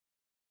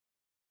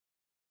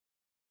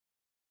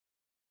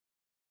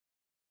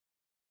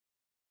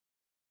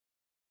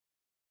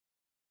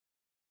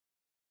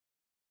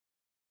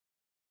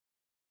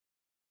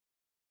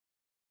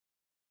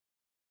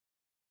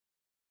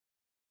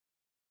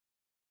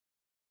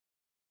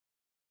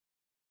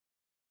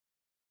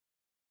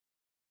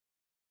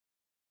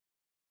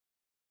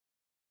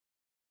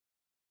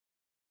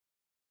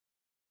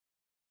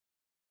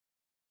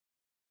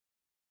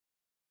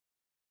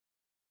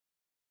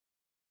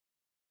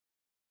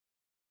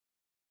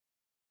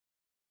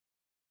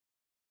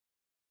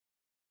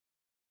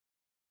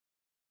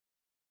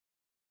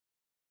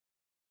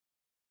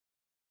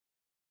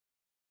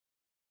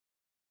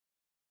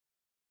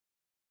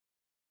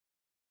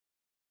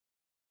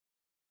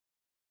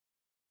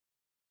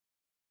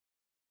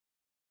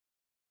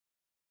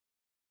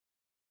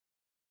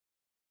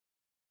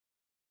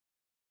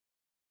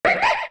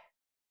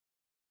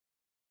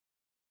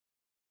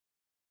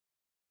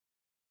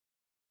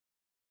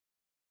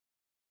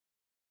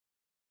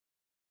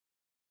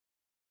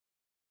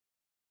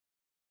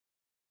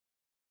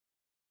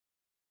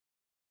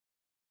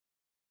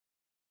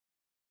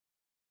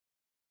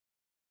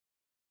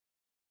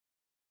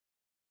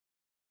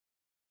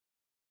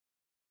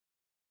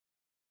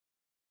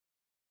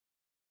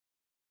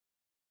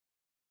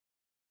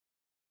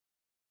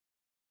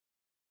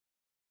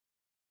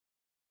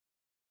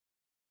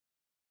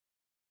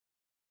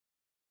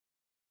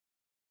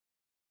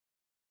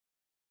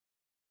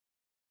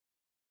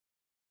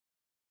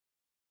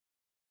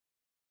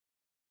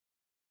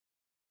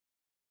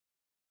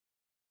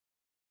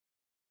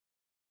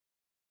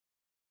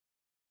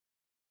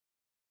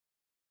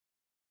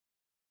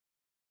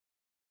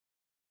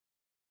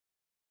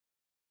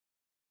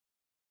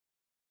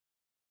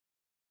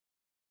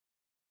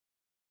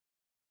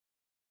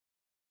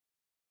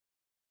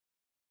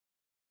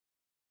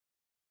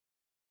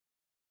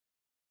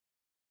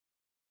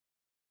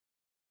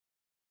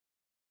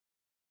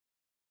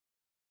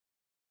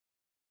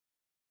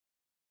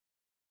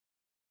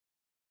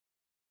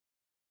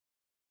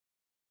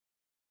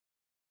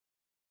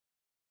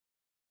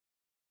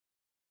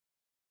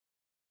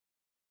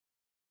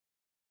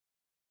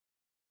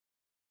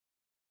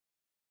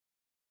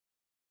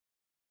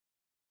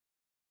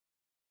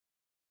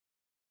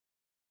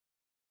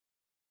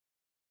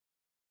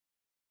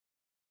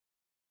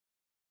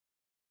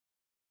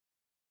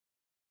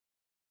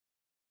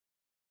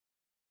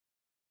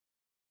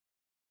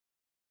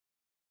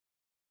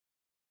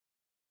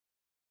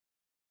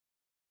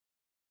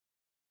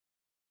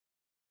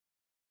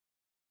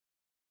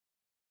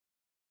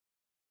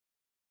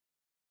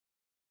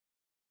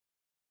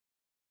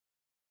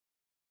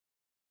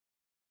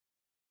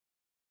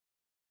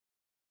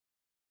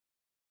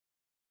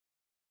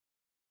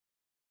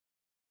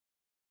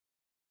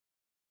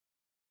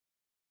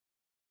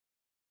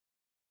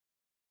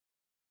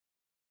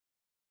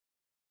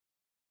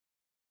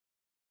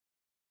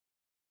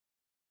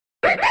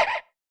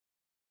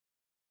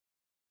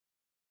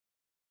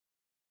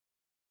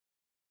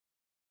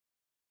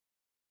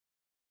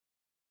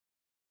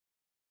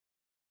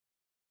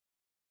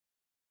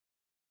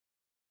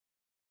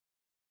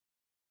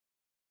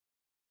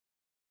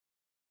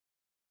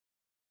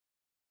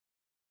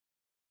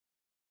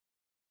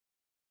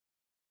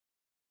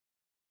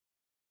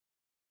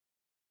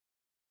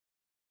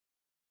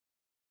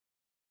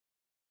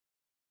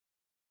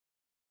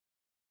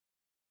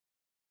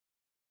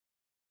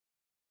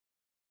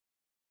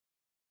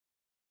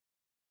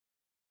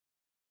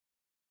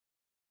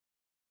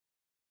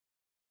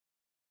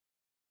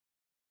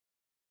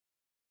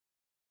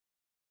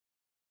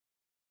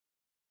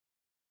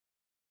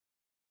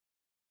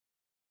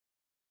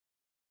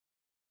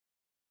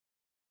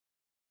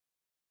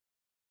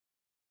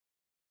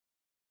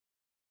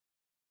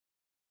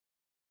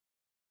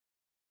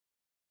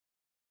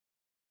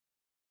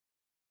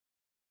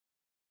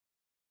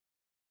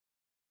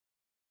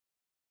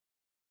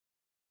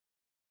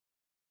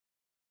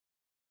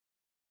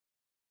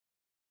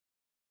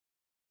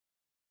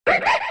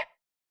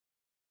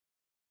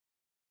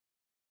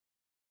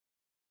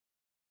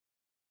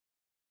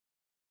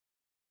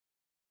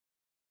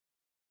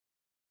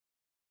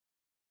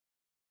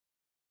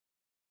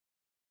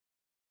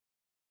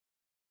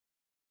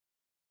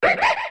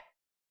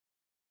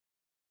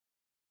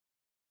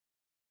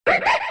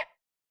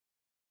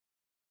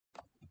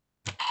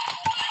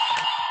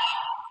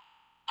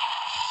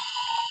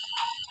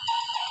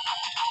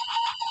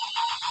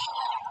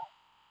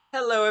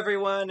Hello,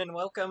 everyone, and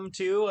welcome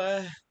to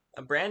a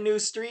brand new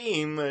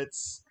stream.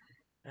 It's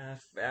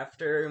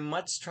after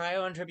much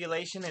trial and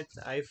tribulation,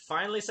 I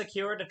finally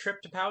secured a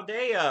trip to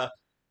Paldea.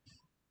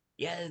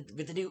 Yeah,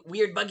 with the new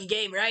weird buggy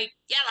game, right?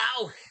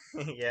 Yellow.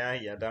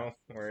 yeah, don't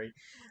worry.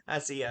 I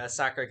see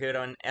Sakura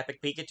on Epic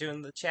Pikachu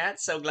in the chat.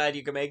 So glad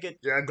you could make it.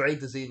 Yeah, great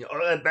to see you.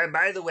 Oh,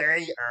 by the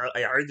way,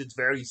 I heard it's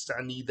very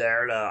sunny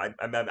there.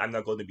 I'm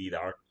not going to be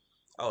there.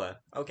 Oh,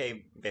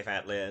 okay, Big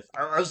Fat Liz.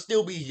 I'll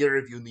still be here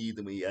if you need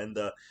me, and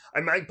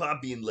I might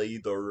pop in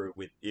later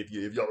with if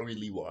you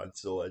really want.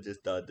 So I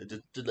just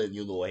letting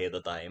you know ahead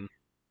of time.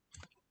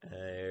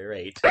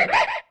 Right.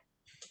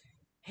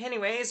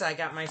 Anyways, I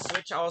got my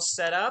Switch all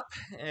set up,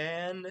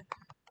 and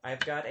I've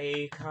got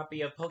a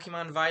copy of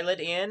Pokemon Violet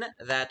in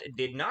that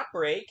did not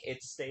break.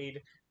 It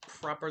stayed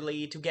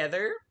properly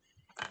together.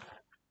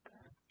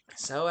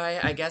 So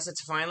I guess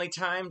it's finally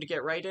time to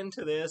get right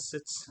into this.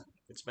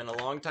 It's been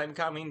a long time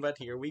coming, but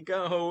here we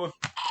go.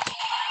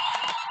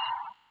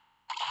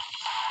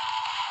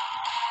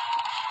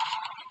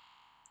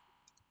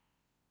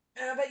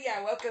 But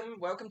yeah,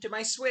 welcome to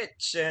my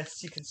Switch.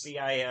 As you can see,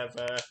 I have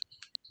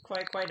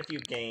quite a few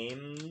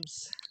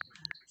games.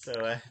 So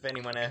if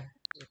anyone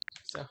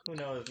so who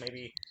knows,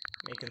 maybe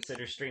may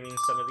consider streaming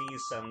some of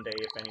these someday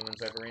if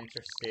anyone's ever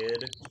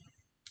interested.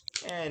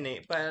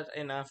 But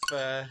enough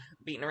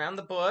beating around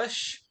the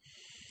bush.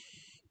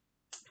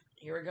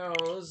 Here it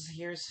goes.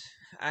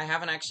 I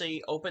haven't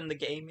actually opened the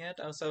game yet.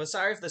 Oh, so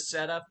sorry if the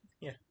setup.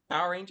 Yeah,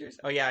 Power Rangers?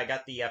 Oh yeah, I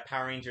got the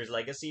Power Rangers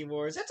Legacy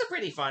Wars. It's a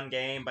pretty fun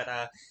game, but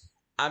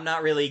I'm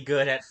not really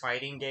good at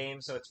fighting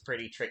games, so it's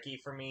pretty tricky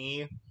for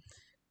me.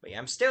 But yeah,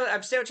 I'm still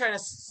trying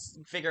to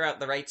figure out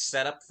the right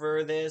setup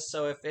for this.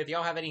 So if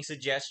y'all have any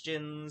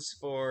suggestions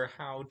for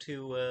how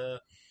to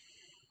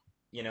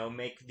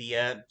make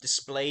the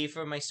display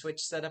for my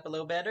Switch setup a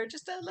little better,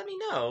 just let me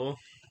know.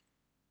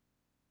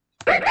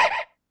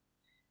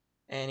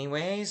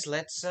 Anyways,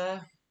 let's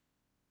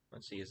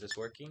see, is this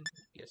working?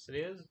 Yes, it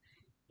is.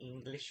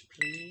 English,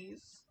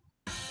 please.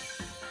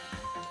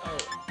 Oh,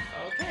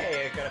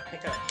 okay. I gotta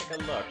pick a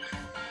look.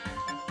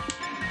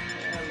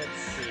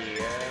 Let's see.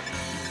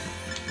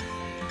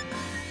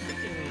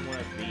 Picking one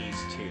of these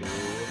two.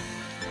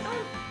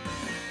 Oh,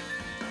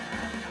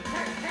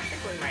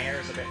 technically my hair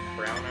is a bit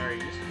browner.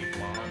 It used to be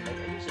blonde. I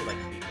usually like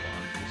to be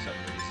blonde for some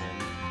reason.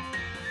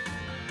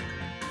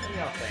 What do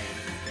y'all think?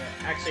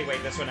 Actually,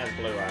 wait. This one has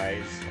blue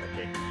eyes.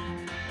 Okay,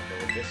 I'll go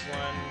with this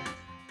one.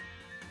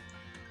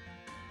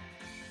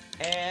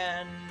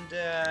 And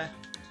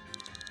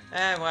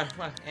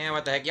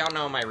what the heck? Y'all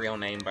know my real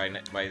name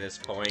by this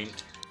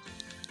point.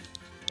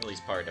 At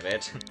least part of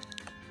it.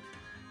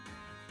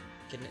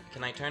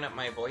 Can I turn up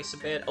my voice a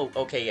bit? Oh,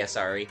 okay, yeah,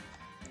 sorry.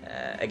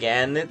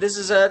 Again, this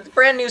is a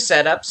brand new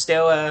setup.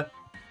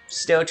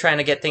 Still trying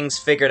to get things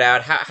figured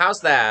out.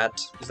 How's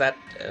that? Is that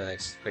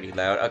it's pretty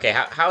loud. Okay,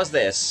 how's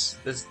this?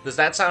 Does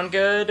that sound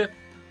good?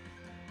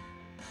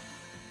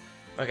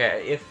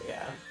 Okay,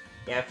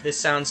 if this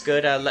sounds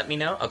good, let me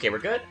know. Okay, we're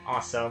good.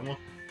 Awesome.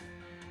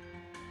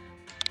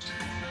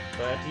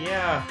 But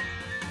yeah,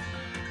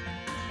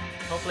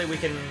 hopefully we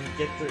can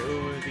get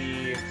through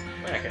the.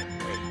 Wait,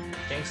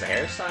 change the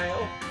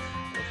hairstyle.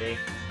 Okay,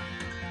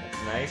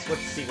 that's nice.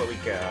 Let's see what we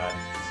got.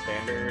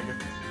 Standard,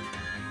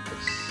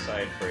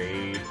 side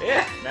braid.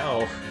 Yeah,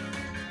 no.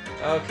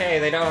 Okay,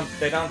 they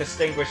don't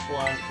distinguish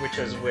which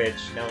is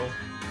which. No.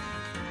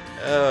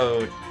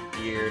 Oh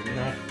dear,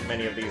 not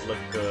many of these look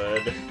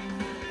good.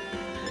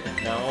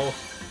 No.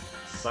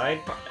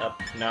 Side up.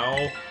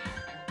 No.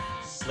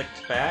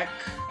 Slicked back.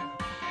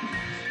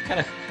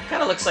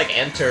 Kind of looks like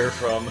Enter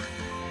from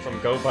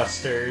Go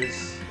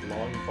Busters.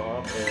 Long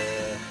bob.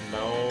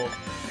 No.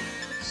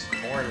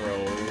 Corn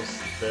rolls.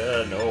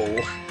 No.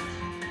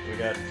 We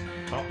got.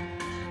 Oh,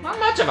 not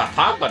much of a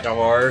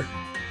pompadour.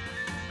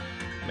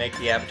 Make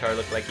the avatar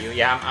look like you.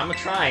 Yeah, I'm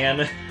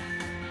trying.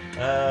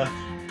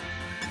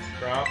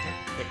 Crop,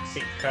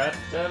 pixie cut.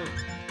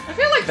 I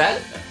feel like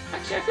that.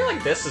 Actually, I feel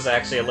like this is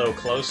actually a little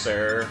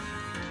closer.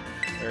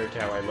 Or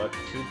to how I look.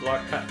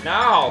 2-block cut.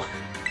 No!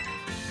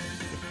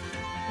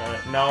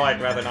 No,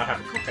 I'd rather not have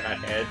a coconut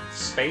head.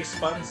 Space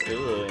buns?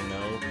 Ugh,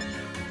 no.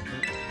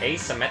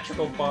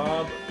 Asymmetrical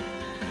bob?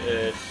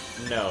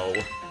 No.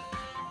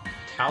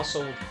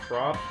 Tousled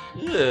crop?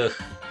 Ugh.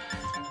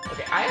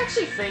 Okay, I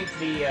actually think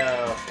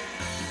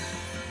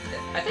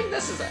I think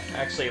this is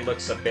actually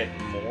looks a bit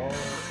more.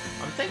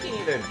 I'm thinking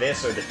either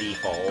this or the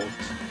default.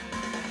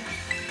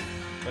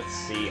 Let's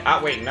see.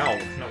 Ah, wait, no,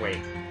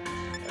 wait.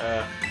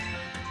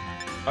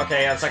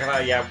 Okay, I was like,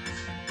 yeah.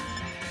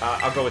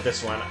 I'll go with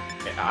this one.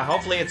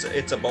 Hopefully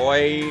it's a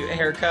boy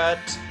haircut.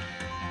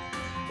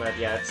 But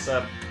yeah, it's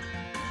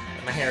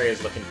my hair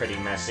is looking pretty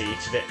messy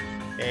today.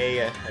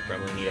 Hey, I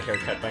probably need a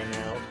haircut by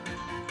now.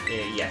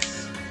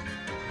 Yes.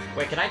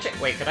 Wait, could I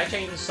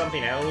change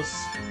something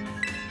else?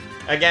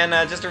 Again,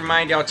 just to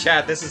remind y'all,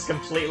 chat, this is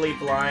completely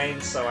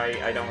blind, so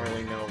I don't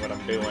really know what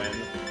I'm doing.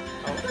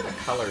 Oh, what other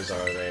colors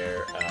are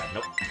there?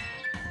 Nope.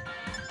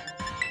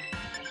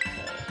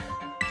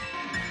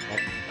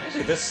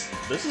 Actually, this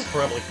is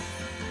probably...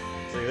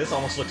 See, this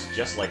almost looks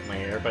just like my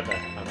hair, but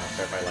I'm not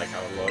sure if I like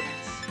how it looks.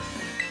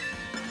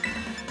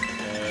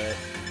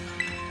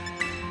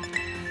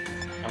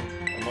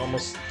 I'm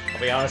almost... I'll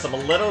be honest, I'm a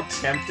little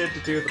tempted to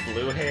do the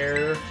blue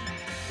hair.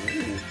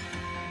 Ooh.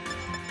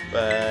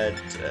 But...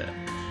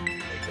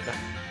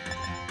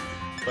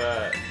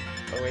 But...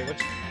 Oh wait,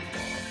 which...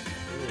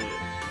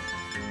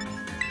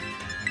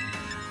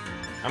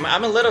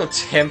 I'm a little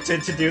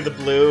tempted to do the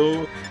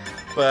blue,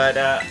 but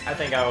I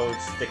think I'll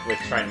stick with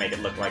trying to make it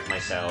look like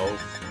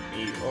myself.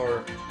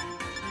 Or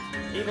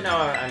even though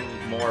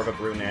I'm more of a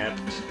brunette,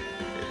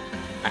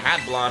 I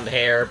had blonde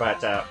hair,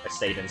 but I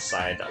stayed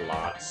inside a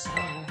lot. So.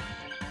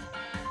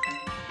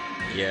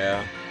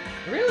 Yeah,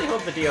 I really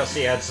hope the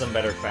DLC had some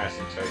better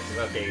fashion choices.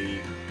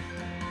 Okay,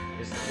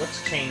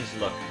 what's change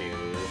look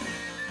do?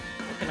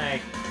 What can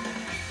eye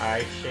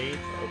shape?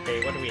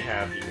 Okay, what do we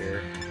have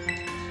here?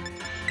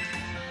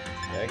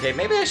 Okay,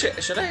 maybe I should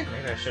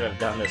have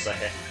done this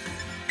ahead.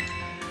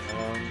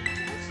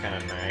 That's kind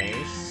of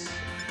nice.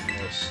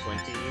 More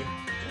squinty.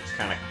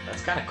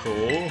 That's kind of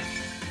cool.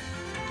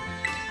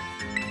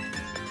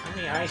 How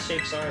many eye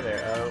shapes are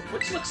there?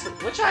 Which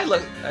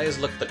eyes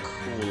look the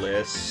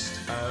coolest?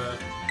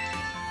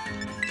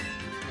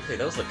 Okay,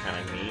 those look kind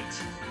of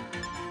neat.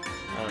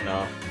 I don't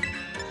know.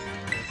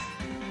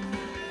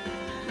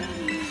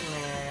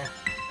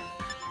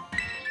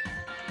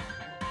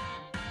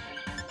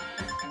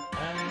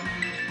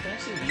 Can I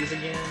see these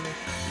again?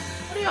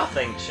 What do y'all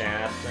think,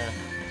 chat?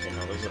 You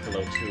know, those look a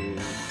little too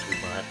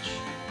much.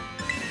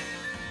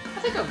 I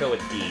think I'll go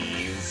with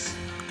these.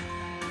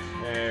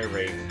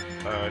 Right,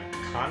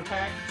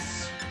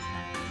 contacts?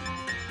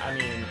 I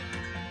mean...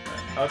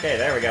 okay,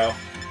 there we go.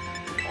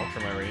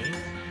 Ultramarine.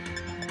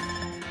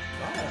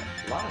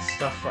 A lot of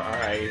stuff for our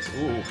eyes.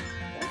 Ooh,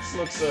 this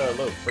looks a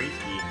little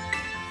freaky.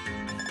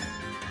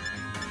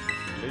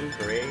 Blue,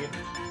 gray.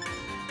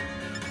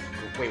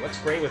 Wait, what's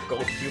gray with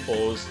gold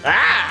pupils?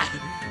 Ah!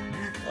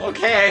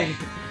 Okay!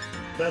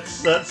 That's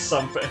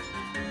something.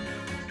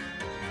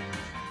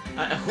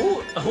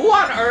 Who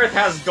on earth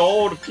has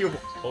gold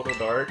pupils? Total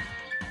Dark.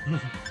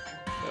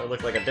 That would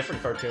look like a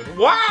different cartoon.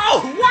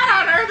 Wow! What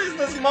on earth is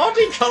this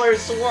multicolored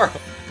swirl?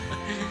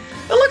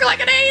 It look like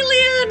an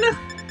alien!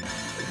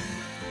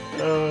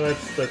 Oh,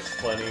 that's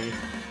funny.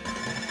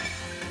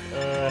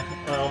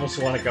 I almost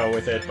want to go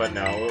with it, but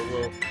no,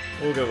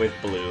 we'll go with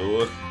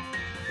blue.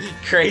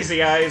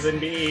 Crazy eyes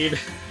indeed.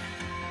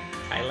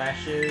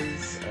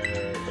 Eyelashes.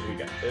 What do we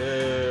got?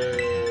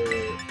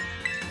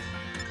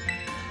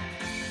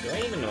 Do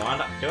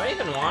I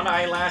even want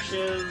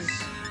eyelashes?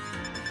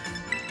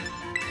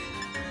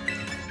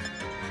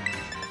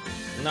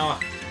 No.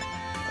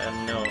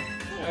 No.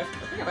 I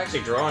think I've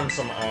actually drawn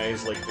some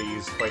eyes like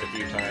these quite a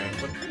few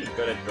times. I'm pretty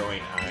good at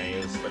drawing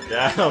eyes, but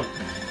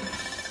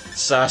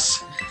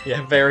sus.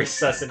 Yeah, very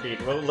sus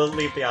indeed. We'll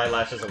leave the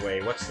eyelashes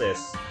away. What's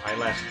this?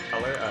 Eyelash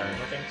color?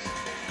 No thanks.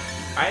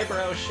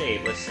 Eyebrow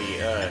shape. Let's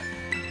see.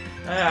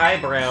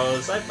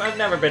 Eyebrows. I've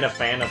never been a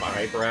fan of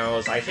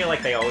eyebrows. I feel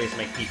like they always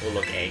make people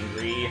look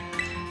angry.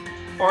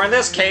 Or in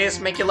this case,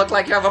 make you look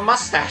like you have a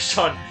mustache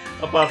on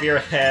above your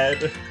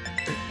head.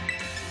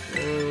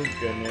 Oh,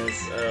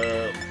 goodness.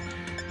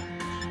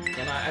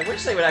 And I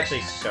wish they would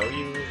actually show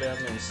you them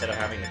instead of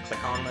having to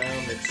click on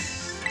them.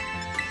 It's...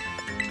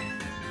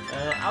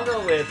 I'll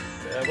go with...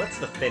 what's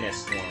the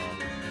thinnest one?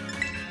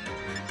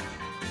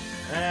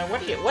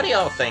 What do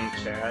y'all think,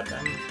 Chad?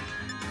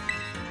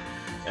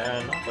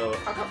 Not the...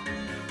 I'll go...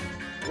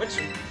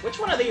 Which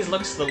one of these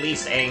looks the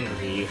least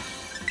angry?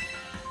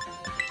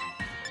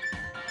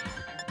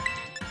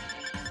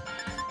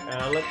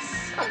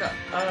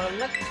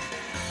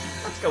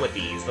 Let's go with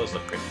these. Those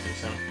look pretty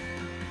decent.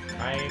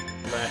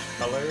 Eyelash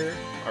color,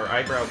 or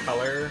eyebrow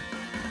color.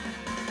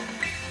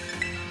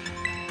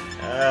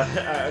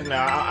 No,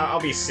 I'll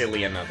be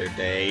silly another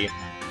day.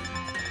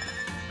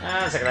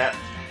 Let's look at that.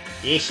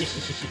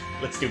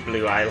 Let's do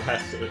blue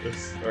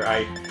eyelashes,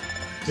 or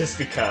just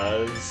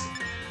because.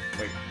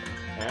 Wait,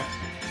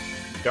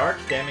 dark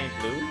demi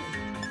blue.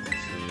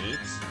 That's neat.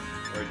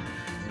 Or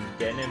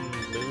denim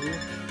blue.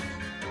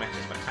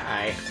 Matches my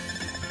tie.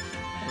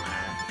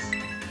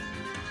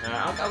 Come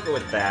on. I'll go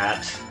with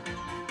that.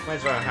 Might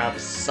as well have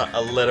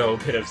a little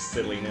bit of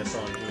silliness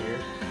on here.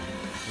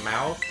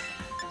 Mouth.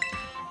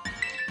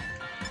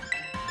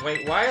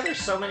 Wait, why are there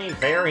so many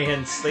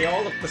variants? They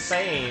all look the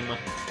same. It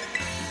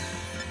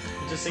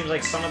just seems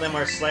like some of them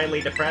are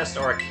slightly depressed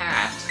or a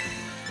cat.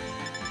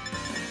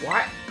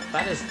 What?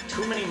 That is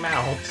too many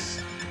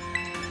mouths.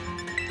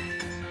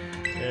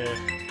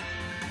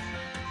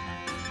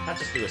 I'll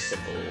just do a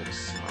simple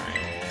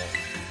smile.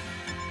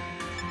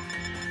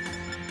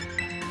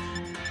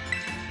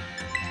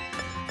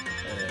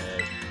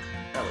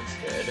 That looks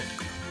good.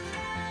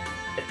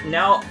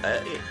 No,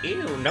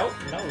 ew, no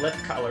lip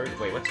color.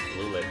 Wait, what's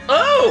blue lip?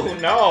 Oh,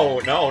 no.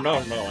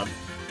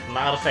 I'm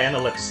not a fan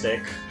of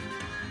lipstick.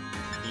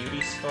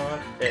 Beauty spot?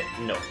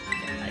 No.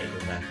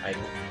 I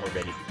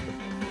already.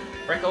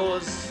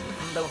 Freckles?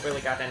 Don't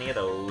really got any of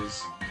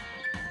those.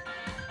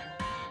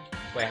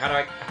 Wait, how do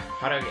I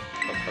get...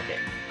 Oh, okay.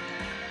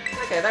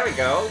 Okay, there we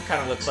go.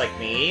 Kind of looks like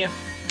me.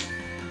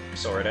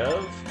 Sort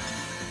of.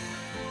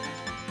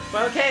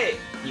 But okay,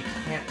 you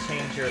can't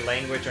change your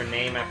language or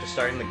name after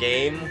starting the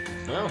game.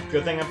 Well,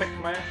 good thing I picked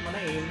my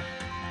name.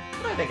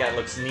 But I think that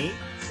looks neat,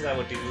 so that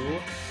would do.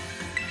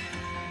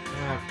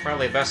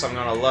 Probably best I'm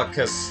gonna look,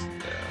 cause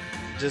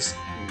just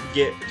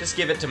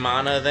give it to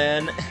Mana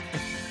then.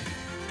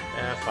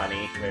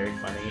 Funny, very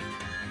funny.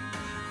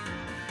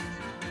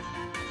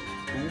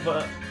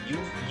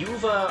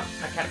 Uva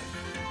Academy.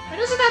 Wait,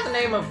 isn't that the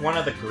name of one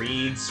of the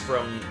greeds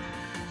from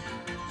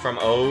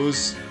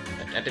O's?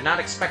 I did not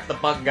expect the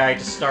bug guy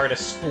to start a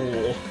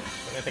school.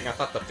 I think I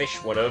thought the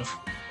fish would have.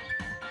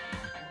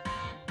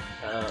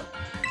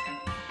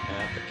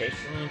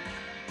 Application.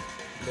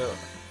 No.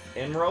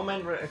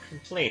 Enrollment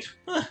complete.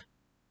 Huh.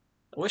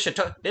 I wish it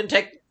took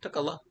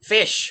a lot.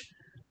 Fish.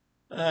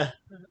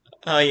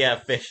 Oh yeah,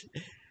 fish.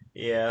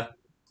 Yeah.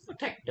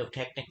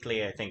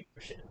 Technically, I think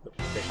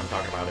the fish I'm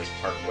talking about is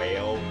part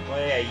whale. Oh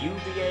yeah,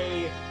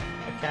 UVA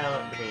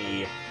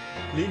Academy.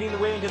 Leading the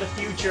way into the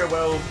future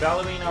while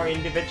valuing our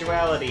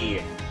individuality.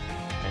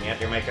 And yet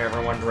you make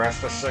everyone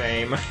dress the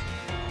same.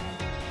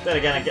 Then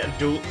again, I get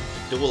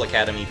Dual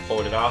Academy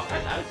pulled it off.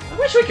 I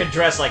wish we could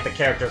dress like the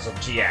characters of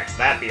GX.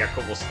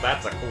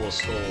 That's a cool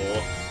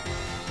school.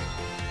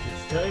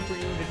 It's time for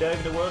you to dive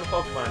into the world of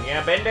Pokemon.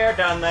 Yeah, been there,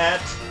 done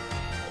that.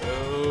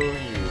 Oh,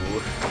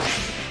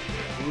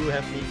 you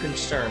have me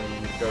concerned,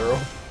 girl.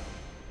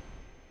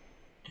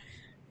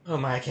 Oh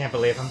my, I can't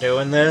believe I'm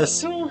doing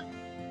this.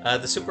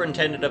 The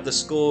superintendent of the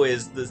school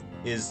is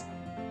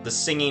the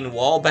singing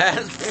wall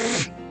bat.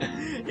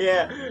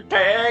 Yeah,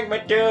 take me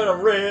to the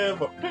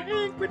river, take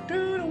me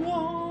to the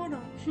water.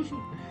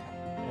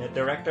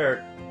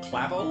 Director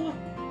Clavel?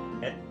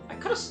 I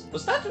could have.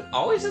 Was that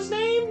always his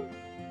name?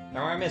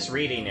 Or am I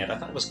misreading it? I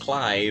thought it was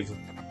Clive.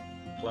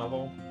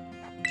 Clavel?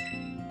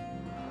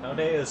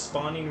 Nowadays, a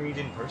spawning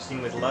region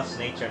bursting with lust,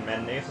 nature, and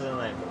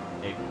magnificent.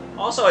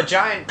 Also, a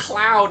giant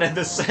cloud in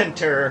the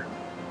center.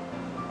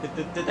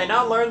 Did they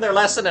not learn their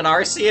lesson in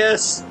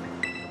Arceus?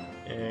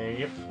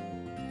 Yep.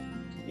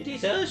 It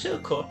is also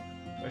called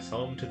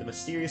home to the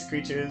mysterious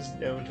creatures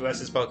known to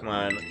us as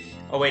Pokemon.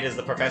 Oh wait, is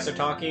the professor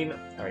talking?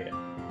 Alright.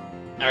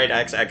 Alright,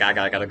 I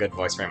got a good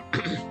voice for him.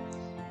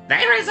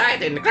 They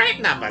reside in great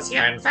numbers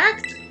here, in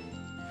fact.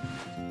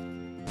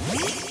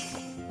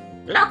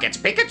 Look, it's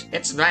Pikachu.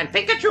 It's my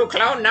Pikachu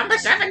clone number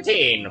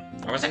 17.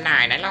 It was a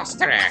 9. I lost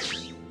track.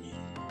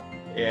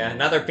 Yeah,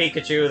 another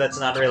Pikachu that's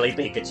not really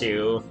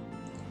Pikachu.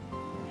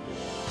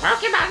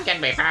 Pokemon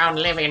can be found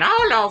living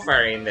all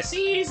over, in the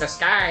seas, the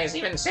skies,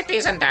 even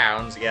cities and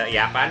towns.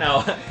 Yeah, I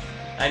know.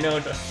 I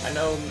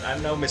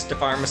know, Mr.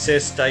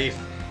 Pharmacist.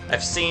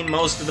 I've seen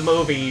most of the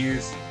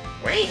movies.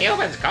 We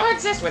humans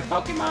coexist with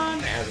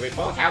Pokemon, as we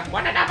both help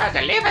one another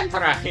to live and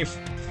thrive.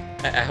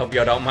 I hope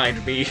you don't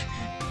mind me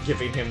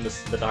giving him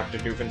the Dr.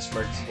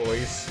 Doofenshmirtz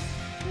voice.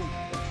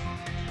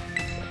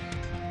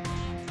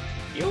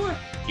 Yuba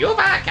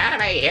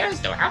Academy here is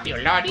to help you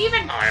learn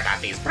even more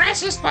about these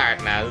precious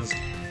partners.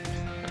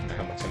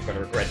 How much I'm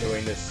gonna regret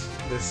doing this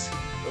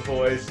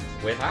voice.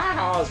 With our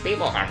halls,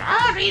 people from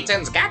all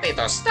regions gather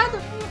to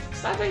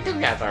study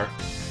together.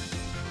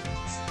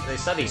 They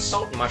study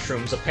salt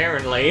mushrooms,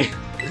 apparently.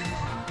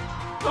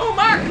 Oh,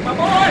 Mark, my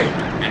boy!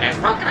 And as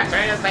Pokemon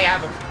trainers, they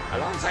have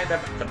alongside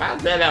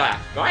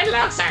going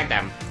alongside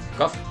them.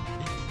 Go.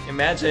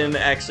 Imagine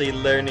actually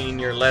learning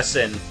your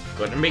lesson.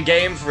 Couldn't be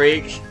Game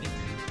Freak.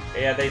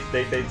 Yeah, they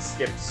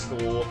skipped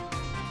school.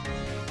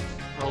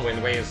 Oh,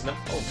 and waves. No.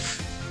 Oh.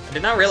 I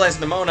did not realize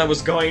Nimona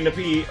was going to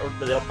be,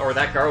 or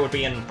that girl would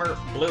be in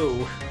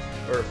blue,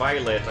 or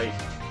violet. I'm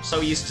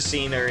so used to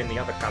seeing her in the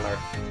other color.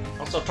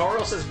 Also,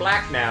 Tauros is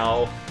black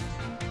now.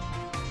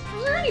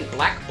 Are there any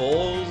black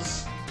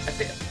bulls? I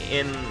think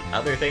in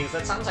other things,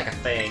 that sounds like a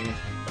thing,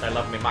 but I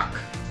love me muck.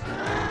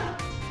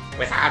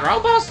 With our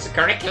robust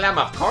curriculum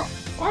of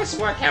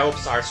coursework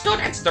helps our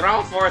students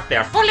draw forth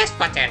their fullest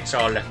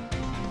potential.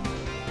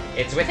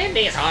 It's within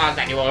these halls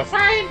that you will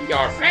find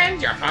your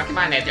friend, your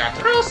Pokemon, and your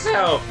true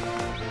self.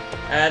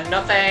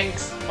 No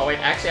thanks. Oh wait,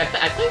 actually,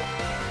 I think...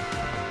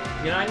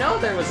 You know, I know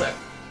there was a...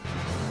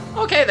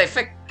 Okay, they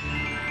fixed...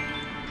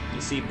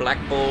 You see black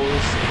bulls...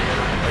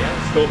 Oh yeah,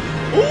 that's cool.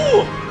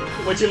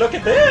 Ooh! Would you look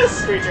at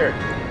this creature?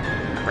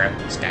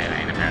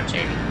 Skyline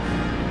approaching.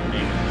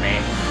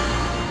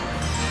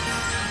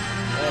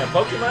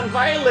 Pokemon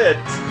Violet!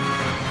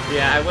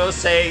 Yeah, I will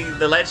say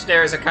the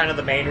legendaries are kind of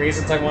the main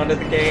reasons I wanted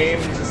the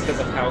game, just because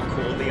of how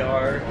cool they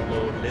are.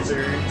 Little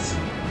lizards.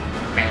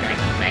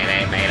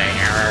 Mayday,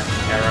 error.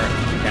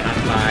 Cannot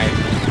fly.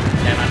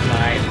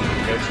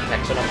 No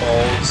detection of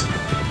balls.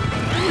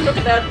 Ooh, look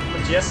at that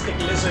majestic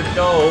lizard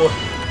go.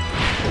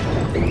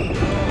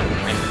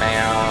 And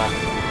there.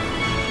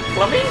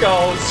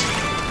 Flamingos!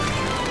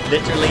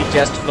 Literally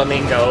just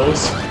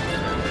flamingos.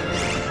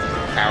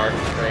 Power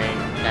train,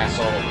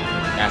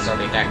 castle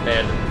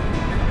detected.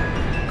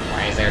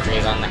 Why is there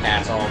trees on the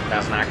castle?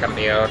 Does not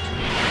compute.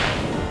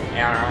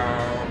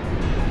 Error.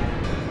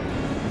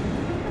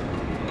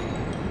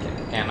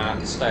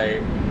 Cannot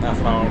stay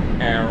afloat.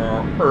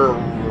 Error.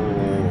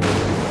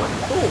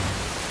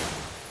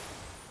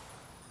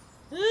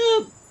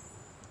 Ooh.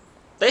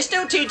 They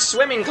still teach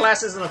swimming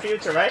classes in the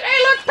future, right?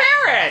 Hey, look,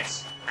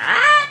 parrots!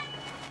 Huh?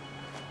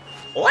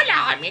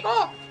 Hola,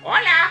 amigo!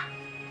 Hola!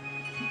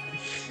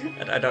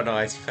 I don't know,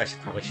 I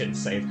probably shouldn't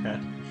say that.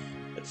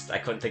 I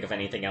couldn't think of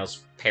anything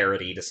else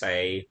parody to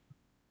say.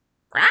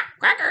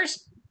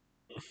 Crackers!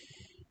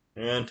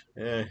 And,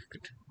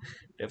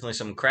 definitely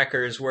some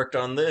crackers worked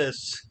on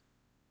this.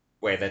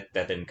 Wait, that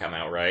didn't come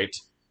out right.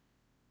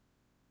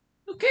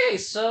 Okay,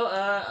 so,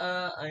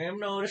 I am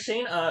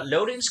noticing,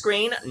 loading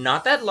screen,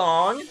 not that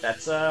long.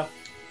 That's,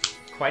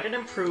 quite an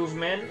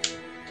improvement.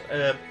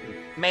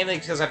 Mainly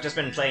because I've just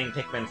been playing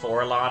Pikmin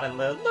 4 a lot, and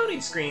the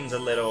loading screen's a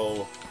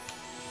little,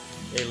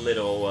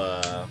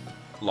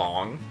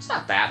 long. It's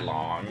not that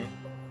long.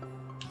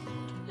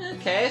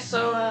 Okay,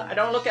 so, I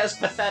don't look as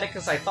pathetic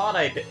as I thought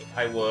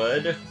I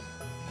would.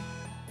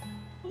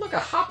 Look,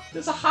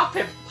 there's a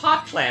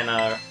pot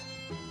planner.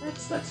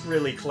 That's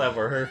really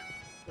clever.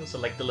 Also,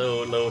 like the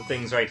little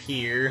things right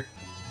here.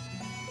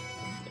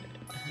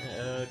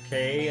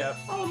 Okay,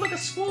 oh, look, a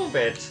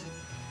Squovit.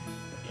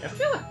 Yeah, I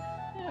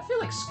feel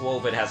like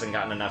Squovit hasn't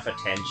gotten enough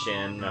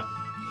attention.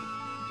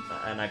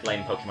 And I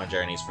blame Pokemon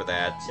Journeys for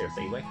that.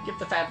 Seriously, like, give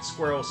the fat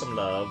squirrel some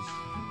love.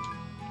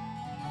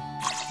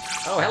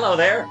 Oh, hello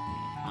there!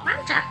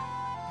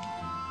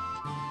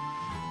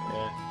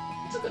 Yeah,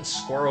 it's a good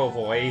squirrel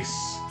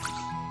voice.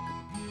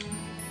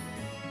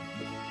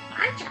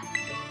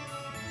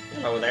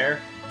 Hello there.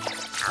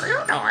 How are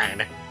you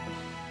doing?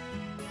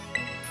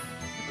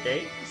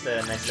 Okay,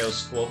 It's a nice little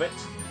school bit.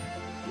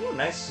 Ooh,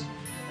 nice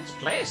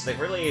place. They've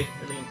really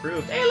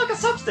improved. Hey, look, a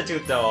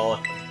substitute doll.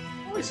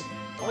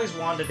 Always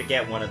wanted to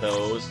get one of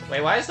those.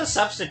 Wait, why is the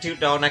substitute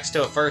doll next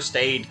to a first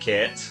aid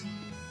kit?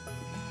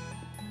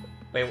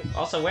 Wait,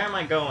 also, where am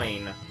I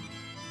going?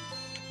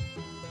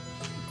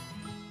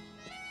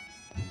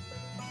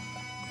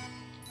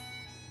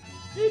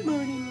 Good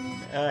morning.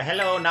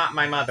 Hello, not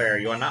my mother.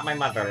 You are not my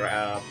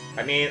mother.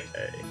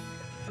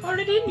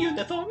 Already in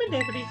uniform and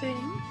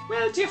everything.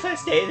 Well, it's your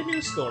first day at the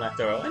new school,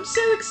 after all. I'm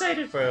so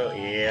excited for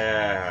you.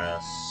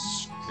 Yes,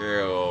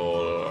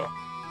 school.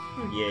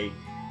 Oh, yay.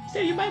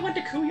 Still, you might want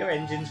to cool your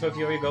engines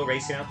before you go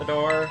racing out the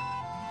door.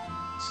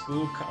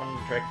 School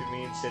contracted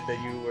me and said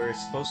that you were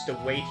supposed to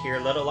wait here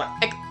a little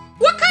like,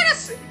 what kind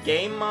of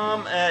game,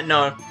 Mom?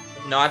 No,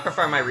 I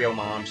prefer my real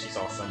mom. She's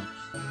awesome.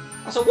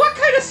 Also, what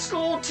kind of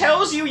school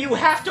tells you you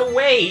have to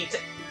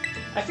wait?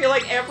 I feel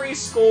like every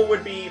school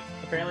would be...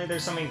 Apparently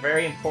there's something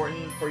very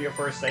important for your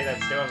first day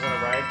that still hasn't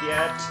arrived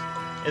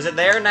yet. Is it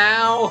there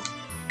now?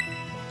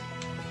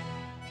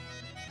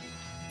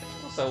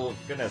 Also,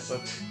 goodness,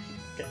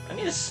 I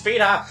need to speed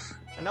up.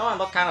 I know I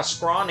look kind of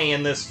scrawny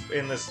in this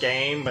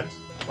game, but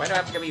why do I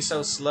have to be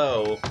so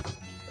slow?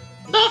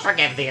 Don't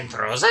forget the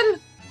intrusion!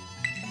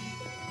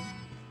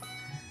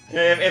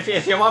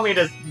 If you want me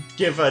to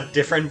give a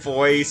different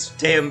voice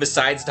to him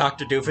besides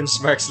Dr.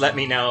 Doofenshmirtz, let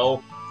me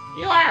know.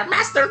 You are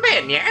Master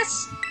Bin,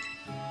 yes?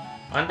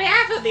 On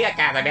behalf of the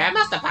Academy, I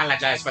must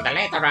apologize for the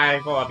late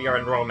arrival of your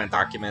enrollment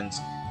documents.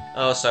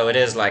 Oh, so it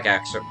is like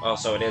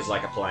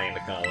applying to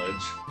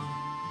college.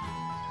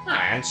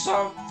 And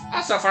so,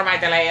 also for my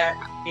delay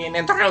in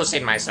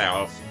introducing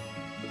myself.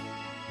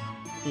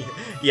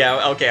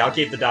 Yeah, okay, I'll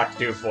keep the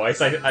Dr. Doof voice.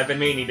 I've been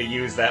meaning to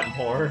use that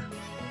more.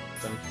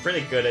 I'm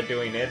pretty good at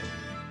doing it.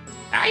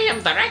 I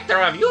am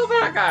director of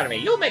Yuval Academy.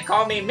 You may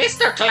call me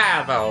Mr.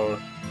 Clavel.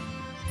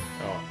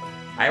 Oh.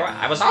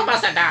 I was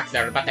almost a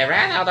doctor, but they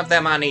ran out of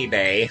them on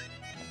eBay.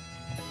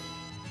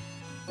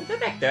 The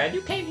director, and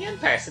you came here in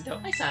person to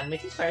help my son with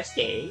his first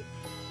day?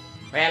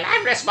 Well,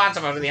 I'm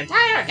responsible for the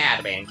entire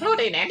academy,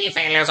 including any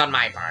failures on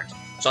my part.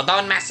 So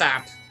don't mess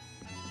up.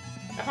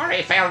 I've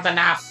already failed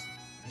enough.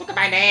 Look at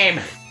my name.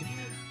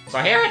 So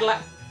here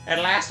at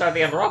last are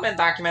the enrollment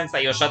documents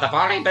that you should have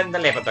already been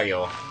delivered to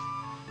you.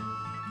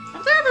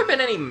 Have there ever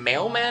been any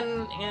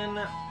mailmen in...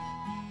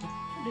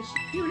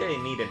 You really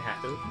needn't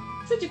have to.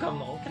 Since you come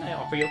home, can I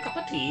offer you a cup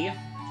of tea?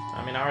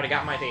 I mean, I already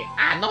got my tea.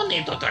 No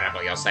need to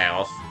trouble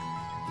yourself.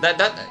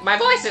 My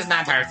voice is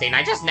not hurting,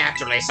 I just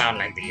naturally sound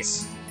like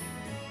this.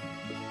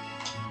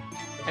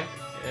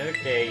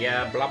 Okay,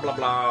 yeah, blah blah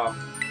blah.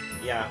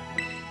 Yeah,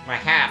 my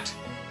hat.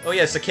 Oh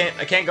yes, I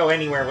can't go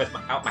anywhere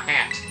without my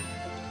hat.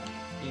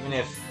 Even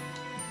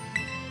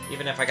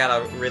if I got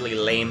a really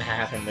lame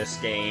hat in this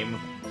game.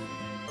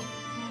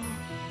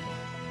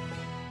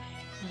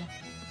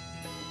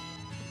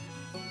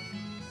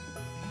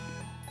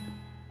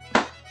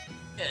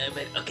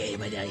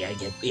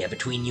 But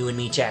between you and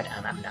me, Chad,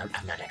 I'm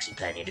not actually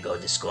planning to go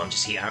to this school. I'm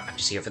just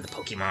here for the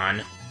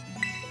Pokemon.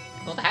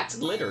 Well, the hat's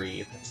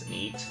glittery. That's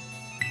neat.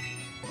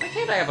 Why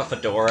can't I have a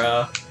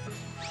fedora?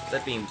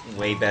 That'd be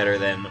way better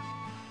than...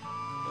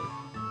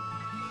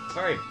 It's a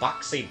very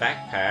boxy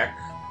backpack.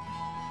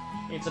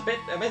 It's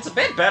a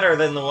bit better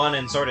than the one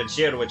in Sword and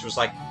Shield, which was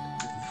like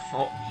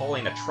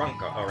holding a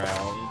trunk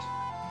around.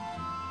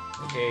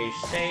 Okay,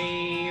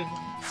 save.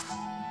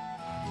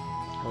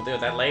 We'll do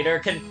that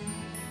later.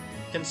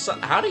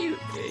 How do you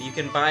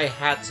can buy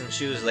hats and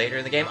shoes later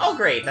in the game? Oh,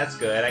 great, that's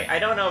good. I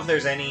don't know if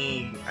there's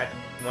any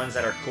ones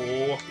that are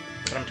cool,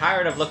 but I'm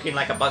tired of looking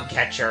like a bug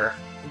catcher.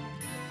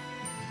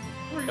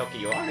 Okay,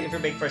 you already have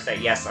your big first day.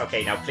 Yes,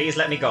 okay, now please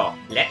let me go.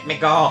 Let me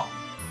go.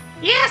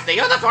 Yes, the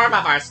uniform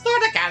of our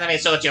Sword Academy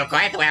suits you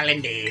quite well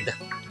indeed.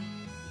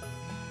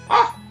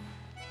 Oh,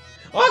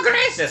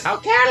 gracious, how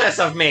careless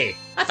of me.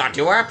 I thought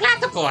you were a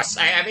platypus.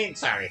 I mean,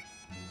 sorry.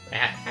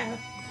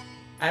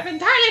 I've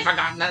entirely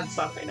forgotten that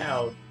something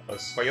else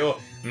for you,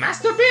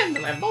 Master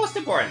Bin, and most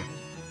important.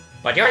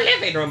 But your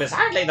living room is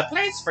hardly the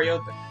place for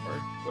you.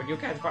 For you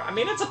guys. I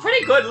mean, it's a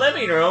pretty good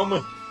living room.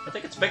 I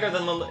think it's bigger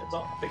than it's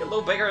a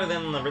little bigger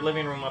than the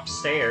living room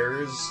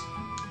upstairs.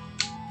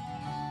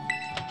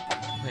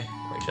 Wait,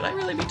 should I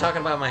really be talking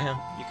about my home?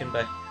 You can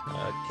buy.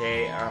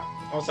 Okay.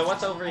 Also,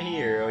 what's over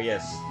here? Oh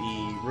yes,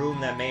 the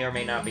room that may or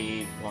may not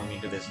be belonging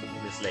to this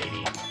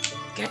lady.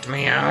 Get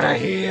me out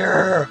of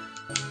here!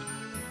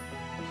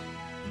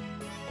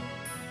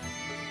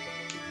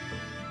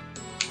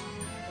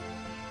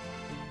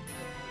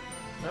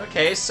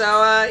 Okay,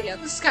 so, yeah,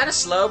 this is kind of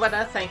slow, but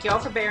thank you all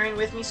for bearing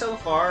with me so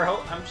far.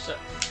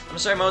 I'm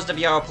sure most of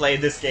y'all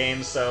played this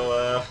game,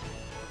 so,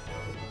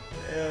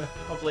 yeah,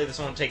 hopefully this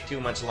won't take too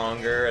much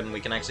longer, and we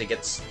can actually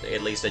get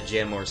at least a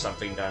gym or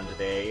something done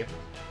today.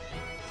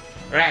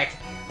 Right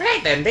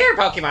then, dear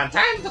Pokemon,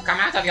 time to come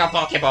out of your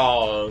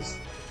Pokeballs!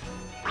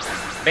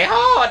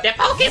 Behold, the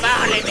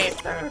Pokeball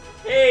limiter!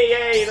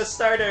 Hey, the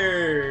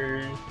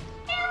starter!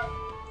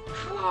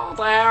 Hello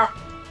there!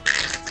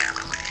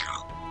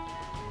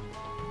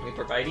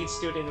 provide each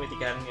student with the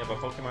academy of a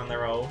Pokemon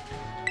their own.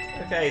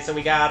 Okay, so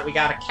we got a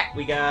cat,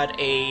 we got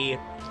a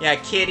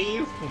kitty,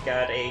 we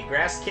got a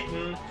grass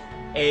kitten,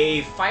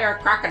 a fire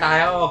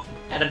crocodile,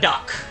 and a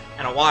duck,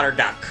 and a water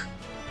duck.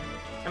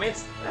 I mean,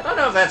 I don't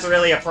know if that's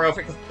really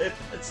appropriate.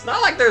 It's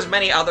not like there's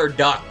many other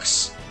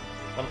ducks,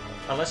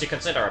 unless you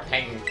consider a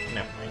penguin.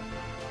 No,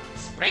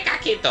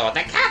 Sprikakito,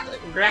 the cat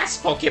grass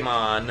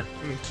Pokemon.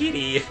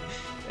 Kitty.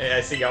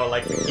 I see y'all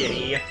like the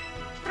kitty.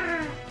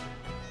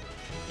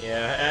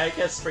 Yeah, I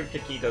guess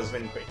Sprikakito's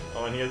been quick.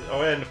 Oh,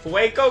 and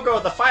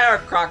Fuegogo, the fire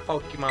croc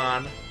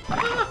Pokemon.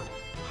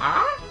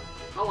 Huh?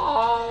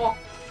 Hello.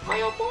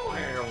 How boy?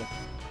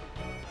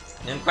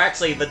 And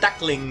Quaxley, the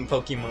duckling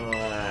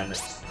Pokemon.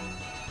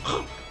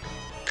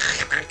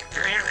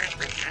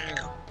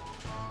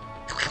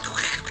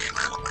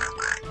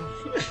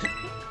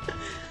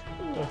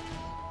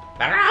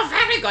 They're all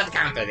very good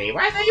company.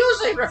 Why they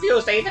usually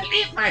refuse to even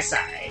leave my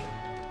side?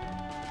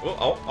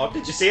 Oh,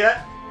 did you see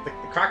that? The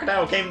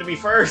crocodile came to me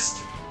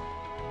first.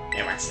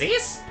 And what's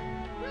this?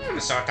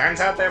 So it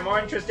turns out they're more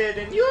interested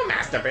in you,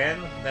 Master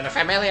Ben, than a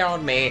familiar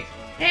old me.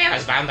 It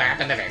was bound to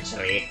happen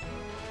eventually.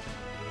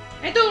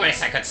 I do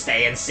wish I could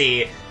stay and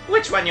see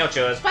which one you'll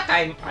choose, but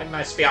I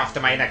must be off to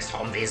my next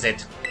home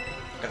visit.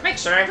 But make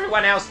sure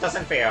everyone else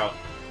doesn't fail.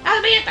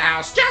 I'll be at the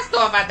house just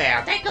over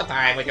there. Take your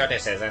time with your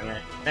decision.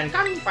 Then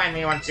come find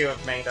me once you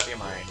have made up your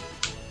mind.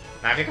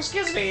 Now if you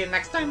excuse me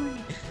next time...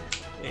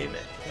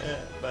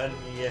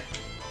 Bunny...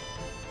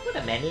 What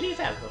a manly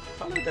fellow.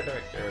 Follow the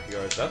director of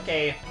yours.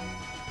 Okay.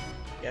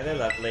 Yeah, they're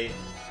lovely.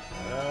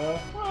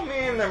 Well, I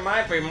mean, there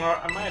might be more...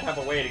 I might have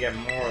a way to get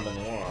more than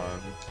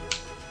one.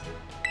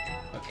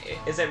 Okay,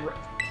 is it...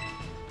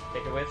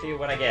 Take it with you?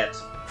 What I get?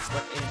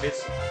 What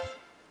invisible...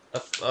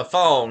 A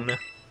phone.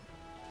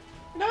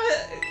 No,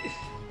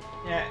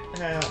 yeah,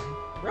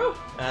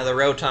 the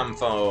Rotom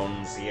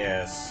phones,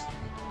 yes.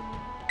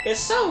 It's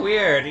so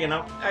weird, you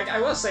know. I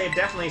will say it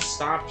definitely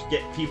stopped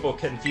people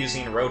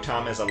confusing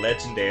Rotom as a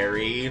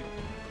legendary.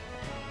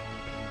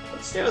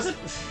 But still, is it...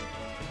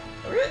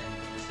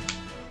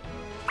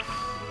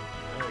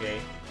 Okay.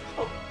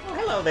 Oh,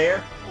 hello there.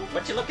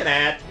 What you looking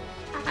at?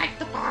 I like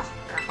the boss.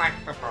 I like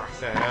the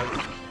bosses.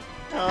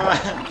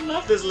 Oh, I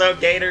love this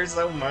locator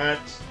so much.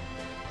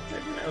 What's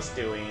everyone else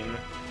doing?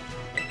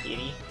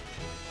 Kitty.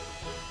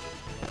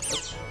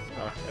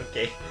 Oh,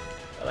 okay.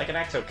 Like an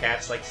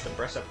Octocat likes to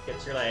brush up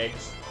against your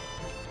legs.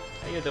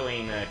 How you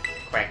doing,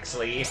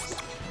 Quaxley?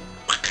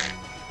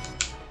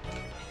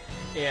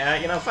 Yeah,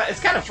 you know, it's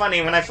kind of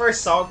funny. When I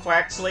first saw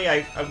Quaxley,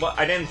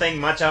 I didn't think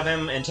much of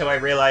him until I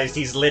realized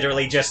he's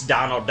literally just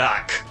Donald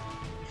Duck.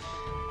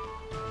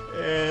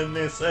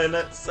 And so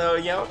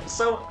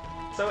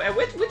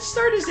which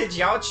starters did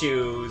y'all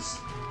choose?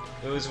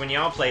 It was when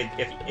y'all played.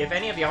 If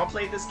any of y'all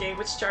played this game,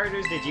 which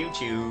starters did you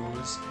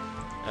choose?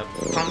 A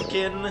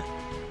pumpkin.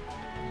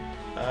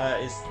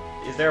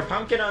 Is there a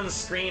pumpkin on the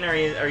screen, or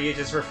are you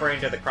just referring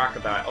to the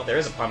crocodile? Oh, there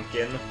is a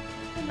pumpkin.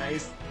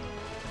 Nice.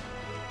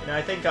 You know,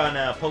 I think on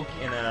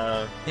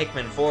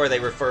Pikmin 4 they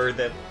referred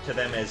to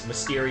them as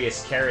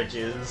mysterious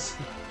carriages.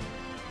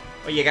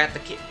 Oh, you got the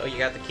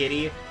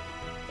kitty.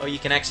 Oh, you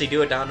can actually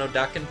do a Donald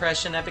Duck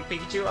impression, Epic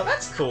Pikachu. Oh,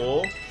 that's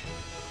cool.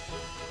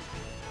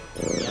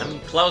 Yeah, I'm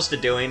close to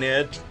doing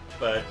it,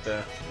 but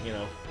you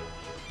know,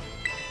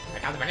 I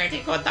can't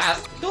really good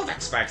do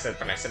that Sparks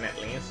impression at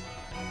least.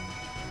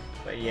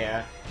 But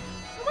yeah.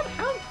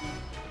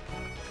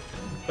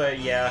 But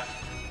yeah.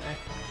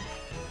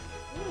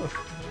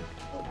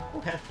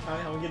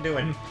 How are you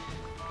doing?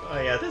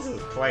 Oh yeah, this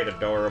is quite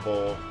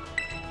adorable.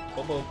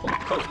 Kobo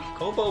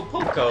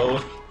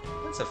Poco.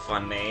 That's a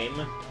fun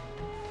name.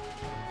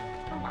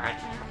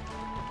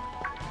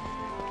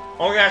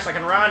 Oh yes, I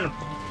can run!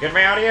 Get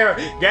me out of here!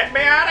 Get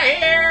me out of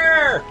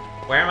here!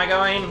 Where am I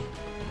going?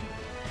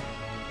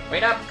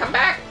 Wait up! Come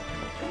back!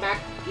 Come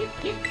back! You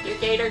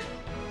gator!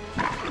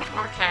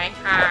 Okay,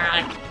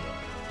 hi.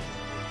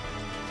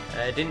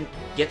 I didn't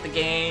get the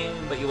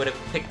game, but you would have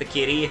picked the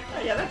kitty.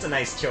 Oh, yeah, that's a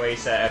nice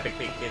choice, Epic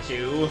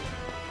Pikachu.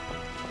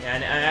 Yeah,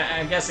 and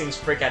I'm guessing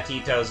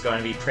Sprikatito is going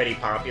to be pretty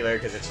popular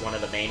because it's one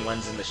of the main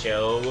ones in the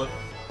show.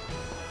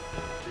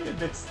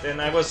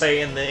 And I will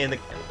say in the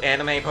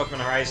anime Pokemon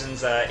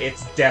Horizons,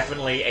 it's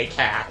definitely a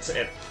cat.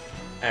 It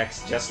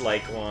acts just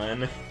like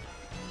one.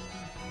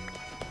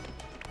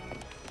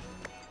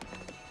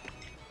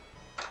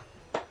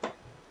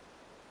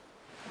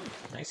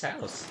 Nice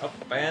house. Oh,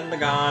 and the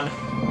gone.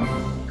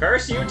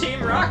 Curse you,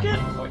 Team Rocket!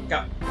 Oh,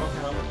 go. Oh,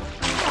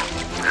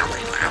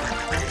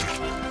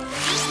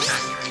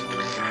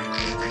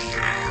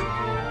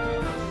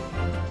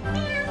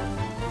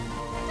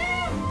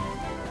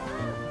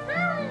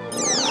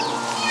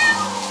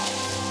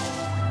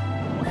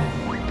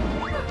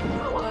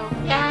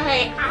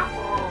 Yay,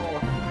 Apple!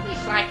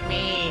 He's like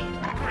me.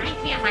 I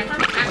feel my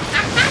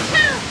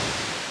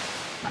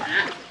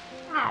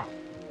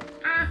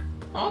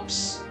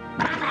oops.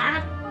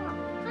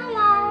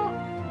 Hello.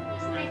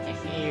 It's nice to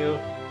see you.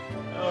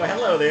 Oh,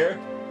 hello there.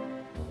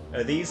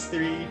 Are these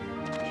three?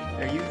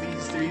 Are you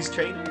these three's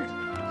trainer?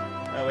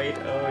 Oh wait,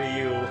 oh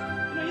you.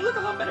 You know, you look a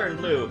lot better in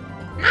blue.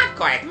 Not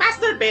quite.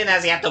 Master Bean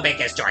has yet to make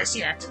his choice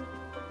yet.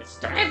 It's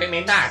driving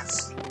me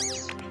nuts.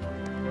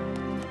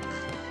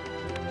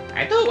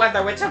 I do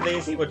wonder which of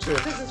these he would choose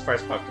as his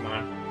first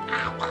Pokemon.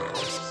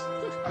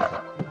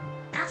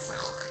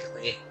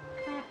 Absolutely.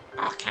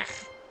 Okay.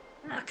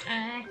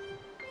 Okay.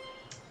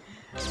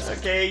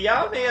 Okay,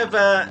 y'all may have,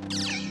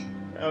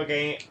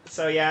 okay,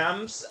 so yeah,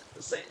 I'm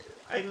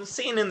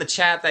seeing in the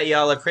chat that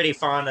y'all are pretty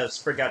fond of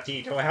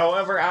Sprigatito.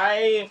 However,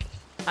 I've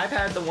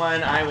had the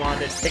one I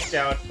wanted picked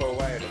out for a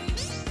while.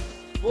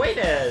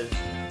 Voidas!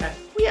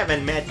 We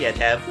haven't met yet,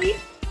 have we?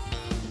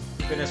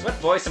 Goodness, what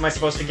voice am I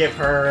supposed to give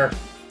her?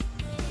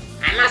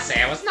 I must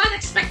say, I was not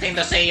expecting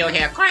to see you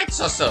here quite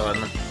so soon.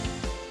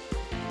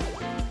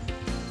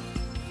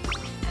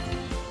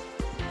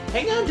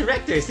 Hang on,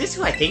 Director, is this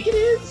who I think it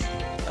is?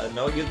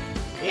 No, you...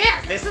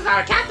 Yes, this is our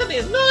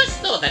Academy's newest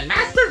student,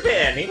 Master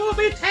Finn. He will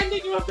be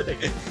attending you up today.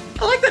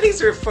 I like that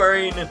he's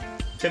referring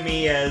to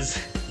me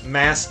as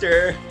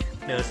Master.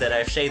 Knows that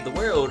I've saved the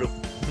world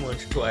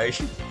once or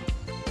twice.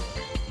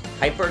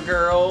 Hyper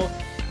Girl.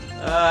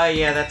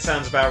 Yeah, that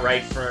sounds about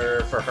right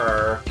for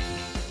her.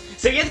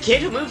 So you're the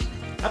kid who moved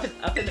up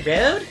in the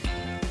road?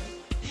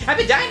 I've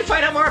been dying to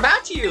find out more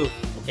about you.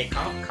 Okay,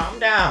 calm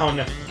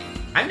down.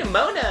 I'm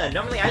Nimona.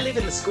 Normally I live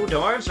in the school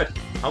dorms, but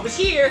home is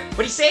here. What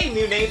do you say,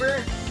 new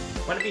neighbor?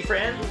 Wanna be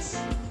friends?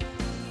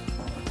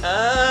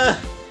 Not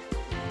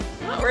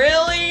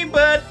really,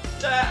 but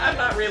I'm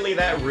not really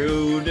that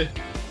rude.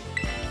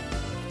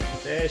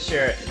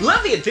 Sure.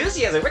 Love the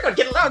enthusiasm. We're gonna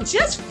get along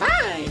just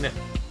fine.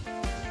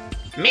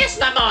 Miss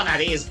Nimona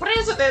is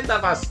president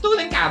of a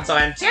student council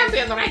and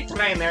champion right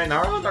trainer in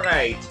her own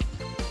right.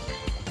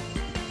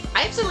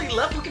 I absolutely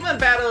love Pokemon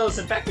battles.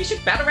 In fact, we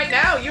should battle right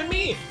now, you and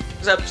me.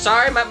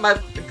 Sorry,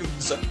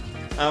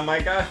 oh my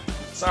god.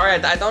 Sorry,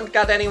 I don't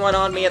got anyone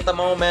on me at the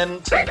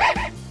moment.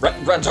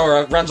 Run,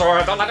 Zora,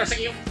 don't let her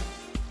see you.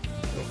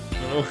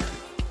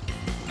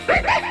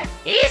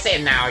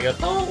 Easy now, you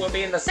two will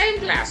be in the same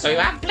class, so you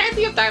have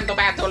plenty of time to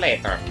battle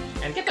later.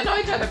 And get to know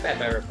each other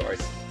better, of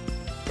course.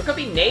 We're gonna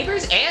be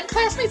neighbors and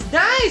classmates.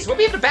 Nice! We'll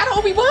be able to battle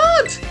all we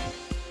want!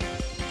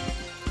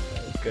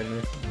 Oh,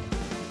 goodness.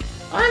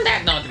 On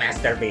that note,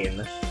 Master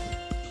Bean.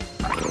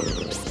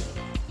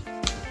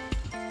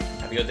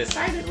 Have you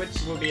decided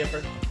which will be a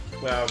first?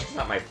 Well, it's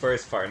not my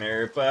first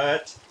partner,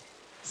 but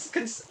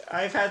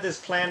I've had this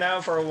planned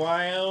out for a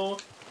while,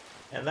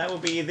 and that will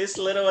be this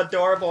little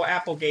adorable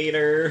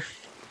Applegator,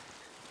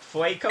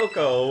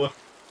 Fuecoco.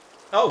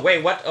 Oh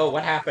wait, what? Oh,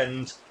 what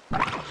happened?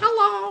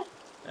 Hello.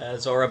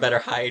 Zora better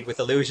hide with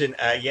illusion.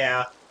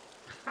 Yeah.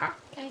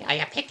 Okay, are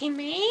you picking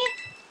me?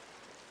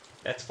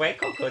 That's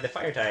Fuecoco, the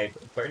fire type.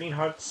 Burning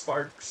hot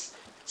sparks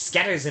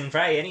scatters and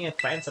fry any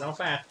plants and all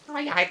that. Oh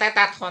yeah, I did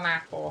that one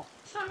apple.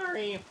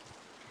 Sorry.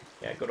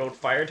 Yeah, good old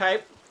fire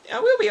type. I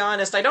will be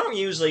honest, I don't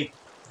usually...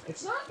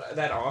 It's not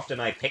that often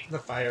I pick the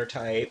fire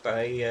type.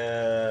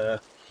 Really,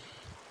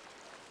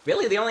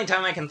 the only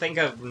time I can think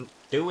of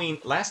doing...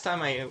 Last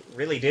time I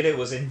really did it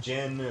was in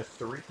Gen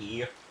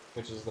 3,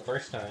 which was the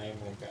first time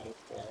I got it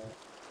for.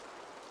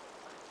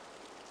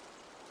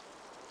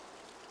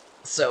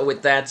 So,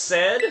 with that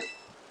said...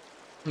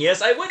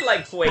 Yes, I would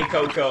like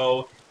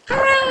Fuecoco.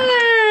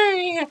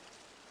 Hooray!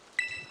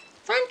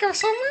 Thank you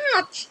so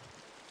much!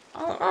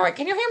 Oh,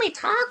 can you hear me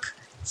talk?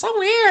 So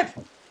weird.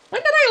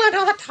 When did I learn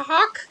how to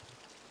talk?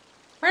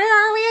 Where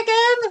are we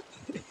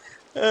again?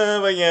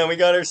 But yeah, we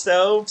got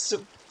ourselves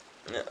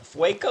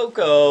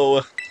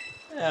Fuecoco.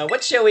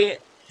 What shall we...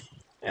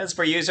 As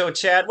per usual,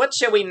 chat, what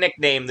shall we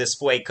nickname this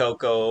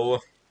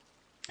Fuecoco?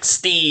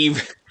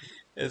 Steve.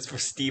 It's for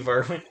Steve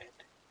Irwin.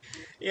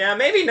 Yeah,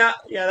 maybe not.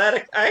 Yeah,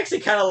 that I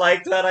actually kind of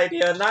liked that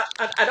idea.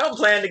 I don't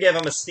plan to give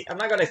him a I'm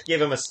not gonna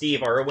give him a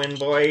Steve Irwin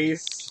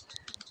voice.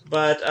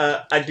 But,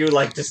 I do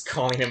like just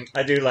calling him...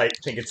 I do,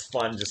 think it's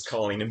fun just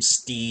calling him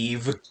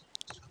Steve.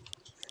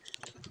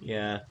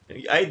 Yeah.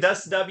 I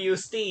thus W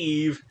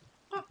Steve.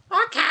 Okay,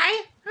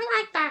 I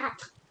like that.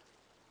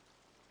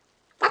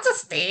 What's a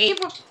Steve?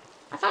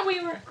 I thought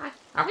we were...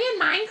 Are we in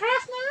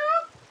Minecraft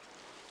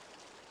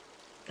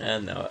now?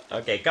 No.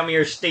 Okay, come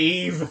here,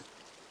 Steve.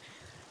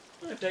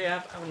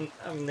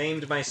 I've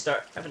named my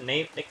haven't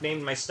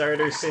nicknamed my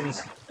starter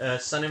since,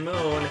 Sun and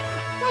Moon.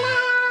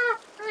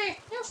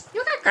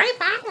 You got great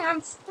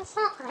balance. It's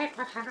so great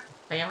with her.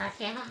 Are you with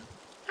you?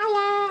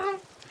 Hello.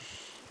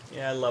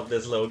 Yeah, I love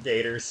this little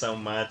gator so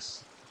much.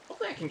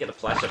 Hopefully I can get a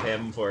plush of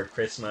him for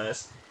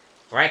Christmas.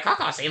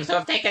 Fuecoco seems to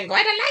have taken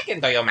quite a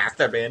liking to you,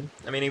 Master Bean.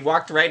 I mean, he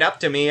walked right up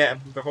to me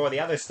before the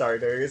other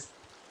starters.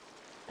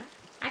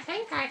 I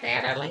think I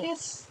did, at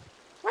least.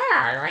 Where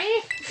are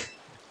we?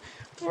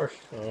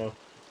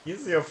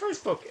 Use your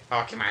first Pokemon.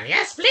 Oh, come on.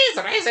 Yes, please,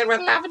 raise it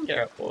with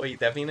lavender. Oh, you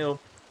definitely know.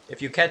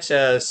 If you catch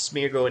a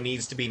Smeargle, it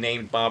needs to be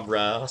named Bob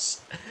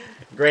Ross.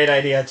 Great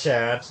idea,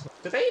 chat.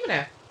 Do they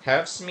even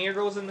have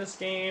Smeargles in this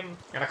game?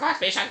 And of course,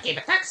 we should keep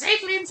it tucked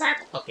safely inside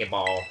the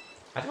Pokeball.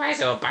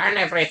 Otherwise, it will burn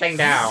everything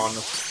down.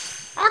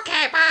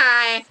 Okay,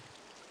 bye!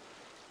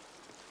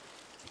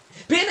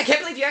 Ben, I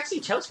can't believe you actually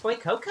chose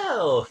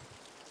Fuecoco!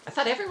 I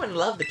thought everyone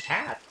loved the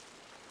cat.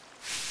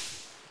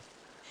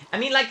 I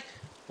mean, like,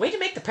 Way to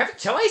make the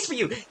perfect choice for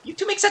you! You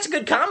two make such a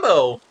good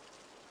combo!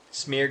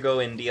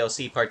 Smeargle in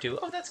DLC Part 2.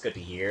 Oh, that's good to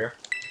hear.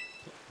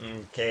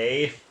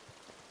 Okay.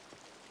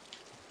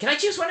 Can I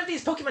choose one of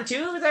these Pokemon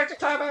too, Dr.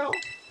 Clavo?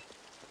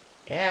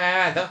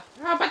 Yeah,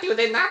 but you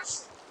did not...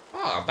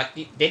 Oh, but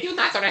did you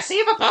not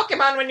receive a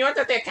Pokemon when you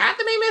entered the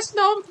Academy, Miss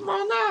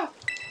Mona?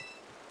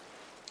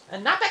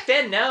 Not back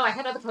then, no. I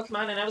had other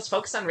Pokemon and I was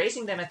focused on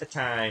raising them at the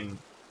time.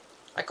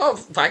 I call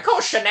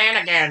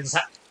shenanigans!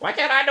 Why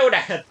can't I do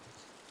that?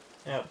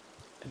 Oh,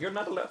 you're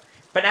not alone.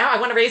 But now I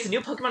want to raise a new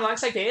Pokemon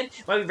alongside Dan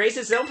while we raise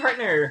his own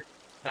partner.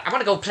 I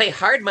want to go play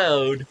hard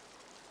mode.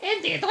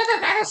 Indeed,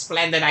 that is a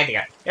splendid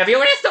idea. If you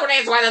wish to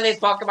raise one of these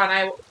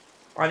Pokemon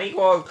on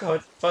equal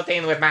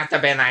footing with Master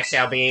Ben, I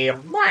shall be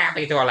more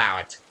happy to allow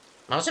it.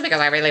 Mostly because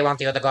I really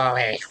want you to go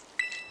away.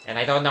 And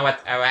I don't know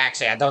what... Oh,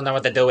 actually, I don't know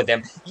what to do with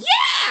them.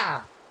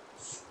 Yeah!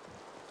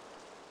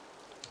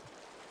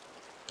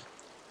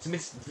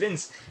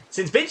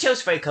 Since Ben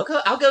chose for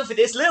Coco, I'll go for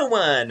this little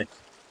one.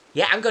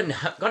 Yeah, I'm gonna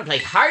play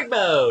hard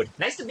mode.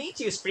 Nice to meet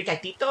you,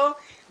 Spricatito.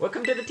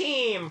 Welcome to the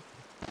team.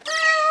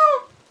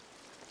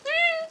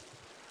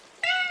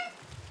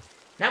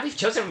 Now we've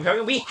chosen a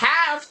program, we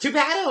have to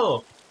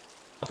battle.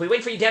 If we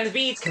wait for you down the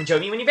beach, come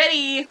join me when you're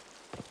ready.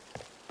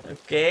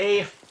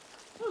 Okay.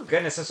 Oh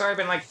goodness, it's already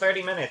been like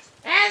 30 minutes.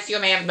 As you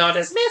may have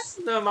noticed, Miss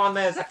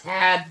Mona is a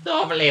tad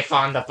doubly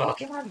fond of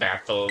Pokemon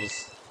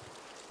battles.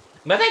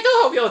 But I do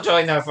hope you'll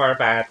join her for a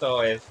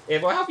battle.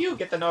 It will help you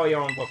get to know your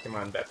own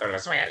Pokemon better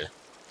as well.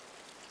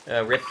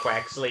 Rip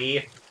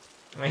Quaxley.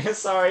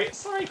 sorry,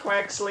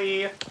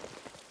 Quaxley.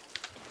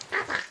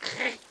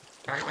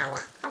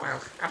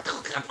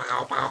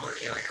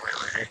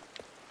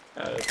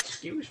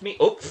 Excuse me.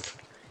 Oops.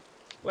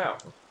 Well,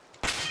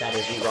 that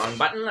is the wrong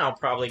button. I'll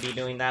probably be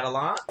doing that a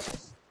lot.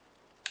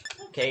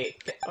 Okay.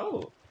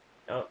 Oh,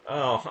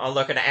 I'll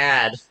look at an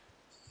ad.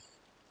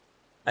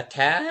 A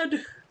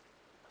tad?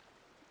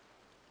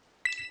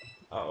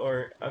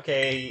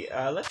 Okay,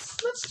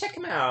 let's check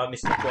him out,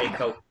 Mr.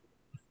 Quaco.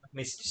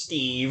 Mr.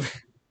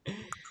 Steve.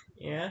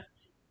 Yeah,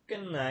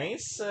 good,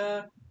 nice.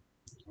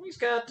 He's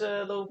got a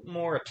little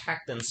more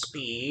attack than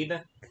speed.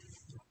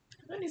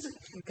 And he's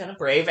kind of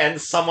brave and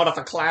somewhat of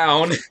a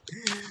clown.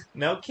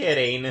 No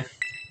kidding.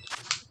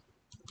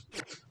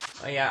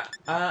 Oh yeah,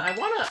 I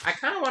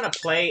kind of wanna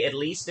play at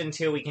least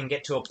until we can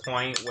get to a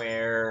point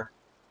where...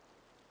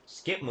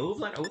 Skip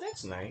movement? Oh,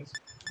 that's nice.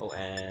 Oh,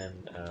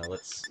 and,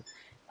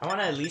 I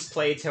want to at least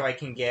play till I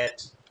can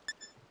get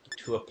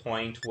to a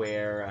point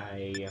where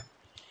I...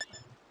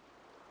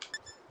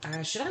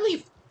 should I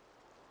leave...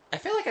 I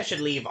feel like I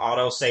should leave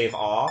autosave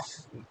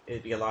off.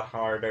 It'd be a lot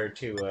harder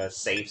to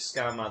save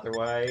scum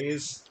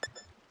otherwise.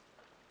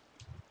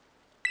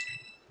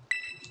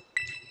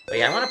 But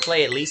yeah, I want to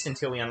play at least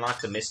until we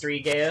unlock the mystery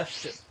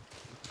gift.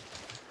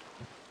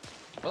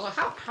 Well,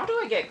 how do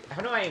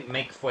I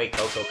make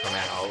Fuecoco come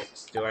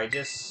out? Do I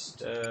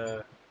just,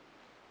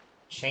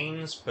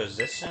 change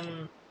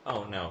position?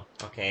 Oh, no.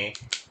 Okay.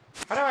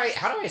 How do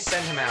I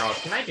send him out?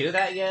 Can I do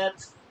that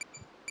yet?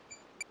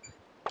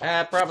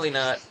 Probably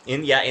not.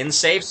 In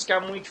safe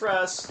scum we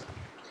trust.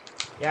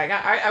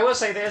 Yeah, I will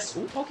say this.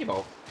 Ooh,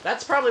 Pokeball.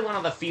 That's probably one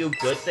of the few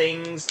good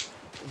things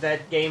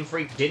that Game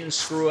Freak didn't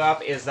screw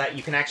up, is that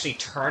you can actually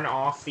turn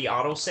off the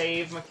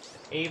autosave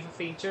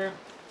feature.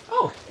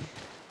 Oh!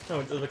 Oh,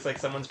 it looks like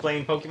someone's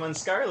playing Pokemon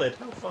Scarlet.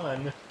 How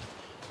fun.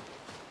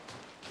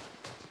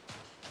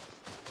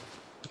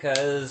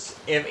 Because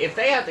if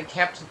they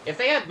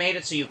had made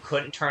it so you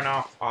couldn't turn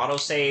off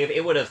autosave,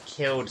 it would have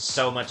killed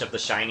so much of the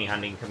shiny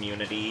hunting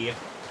community.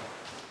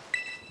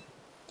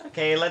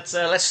 Okay,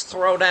 let's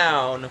throw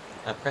down.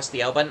 Press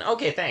the L button.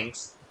 Okay,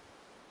 thanks.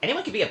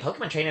 Anyone can be a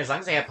Pokemon trainer as long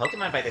as they have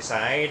Pokemon by their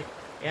side.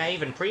 Yeah,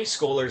 even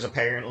preschoolers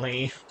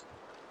apparently.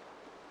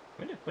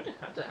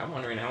 I'm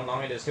wondering how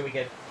long it is till we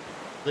get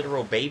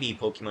literal baby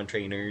Pokemon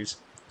trainers.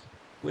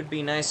 Would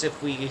be nice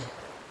if we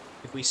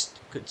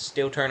could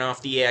still turn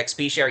off the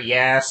EXP share.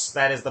 Yes,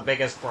 that is the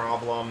biggest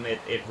problem.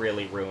 It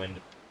really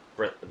ruined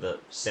the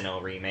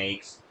Sinnoh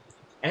remakes.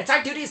 And it's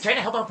our duty as trying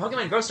to help our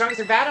Pokemon grow stronger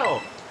through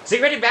battle. So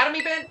you ready to battle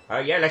me, Ben? Oh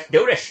yeah, let's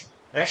do this.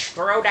 Let's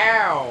throw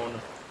down.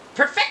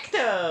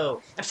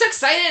 Perfecto! I'm so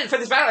excited for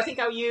this battle. I think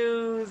I'll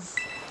use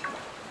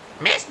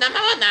Miss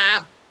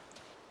Namona.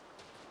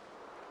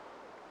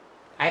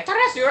 I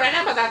trust you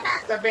remember that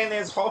Master Ben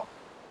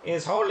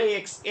is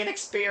wholly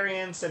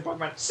inexperienced in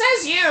Pokemon.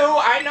 Says you!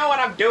 I know what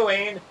I'm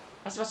doing!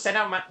 I was supposed to send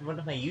out one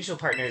of my usual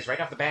partners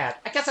right off the bat.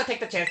 I guess I'll take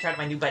the chance to try out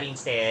my new buddy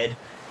instead.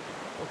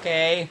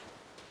 Okay.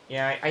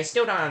 Yeah, I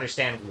still don't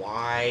understand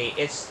why.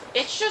 It's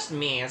just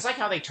me. It's like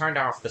how they turned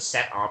off the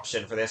set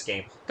option for this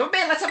game. Come on,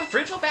 Ben, let's have a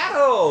fruitful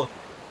battle!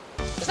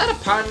 Is that a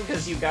pun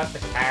because you got the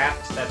cat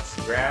that's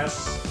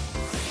grass?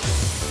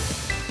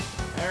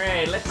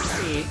 Alright, let's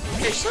see.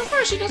 Okay, so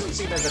far she doesn't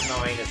seem as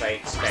annoying as I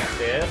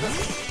expected.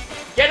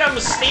 Get him,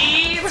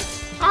 Steve!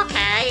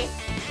 Okay.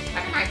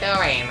 What am I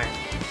doing?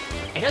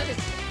 I know this...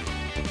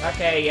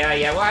 Okay,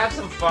 yeah, we'll have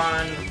some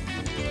fun.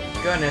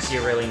 Goodness,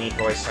 you really need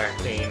voice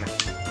acting.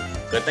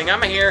 Good thing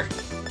I'm here.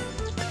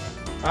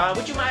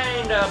 Would you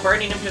mind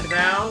burning him to the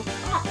ground?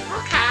 Oh,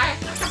 okay. I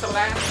can do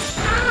that.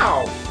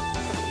 Ow!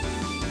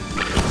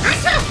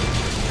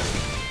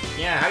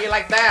 Yeah, how you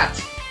like that?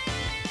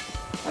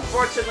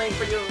 Unfortunately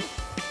for you,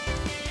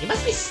 you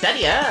must be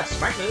steady up.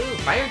 Smart move.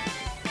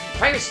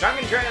 Fire strong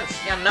endurance.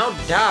 Yeah, no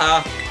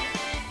duh.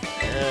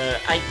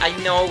 I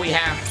know we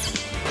have.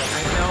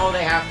 I know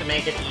they have to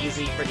make it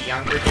easy for the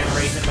younger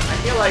generation, but I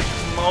feel like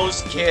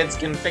most kids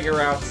can figure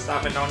out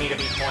stuff and don't need to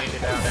be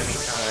pointed out every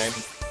time.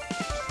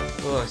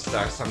 Oh,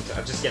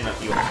 I'm just getting a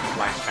few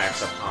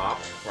flashbacks of Hop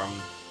from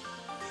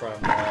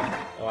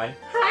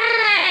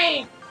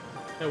Hi!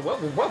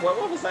 What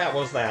was that?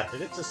 What was that?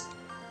 Did it just...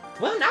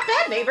 Well, not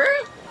bad, neighbor!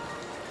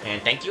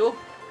 And thank you.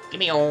 Give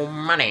me your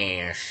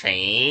money,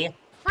 see?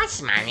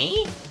 What's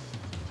money?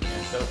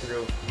 And so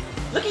through...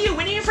 Look at you,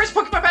 winning your first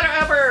Pokemon battle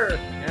ever!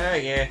 Oh,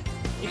 yeah.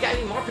 You got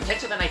even more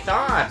potential than I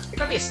thought. You're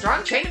gonna be a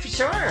strong trainer for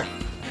sure.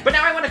 But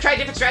now I want to try a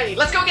different strategy.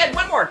 Let's go again!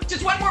 One more!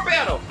 Just one more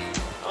battle!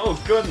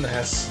 Oh,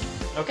 goodness.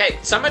 Okay,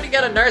 somebody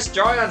get a Nurse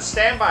Joy on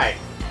standby.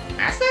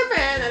 Master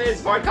Ben and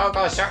his boy Coco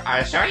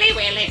are surely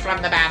wheeling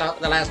from the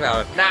last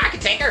battle. Nah, I can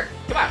take her.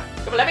 Come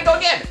on, let me go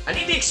again. I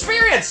need the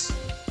experience.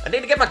 I need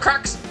to get my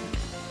cracks.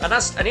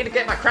 I need to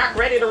get my crack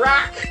ready to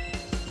rock.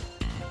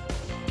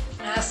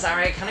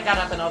 Sorry, I kind of got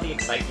up in all the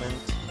excitement.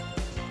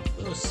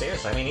 Ooh,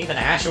 seriously, I mean, even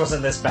Ash was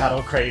in this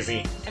battle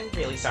crazy. I'm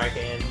really sorry,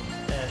 Ben.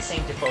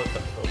 Same to both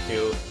of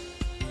you.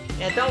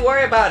 Yeah, don't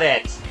worry about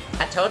it.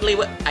 I totally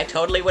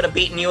would have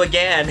beaten you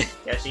again.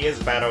 Yeah, she is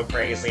battle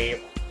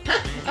crazy.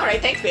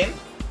 Alright, thanks, Ben.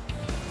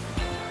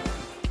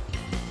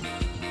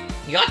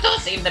 You two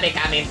seem to be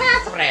becoming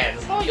fast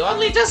friends, though you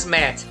only just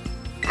met.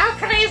 How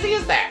crazy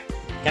is that?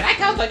 Can I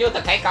count on you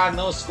to take on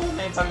those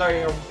schoolmates under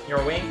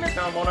your wing,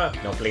 Mr. Mona?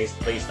 No, please,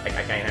 I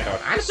can't handle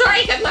it. I'm sure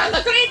you can learn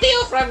a great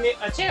deal from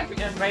a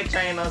champion raid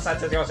trainer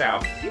such as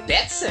yourself. You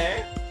bet,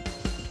 sir.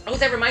 Oh,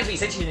 that reminds me,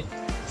 since you're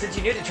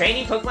new to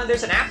training Pokemon,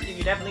 there's an app that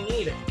you definitely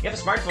need. You have a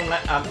smartphone?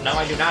 No,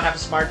 I do not have a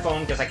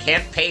smartphone because I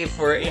can't pay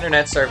for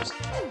internet service.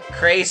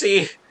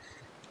 Crazy.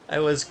 I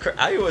was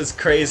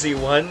crazy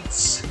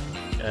once.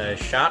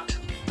 Shot.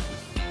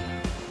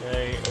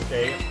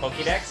 Okay.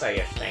 Pokédex, I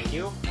guess. Thank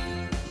you.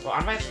 Well,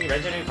 I'm actually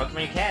registered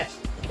Pokemon catch.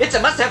 It's a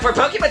must-have for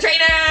Pokemon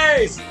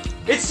trainers!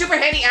 It's super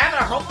handy app,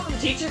 and our homeroom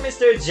teacher,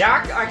 Mr.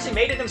 Jock, actually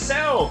made it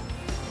himself.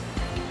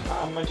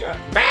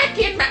 Back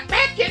in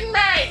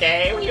my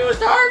day, we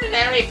used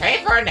ordinary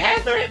paper and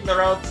handwritten the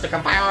roads to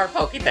compile our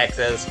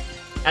Pokédexes.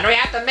 And we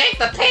had to make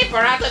the paper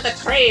out of the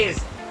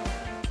trees.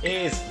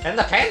 And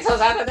the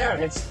pencils out of there.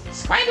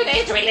 It's quite an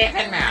age we live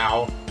in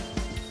now.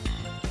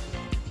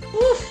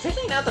 Ooh,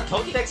 filling out the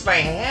Pokédex by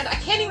hand? I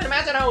can't even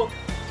imagine how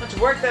much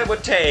work that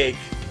would take.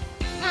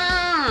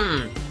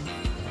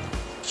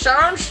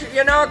 Sounds,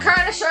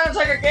 kind of sounds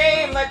like a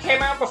game that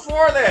came out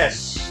before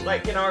this.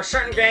 Like, a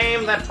certain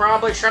game that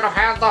probably should have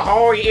had the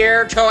whole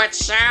year to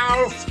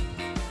itself.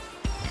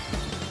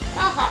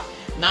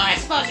 No, I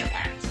suppose you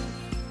can't.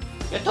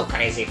 You're too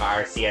crazy for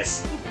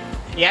Arceus.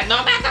 Yeah,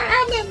 no matter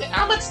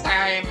how much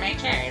time may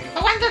change,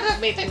 the wonder of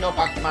meeting new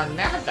Pokemon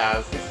never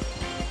does.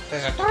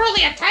 This is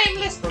truly a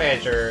timeless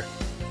pleasure.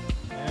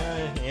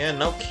 Yeah,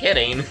 no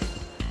kidding.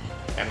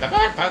 And the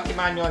more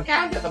Pokemon you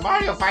encounter, the more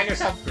you'll find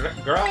yourself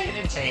growing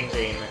and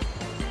changing.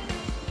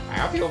 I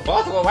hope you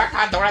both will work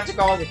hard towards your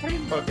goal of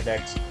creating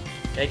Pokedex.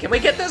 Hey, can we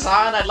get this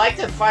on? I'd like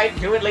to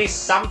do at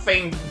least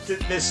something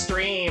this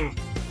stream.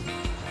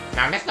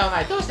 Now, Miss Nona,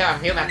 I do still have a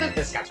few matters to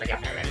discuss with your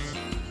parents.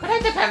 Could I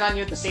depend on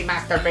you to see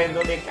Master Ben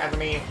do the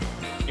Academy?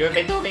 You have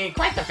been doing me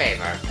quite a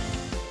favor.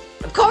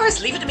 Of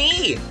course, leave it to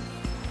me!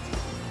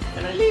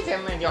 And I leave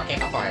him in your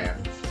capable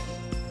hands.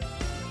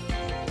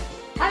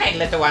 Alright,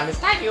 little one, it's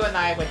time you and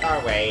I went our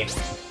way.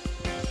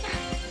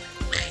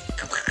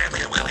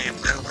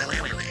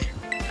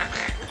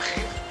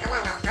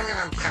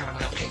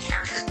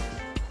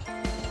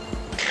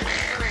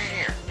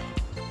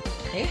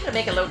 I need to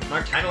make a little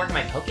more time to work on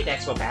my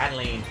Pokédex while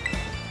battling.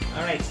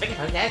 Alright, speaking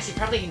of Pokédex, you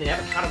probably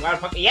never caught a wild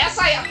Pokemon. Yes,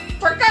 I am!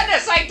 For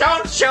goodness sake,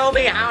 don't show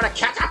me how to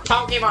catch a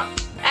Pokemon!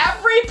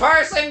 Every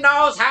person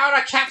knows how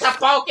to catch a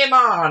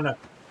Pokemon!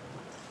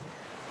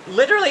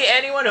 Literally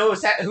anyone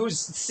who's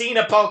seen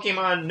a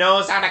Pokemon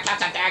knows how to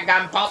catch a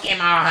daggone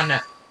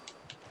Pokemon!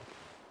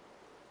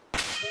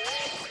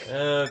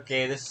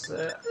 Okay, I'm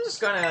just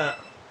gonna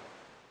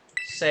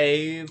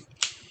save.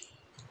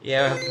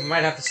 Yeah, we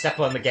might have to step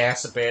on the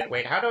gas a bit.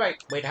 Wait, how do I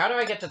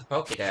get to the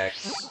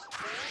Pokédex?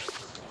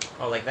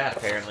 Oh, like that,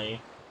 apparently.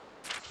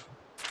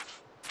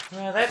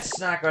 Well, that's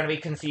not going to be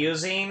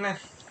confusing.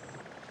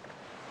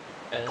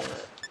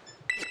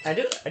 I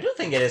do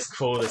think it is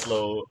cool,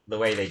 the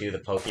way they do the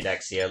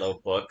Pokédex yellow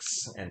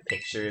books and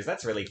pictures.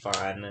 That's really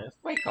fun.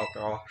 Wait,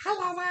 Coco.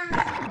 Hello.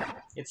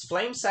 Its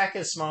flame sac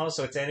is small,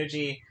 so its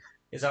energy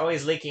is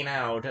always leaking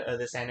out.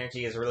 This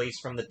energy is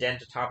released from the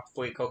dent atop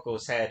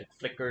Fuecoco's head. It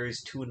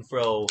flickers to and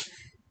fro.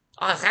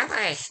 Oh, that's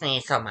why I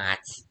sneeze so much.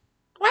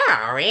 Where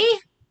are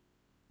we?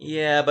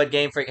 Yeah, but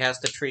Game Freak has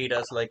to treat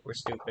us like we're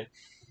stupid.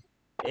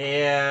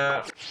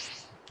 Yeah.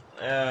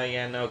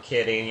 Yeah, no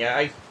kidding.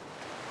 Yeah,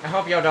 I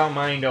hope y'all don't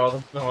mind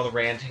all the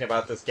ranting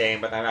about this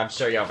game, but I'm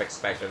sure y'all have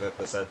expected it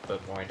this at the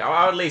point.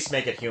 I'll at least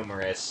make it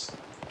humorous.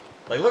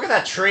 Like, look at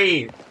that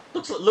tree.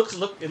 It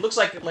looks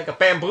like a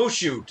bamboo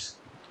shoot.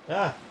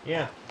 Ah,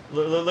 yeah.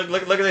 Look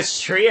at this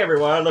tree,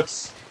 everyone.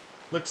 Looks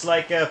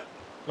like a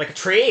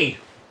tree.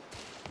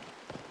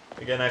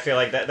 Again, I feel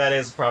like that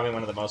is probably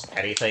one of the most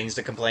petty things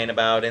to complain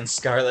about in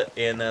Scarlet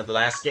in the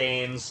last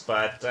games.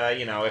 But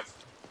you know, if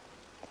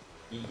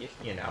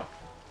you know.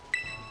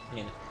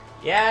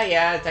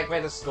 Yeah, take me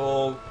to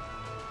school.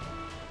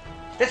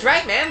 That's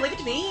right, man, leave it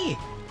to me.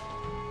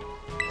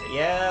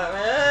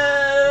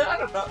 Yeah, I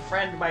don't know,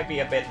 friend might be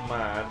a bit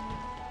mad.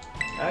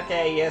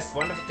 Okay, yes,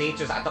 wonderful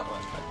teachers, I don't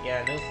want,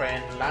 yeah, new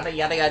friend, yada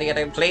yada yada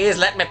yada, please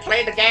let me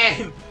play the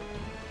game.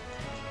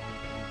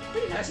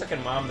 Pretty nice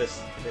looking mom,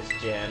 this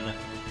Jen.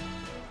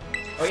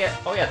 Oh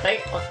yeah,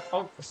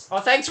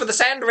 thanks for the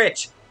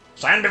sandwich!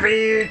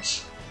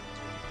 Sandwich!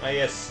 Oh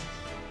yes,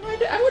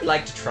 I would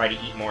like to try to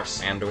eat more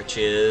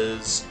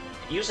sandwiches.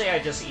 Usually I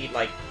just eat,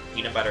 like,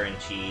 peanut butter and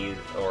cheese,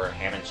 or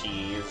ham and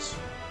cheese.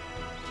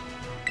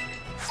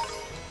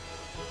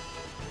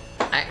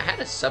 I had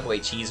a Subway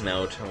cheese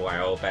melt a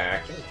while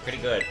back. It was pretty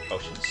good.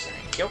 Potions,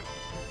 thank you.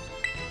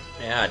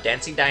 Yeah,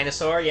 dancing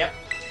dinosaur, yep.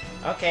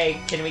 Okay,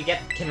 can we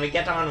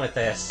get on with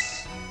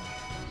this?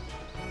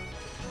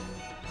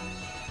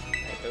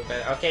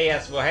 Okay,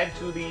 yes, we'll head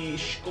to the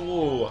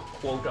school,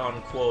 quote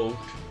unquote.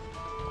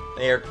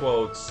 Air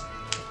quotes.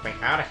 Get me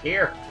out of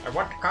here! I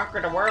want to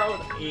conquer the world!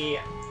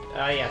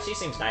 Yeah, she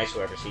seems nice,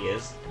 whoever she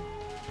is.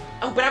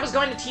 Oh, but I was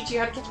going to teach you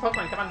how to catch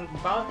Pokemon.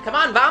 Come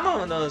on,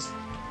 vamonos!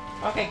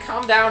 Okay,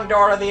 calm down,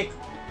 Dora the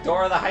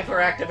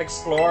hyperactive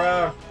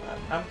explorer.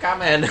 I'm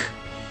coming.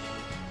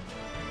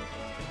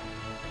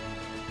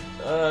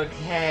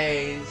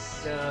 Okay,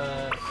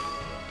 so...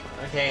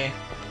 Okay.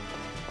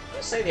 I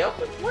will say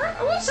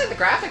the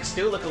graphics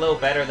do look a little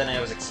better than I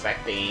was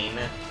expecting.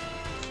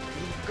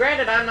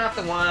 Granted, I'm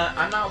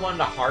not one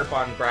to harp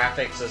on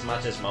graphics as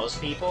much as most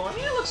people. I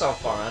mean, it looks all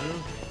fun.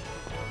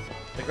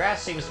 The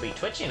grass seems to be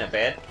twitching a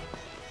bit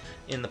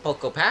in the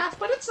Poco Path,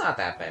 but it's not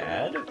that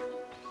bad.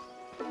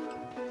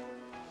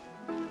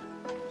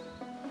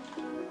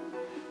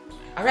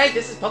 Alright,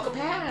 this is Poco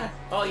Path!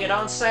 Oh, you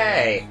don't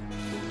say!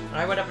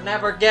 I would have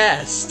never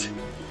guessed!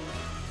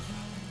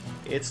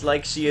 It's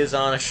like she is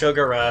on a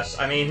sugar rush.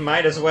 I mean,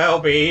 might as well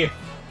be.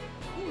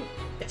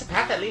 It's a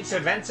path that leads to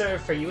adventure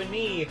for you and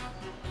me.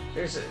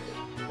 There's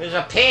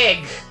a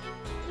pig!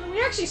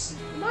 We actually,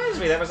 reminds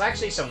me, there was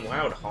actually some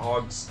wild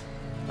hogs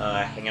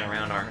hanging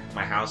around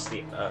my house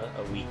a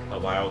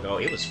while ago.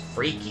 It was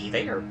freaky.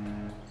 It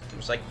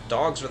was like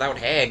dogs without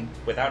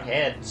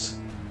heads.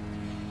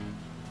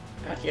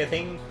 Yeah,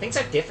 things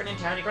are different in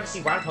town. You're going to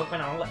see wild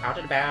Pokemon all out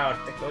and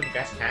about. They go to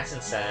Grass Pass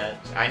and such.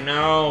 I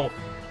know.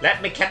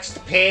 Let me catch the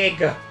pig.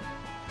 Get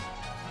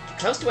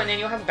close to one and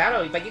you'll have a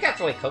battle. But you got to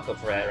throw a Coco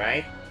for that,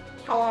 right?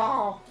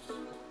 Hello.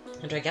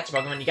 And to catch a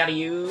Pokemon, you gotta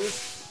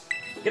use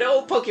good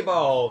old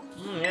Pokeball.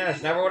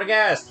 Yes, never would have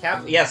guessed.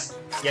 Yes.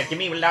 Yeah, give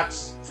me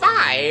lots.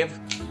 5.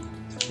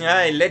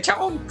 Hey,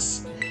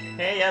 Lechonks.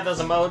 Hey, yeah, those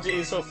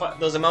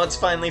emotes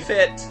finally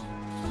fit.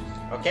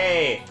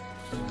 Okay.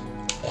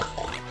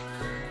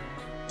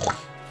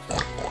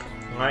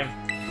 Alright.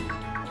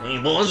 Hey,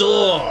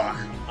 bonjour!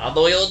 How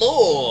do you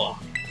do?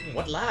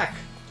 What luck.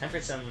 Time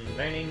for some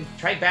learning.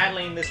 Try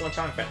battling this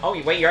Lechonk. Oh,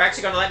 wait, you're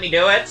actually gonna let me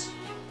do it?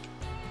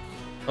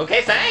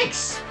 Okay,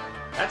 thanks!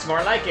 That's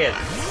more like it.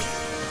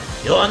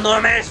 You're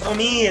no match for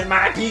me in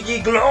my piggy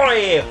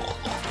glory!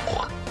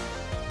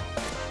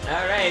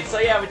 Alright, so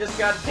yeah, we just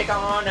gotta take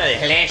on a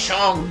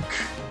Lechonk.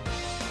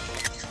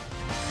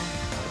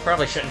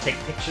 Probably shouldn't take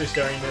pictures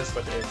during this,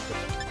 but it's good.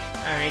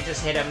 Alright,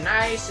 just hit him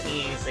nice and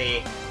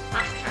easy.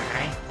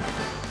 Okay.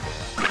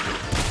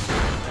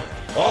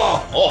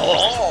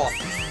 Oh!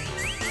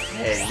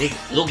 Hey,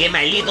 look at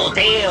my little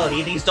tail!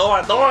 It is so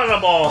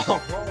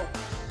adorable!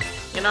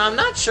 You know, I'm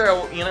not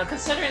sure,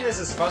 considering this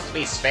is supposed to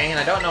be Spain,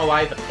 I don't know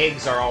why the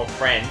pigs are all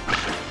French.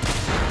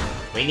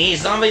 We need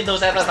something to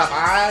set us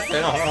apart!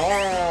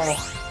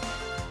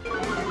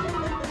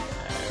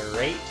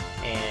 Alright,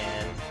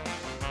 and...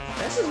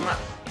 this is my...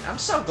 I'm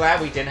so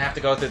glad we didn't have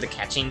to go through the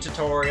catching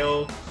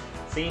tutorial.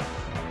 See?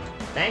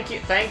 Thank you,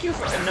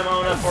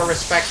 Nimona, for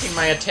respecting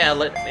my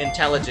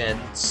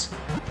intelligence.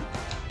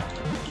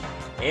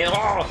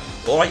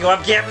 Oh, you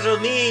have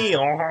captured me!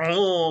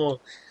 Oh.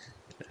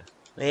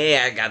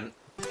 Yeah, I got...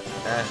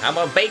 how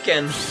about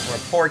bacon? Or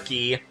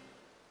porky?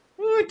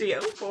 Oh dear,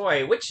 oh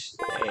boy, which...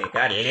 Hey,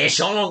 got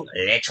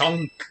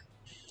Lechonk!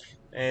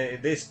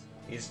 This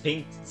is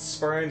pink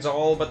spurns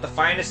all but the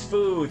finest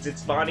foods.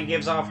 Its body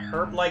gives off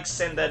herb-like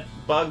scent that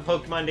bug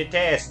Pokemon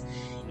detest.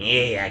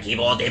 Yeah, keep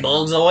all the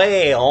bugs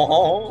away!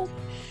 Oh.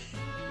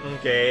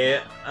 Okay,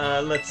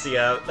 let's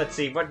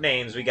see, what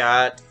names we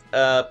got?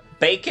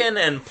 Bacon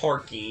and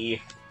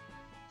Porky.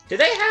 Do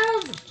they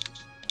have...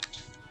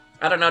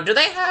 I don't know, do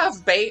they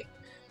have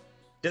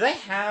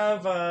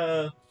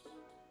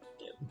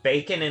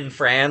bacon in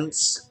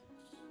France?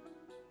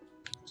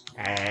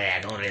 I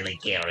don't really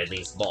care at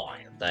this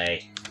point.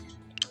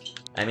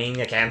 I mean,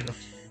 you can...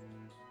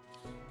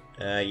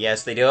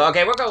 Yes, they do.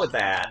 Okay, we'll go with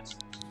that.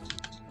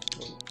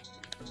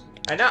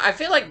 I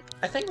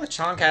think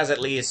Lechonk has at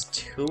least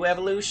 2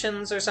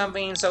 evolutions or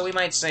something, so we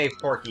might save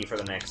Porky for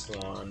the next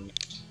one.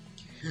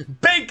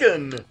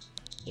 Bacon!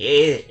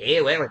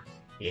 Well,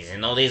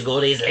 isn't all these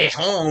goodies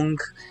Lechonk?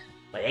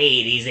 But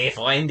hey, these a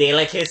fine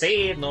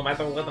delicacy, no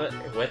matter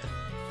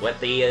what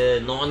the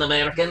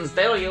non-Americans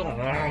tell you.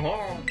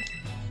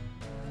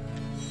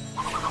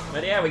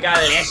 But yeah, we got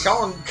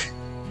Lechonk!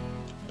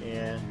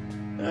 Yeah.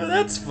 Oh,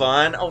 that's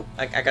fun. Oh,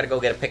 I gotta go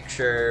get a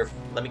picture.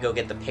 Let me go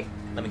get a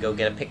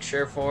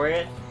picture for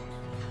it.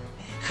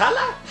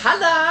 Hala!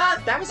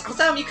 Hala! That was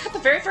awesome! You caught the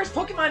very first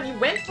Pokemon you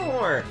went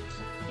for!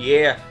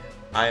 Yeah,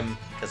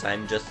 because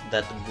I'm just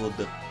that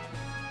good.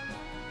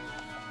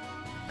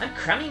 I'm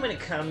crummy when it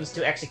comes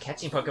to actually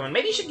catching Pokemon.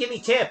 Maybe you should give me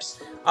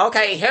tips.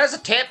 Okay, here's a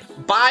tip.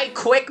 Buy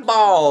quick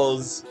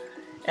balls!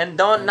 And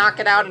don't knock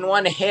it out in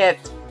one hit.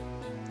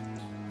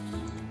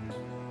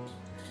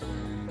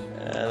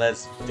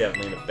 That's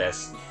definitely the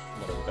best.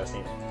 One of the best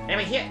things.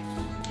 Anyway, here,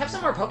 have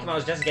some more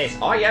Pokeballs just in case.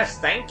 Oh yes,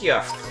 thank you.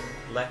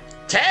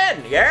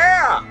 10,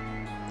 yeah.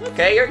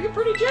 Okay, you're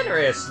pretty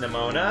generous,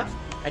 Nimona.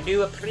 I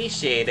do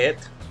appreciate it.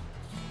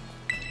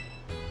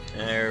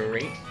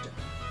 Alright.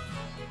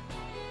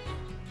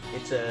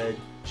 It's a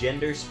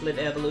gender split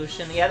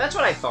evolution. Yeah, that's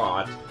what I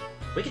thought.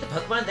 We get the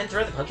Pokemon, then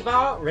throw the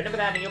Pokeball. Remember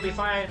that, and you'll be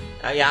fine.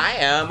 Yeah, I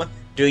am.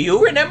 Do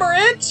you remember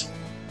it?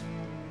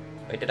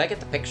 Wait, did I get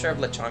the picture of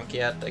Lechonk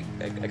yet?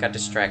 I got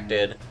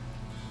distracted.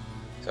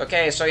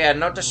 Okay, so yeah,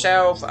 note to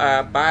self,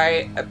 not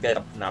buy,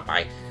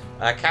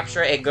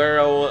 capture a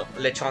girl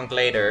Lechonk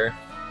later.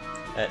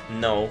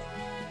 No.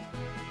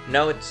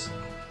 No, it's...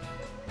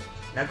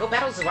 Now go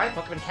battle the wild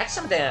Pokemon, catch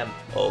some of them!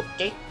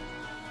 Okay.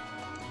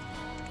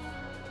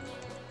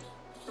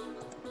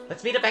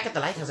 Let's meet up back at the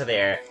lighthouse over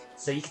there,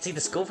 so you can see the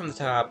school from the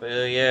top.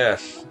 Yeah.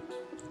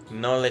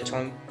 No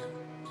Lechonk.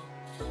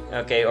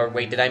 Okay, or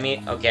wait, did I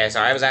mean... Okay, so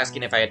I was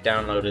asking if I had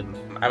downloaded...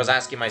 I was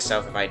asking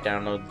myself if I had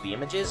downloaded the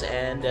images,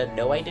 and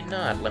no, I did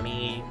not. Let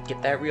me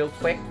get that real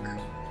quick.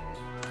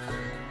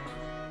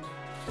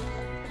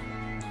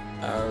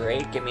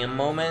 Alright, give me a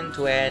moment.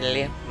 Well,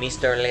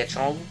 Mr.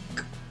 Lechonk.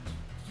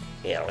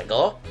 Here we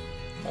go.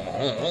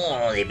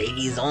 Oh, the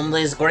baby's on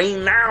the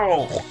screen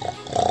now!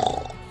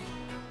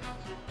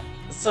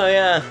 So,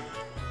 yeah.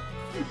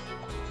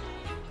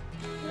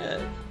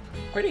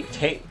 Pretty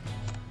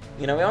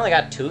You know, we only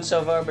got 2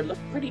 so far, but look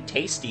pretty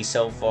tasty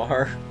so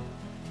far.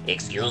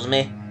 Excuse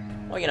me?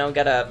 Well, you know,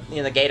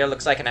 the gator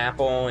looks like an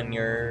apple and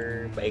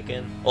your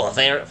bacon. Oh,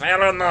 fair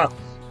enough.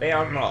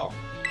 Fair enough.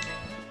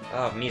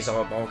 Oh,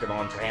 miso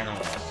Pokemon trainer.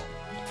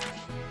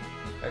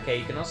 Okay,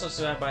 you can also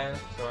survive by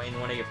throwing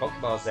one of your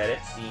Pokeballs at it.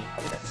 See,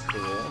 that's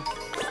cool.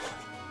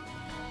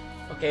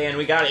 Okay, and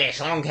we got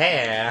Lechonk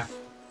here.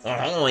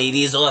 Oh, it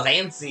is so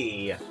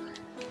fancy.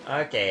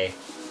 Okay,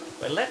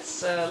 but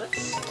let's. Ooh,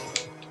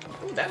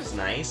 that was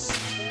nice.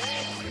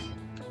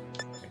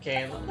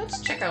 Okay,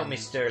 let's check out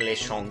Mr.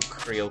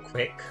 Lechonk real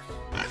quick.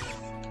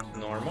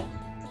 Normal.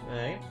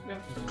 Alright,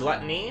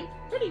 Gluttony.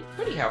 Pretty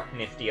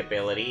nifty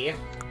ability,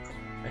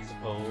 I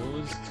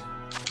suppose.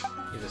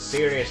 He's a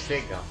serious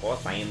figure.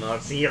 What I'm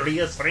not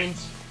serious,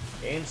 friends.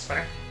 That's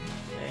the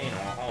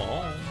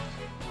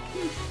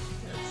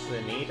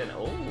neat and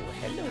oh,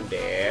 hello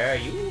there.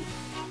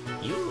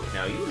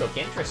 Now you look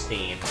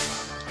interesting.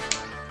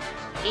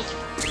 What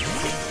are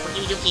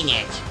you looking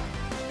at?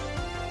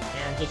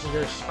 This is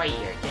your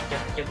spider.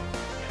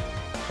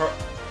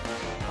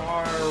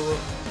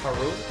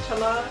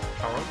 Tarantula?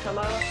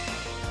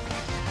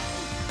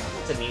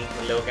 That's a neat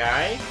little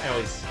guy. I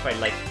always quite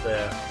like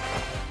the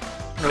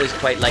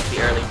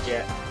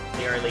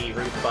early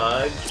root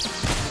bug.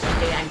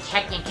 Okay, I'm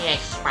technically a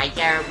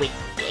spider with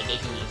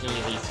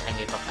these kind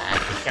of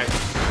bugs.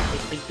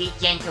 So be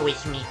gentle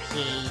with me,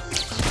 please.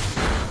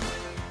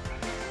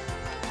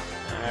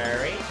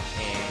 Alright,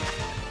 and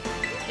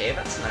okay,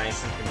 that's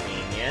nice and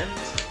convenient.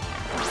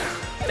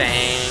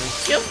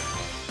 Thank you.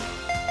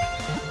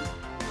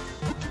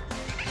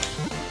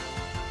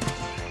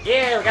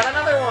 Yeah, we got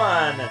another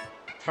one!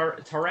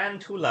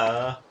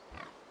 Tarantula.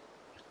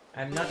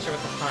 I'm not sure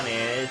what the pun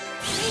is.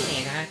 Hey,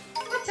 Nina,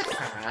 what's a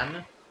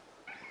pun?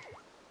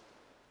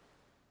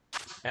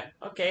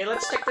 Okay,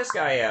 let's check this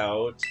guy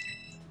out.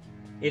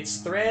 Its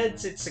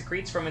threads it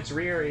secretes from its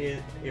rear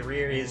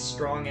is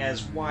strong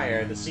as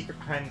wire. The secret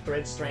behind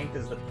thread strength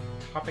is the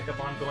topic of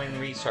ongoing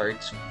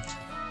research.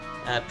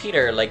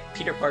 Peter, like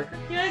Peter Parker?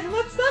 Yeah,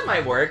 that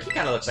might work. He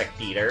kind of looks like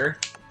Peter.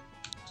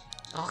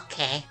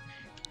 Okay.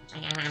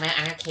 I'm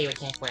okay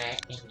with that word.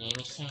 His name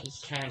is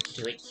kind of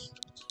cute.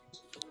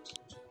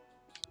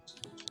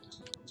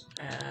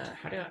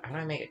 How do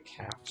I make it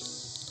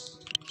caps?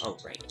 Oh,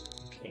 right.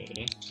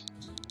 Okay.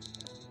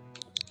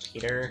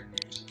 Peter.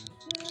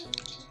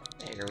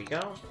 There we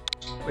go.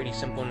 Pretty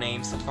simple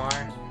name so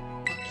far.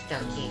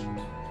 Okay.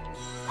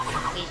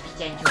 Please be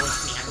gentle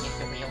with me. I'm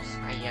just a real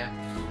spider.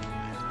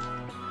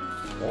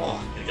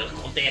 Oh, you just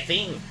got that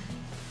thing.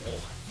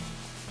 Oh,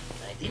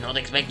 I did not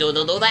expect you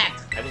to do that.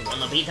 I was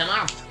gonna beat him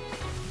up.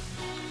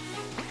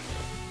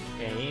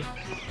 Okay.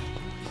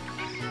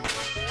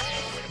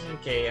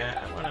 Okay,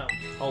 I wanna...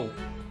 Oh,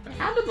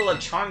 how did the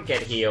Lechonk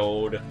get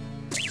healed?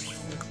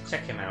 Let's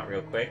check him out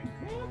real quick.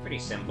 Pretty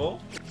simple.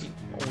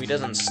 Oh, he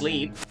doesn't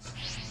sleep.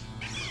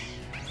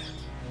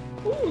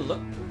 Ooh,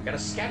 look, we got a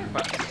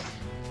Scatterbug.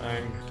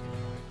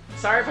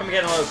 Sorry if I'm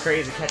getting a little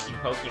crazy catching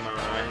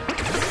Pokemon.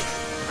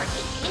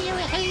 Hello,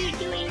 how are you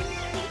doing?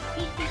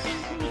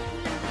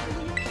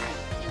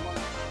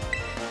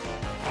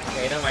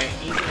 Okay, don't worry.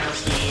 Easy now,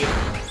 Steve.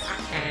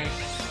 Okay.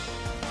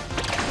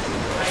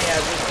 Oh yeah,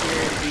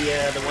 this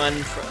here, the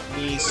one from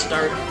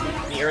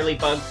the early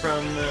bug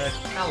from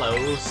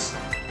Kalos.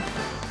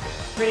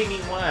 Pretty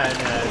neat one,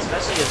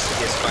 especially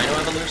his final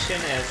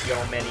evolution, as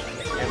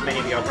many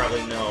of y'all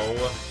probably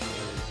know.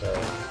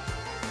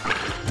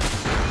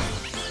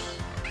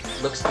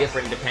 Looks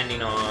different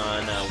depending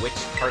on which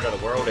part of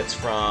the world it's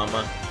from.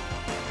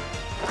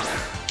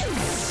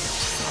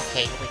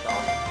 Okay, here we go.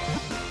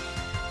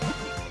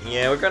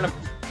 Yeah,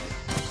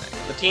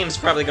 the team's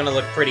probably gonna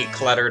look pretty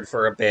cluttered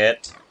for a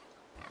bit.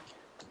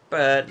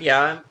 But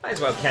yeah, might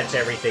as well catch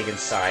everything in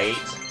sight,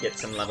 get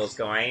some levels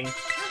going.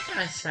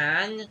 That's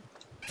fun.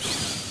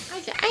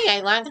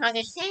 I learned how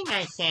to sing,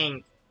 I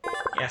think.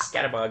 Yeah,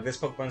 Scatterbug. This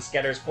Pokemon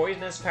scatters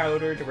poisonous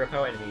powder to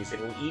repel enemies. It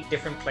will eat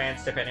different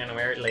plants depending on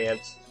where it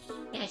lives.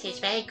 Yes, it's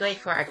very good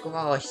for our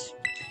growth.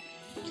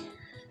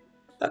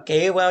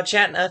 Okay, well,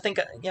 chat, I think,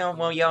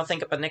 y'all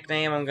think up a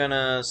nickname. I'm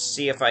gonna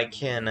see if I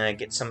can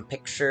get some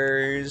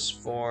pictures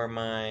for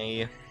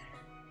the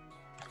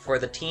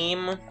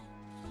team.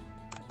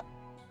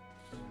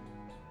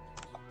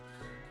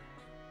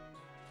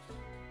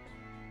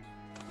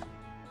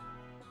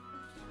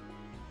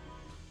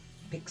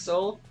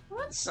 Pixel?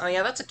 Oh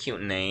yeah, that's a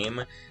cute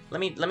name. Let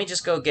me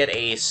just go get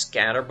a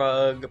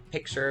Scatterbug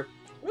picture.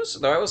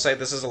 Though I will say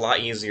this is a lot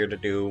easier to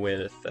do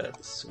with the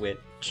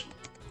Switch.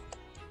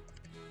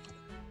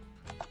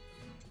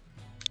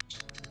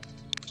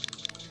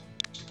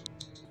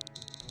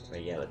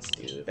 But yeah, let's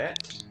do that.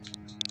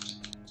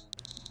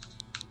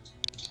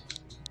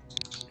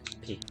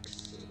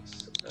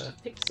 Pixels.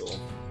 Pixel.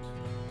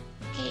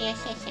 Okay,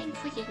 yes, I think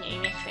put his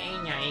name. It's very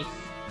nice.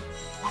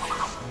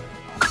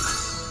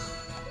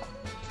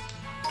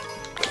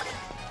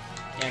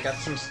 Yeah, I got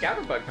some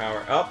Scatterbug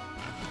power. Oh,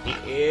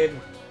 Pig.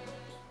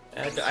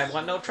 I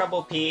want no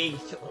trouble, Pig.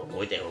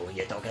 What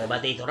you're talking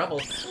about the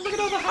trouble? Look at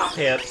all the hop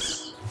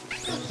hits.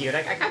 Cute.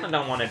 I kind of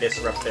don't want to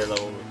disrupt their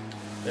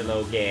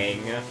little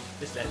gang.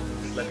 Just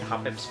let the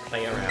hop hips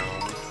play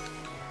around.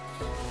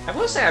 I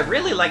will say I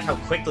really like how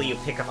quickly you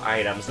pick up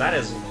items. That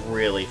is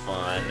really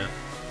fun.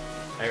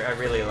 I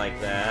really like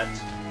that.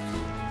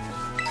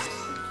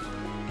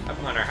 I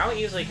wonder how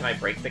easily can I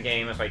break the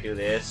game if I do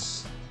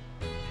this?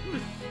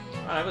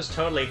 I was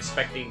totally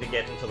expecting to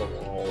get into the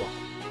wall.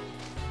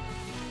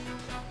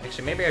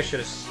 Actually, maybe I should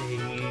have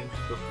saved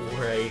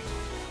before I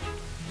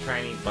try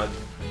any bug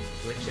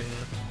glitching.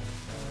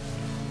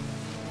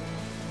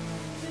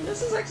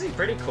 This is actually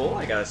pretty cool,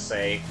 I gotta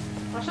say.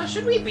 Also,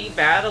 should we be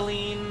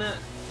battling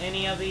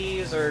any of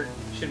these, or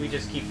should we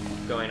just keep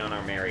going on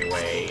our merry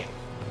way?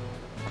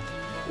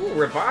 Ooh,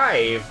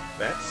 revive!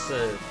 That's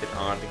a bit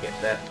odd to get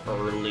that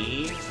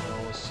early,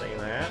 I'll say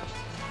that.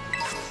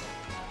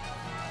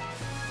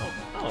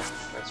 Oh,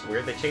 that's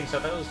weird, they changed how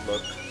those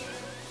look.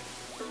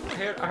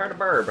 I heard a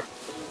burb.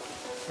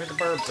 Where's the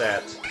burbs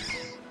at?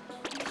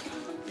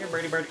 Here,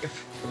 birdie.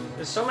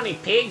 There's so many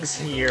pigs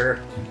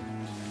here!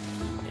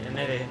 And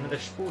another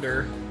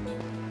scooter.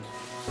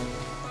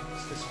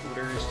 The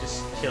scooter is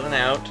just chilling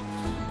out.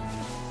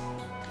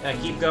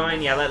 Keep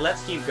going, yeah,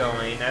 let's keep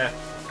going.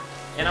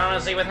 And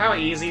honestly, with how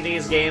easy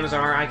these games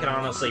are, I can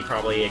honestly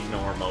probably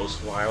ignore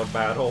most wild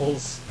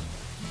battles.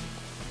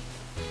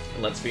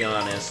 Let's be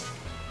honest.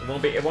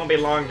 It won't be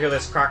long till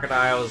this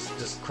crocodile's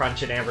just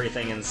crunching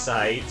everything in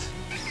sight.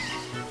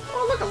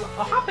 Oh, look, a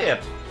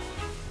Hoppip!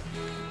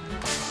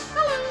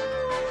 Hello!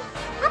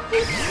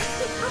 Hoppip!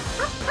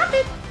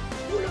 Hoppip!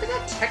 Ooh, look at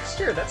that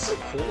texture, that's so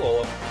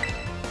cool.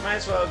 Might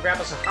as well grab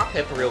us a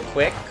Hoppip real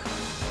quick.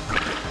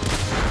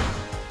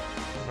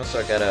 Also,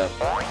 I gotta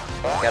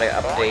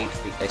update,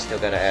 I still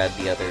gotta add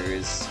the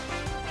others.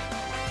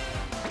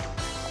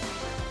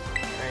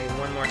 Alright,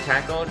 one more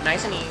tackle,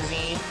 nice and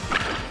easy.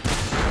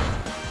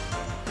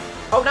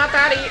 Oh, not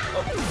that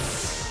oh.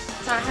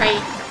 Sorry.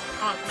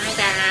 Oh, my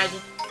bad.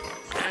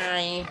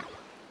 Sorry.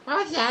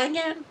 What was that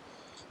again?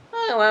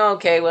 Oh, well,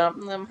 okay, well,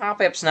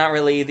 Hoppip's not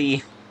really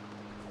the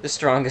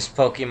strongest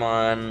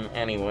Pokemon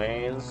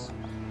anyways.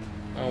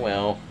 Oh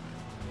well.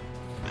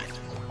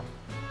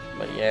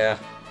 But yeah.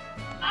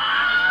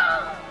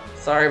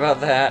 Sorry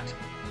about that.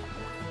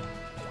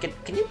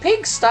 Can you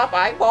pigs stop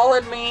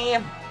eyeballing me?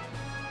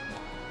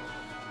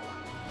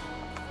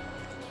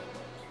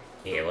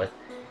 Yeah,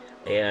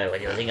 what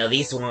do you think of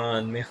this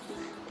one?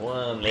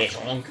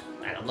 Lechonk.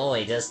 I don't know,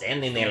 I just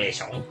ending there,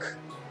 Lechonk.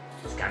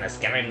 It's kinda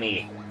scaring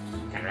me.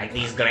 Kinda like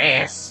this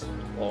grass.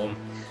 Oh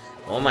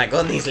my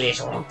goodness,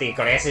 Lechonk, the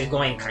grass is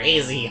going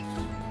crazy.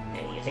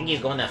 You think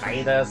he's gonna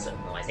fight us?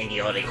 No, I think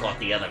he already caught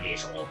the other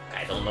Lechonk.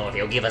 I don't know if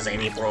he'll give us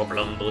any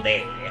problem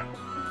today.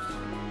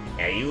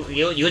 Yeah,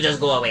 you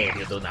just go away if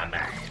you do not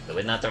mind.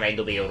 We're not trying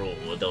to be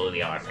rude, though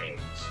we are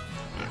friends.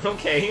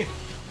 Okay.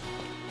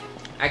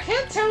 I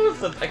can't tell if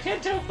the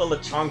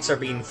Lechonks are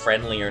being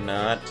friendly or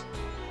not.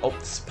 Oh,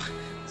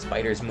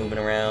 spider's moving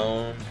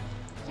around.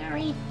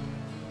 Sorry.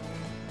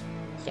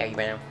 Sorry,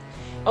 Bruno.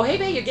 Oh, hey,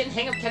 babe, you're getting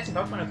hang of catching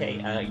Pokemon. Okay,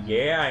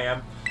 yeah, I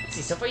am. Let's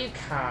see, so far you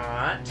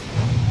caught.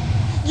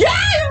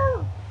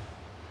 Yeah!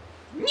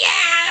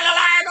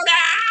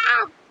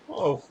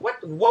 Oh,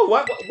 what? Whoa,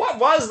 what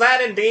was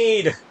that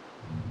indeed?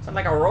 Sounds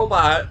like a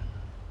robot.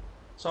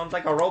 Sounds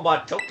like a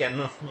robot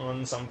token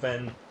on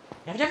something.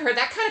 I've never heard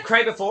that kind of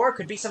cry before.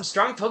 Could be some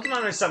strong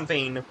Pokemon or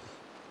something.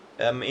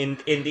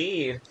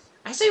 Indeed.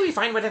 I say we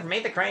find whatever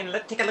made the cry and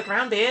take a look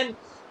around in.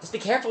 Just be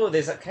careful,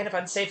 there's a kind of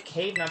unsafe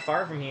cave not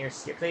far from here,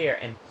 steer clear.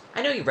 And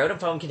I know your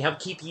Rotom can help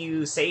keep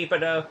you safe,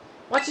 but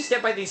watch you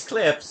step by these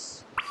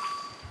cliffs.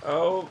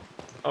 Oh,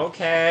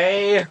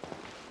 okay.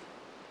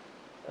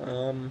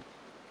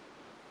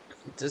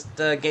 Just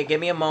give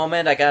me a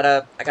moment. I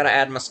gotta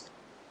add the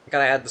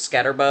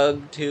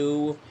Scatterbug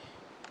to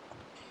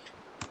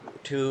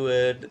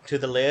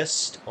the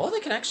list. Oh,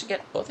 they can actually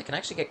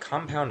get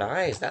compound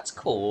eyes. That's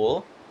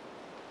cool.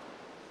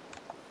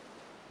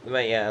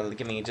 But yeah,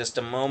 give me just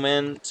a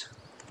moment.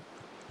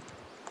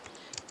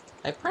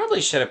 I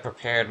probably should have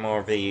prepared more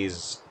of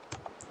these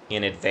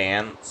in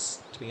advance,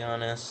 to be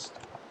honest.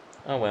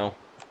 Oh well.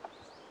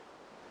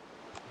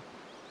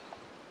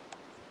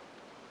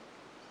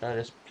 I'll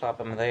just plop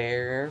them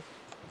there,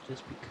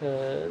 just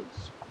because.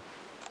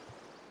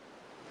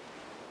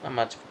 Not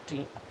much.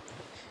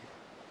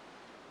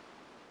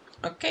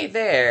 Okay,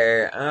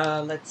 there.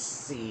 Let's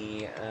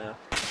see.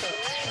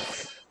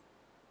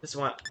 This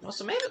one. Well,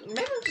 so maybe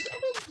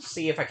I'll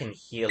see if I can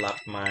heal up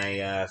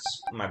my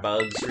my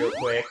bugs real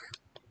quick.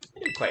 I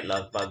do quite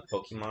love bug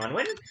Pokemon.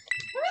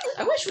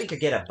 I wish we could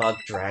get a bug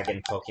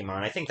dragon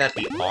Pokemon. I think that'd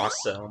be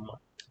awesome.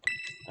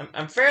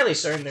 I'm fairly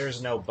certain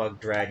there's no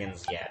bug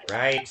dragons yet,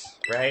 right?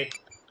 Right?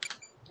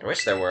 I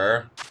wish there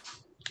were.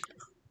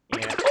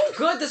 Yeah. Oh,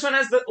 good. This one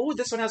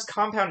has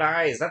compound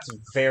eyes. That's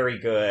very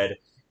good.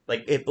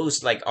 Like, it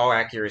boosts, like, all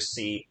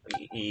accuracy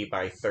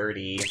by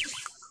 30.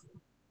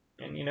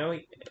 And, you know,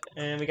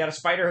 and we got a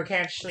spider who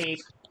can't sleep.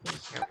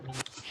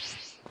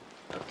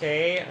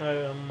 Okay,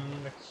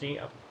 let's see.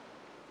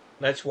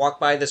 Let's walk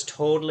by this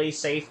totally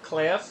safe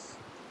cliff.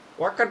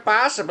 What could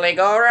possibly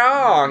go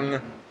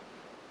wrong?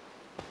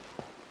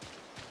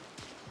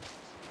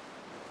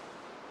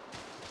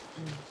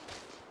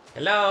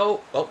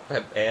 Hello? Oh,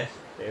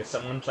 there's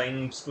someone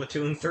playing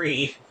Splatoon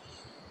 3.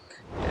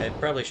 I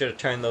probably should have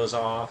turned those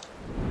off.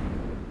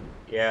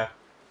 Yeah.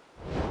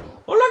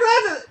 Oh, look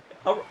at that!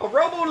 A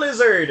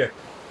Robo-Lizard!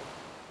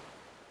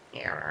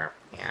 Error.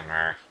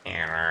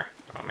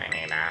 So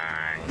many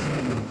times.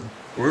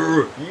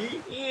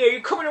 Yeah,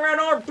 you're coming around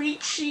our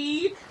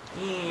beachy.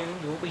 Yeah,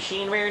 you'll be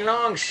seeing very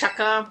long,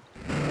 sucker.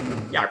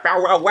 Yeah,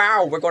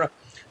 wow. We're gonna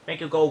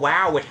make you go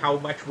wow with how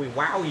much we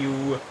wow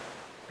you.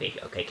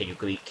 Okay, can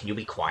you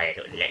be quiet?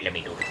 Let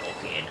me do the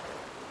talking.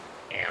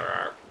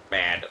 Error.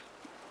 Bad.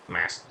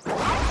 Mass.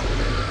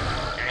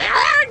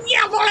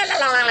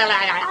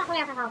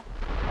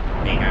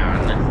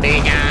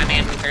 Big on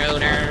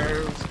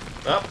intruders.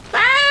 Oh.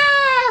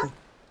 Ah!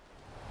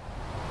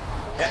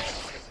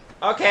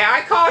 Okay,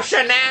 I call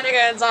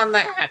shenanigans on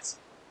that.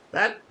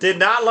 That did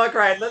not look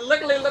right.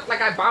 Literally looked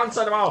like I bounced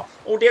on them all.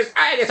 Oh, there's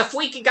a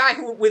freaky guy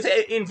with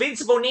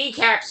invincible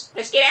kneecaps.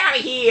 Let's get out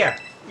of here.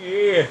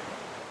 Yeah.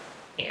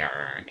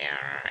 Error.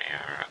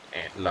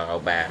 Low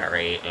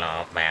battery.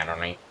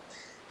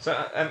 So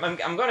I'm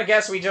gonna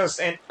guess we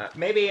just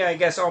maybe I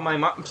guess all my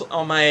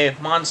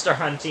monster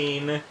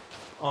hunting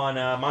on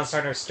Monster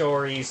Hunter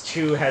Stories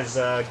 2 has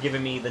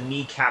given me the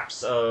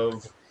kneecaps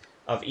of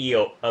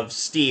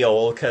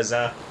steel, because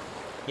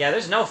yeah,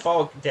 there's no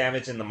fall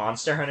damage in the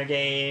Monster Hunter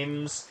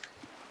games.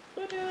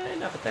 But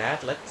enough of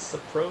that. Let's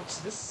approach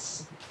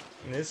this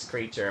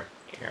creature.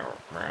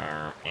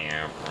 Oh,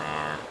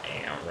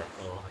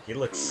 he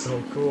looks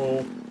so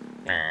cool.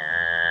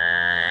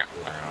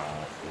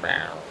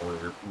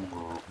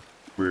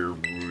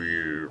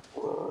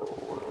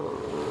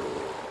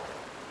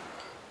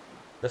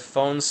 The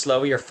phone's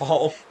slow, your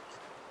fault.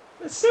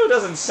 It still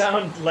doesn't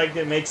sound like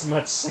it makes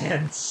much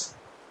sense.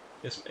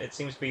 It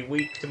seems to be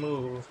weak to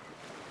move.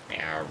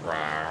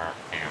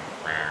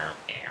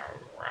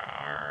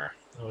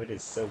 Oh, it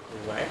is so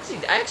cool. I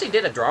actually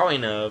did a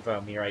drawing of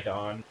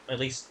Miraidon. At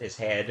least his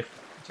head. It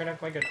turned out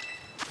quite good.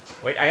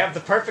 Wait, I have the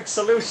perfect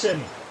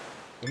solution!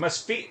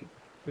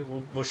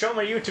 We'll show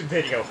my YouTube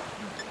video.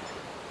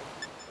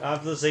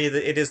 Obviously,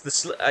 it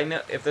is I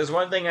know, if there's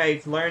one thing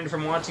I've learned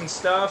from watching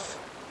stuff,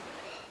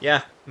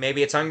 yeah,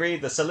 maybe it's hungry.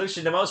 The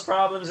solution to most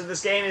problems in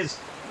this game is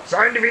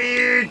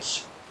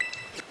sandwich!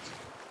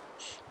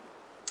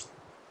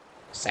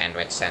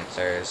 Sandwich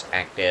sensors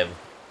active.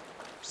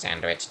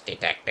 Sandwich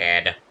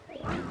detected.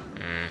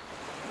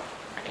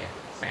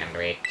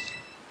 Sandwich.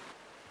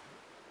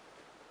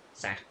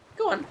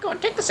 Go on,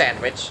 take the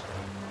sandwich.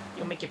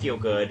 It'll make you feel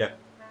good.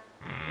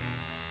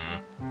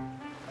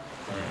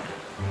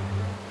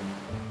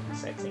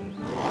 Sexy.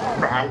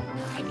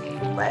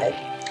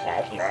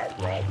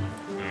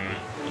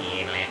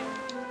 Eat.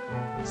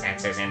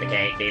 Sensors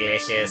indicate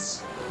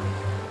delicious.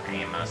 I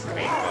am most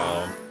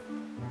grateful.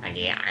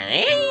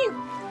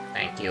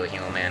 Thank you,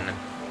 human.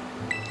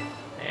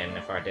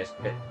 And for this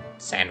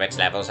sandwich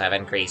levels have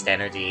increased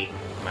energy.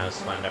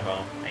 Most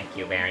wonderful. Thank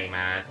you very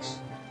much.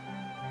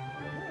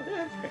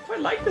 I quite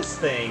like this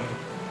thing.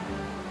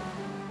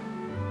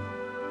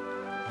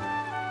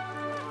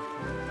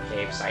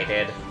 Cave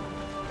sighted.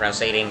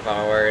 Proceeding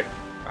forward.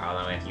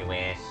 Follow if you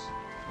wish.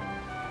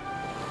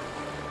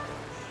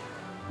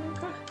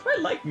 I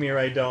quite like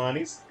Miraidon.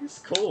 He's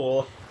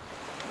cool.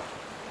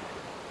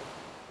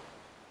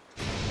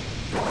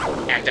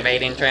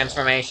 Activating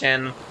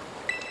transformation.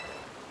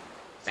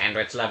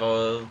 Sandwich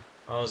level.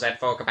 Is at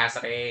full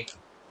capacity.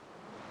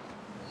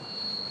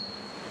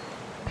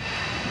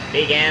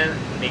 Begin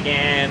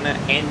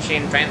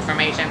Henshin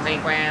transformation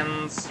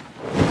sequence.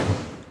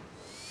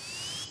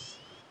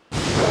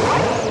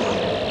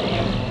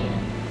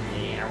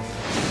 Yeah.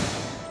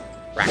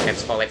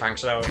 Brackets fully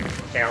functional.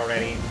 Tail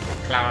ready.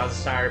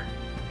 Claws sharp.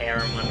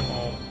 Hair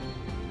wonderful.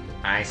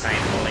 Eyesight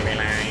fully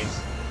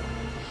realized.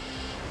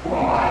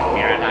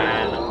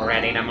 Miraidon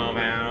ready to move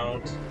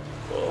out.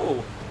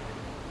 Oh.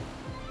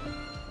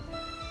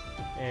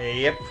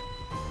 Yep.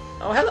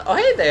 Oh, hello. Oh,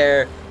 hey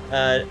there.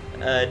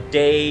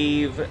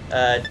 Dave,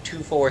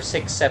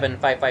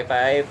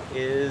 2467555.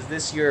 Is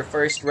this your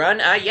first run?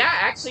 Yeah,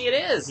 actually it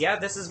is. Yeah,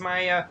 this is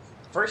my,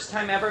 first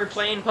time ever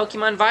playing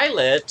Pokemon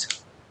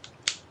Violet.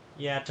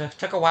 Yeah,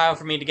 took a while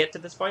for me to get to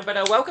this point,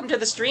 but, welcome to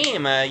the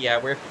stream.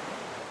 Yeah, we're...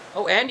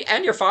 Oh,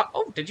 and you're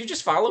Oh, did you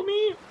just follow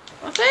me?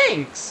 Oh,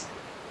 thanks.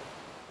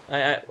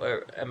 I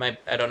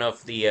don't know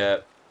if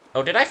the,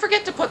 Oh, did I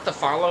forget to put the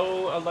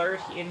follow alert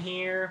in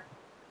here?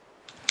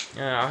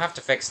 I'll have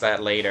to fix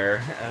that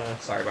later.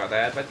 Sorry about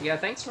that, but yeah,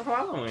 thanks for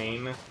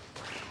following.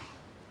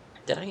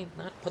 Did I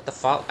not put the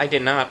follow? I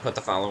did not put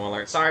the follow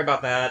alert. Sorry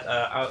about that.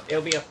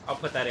 I'll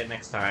put that in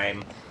next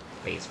time.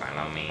 Please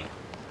follow me.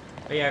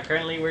 But yeah,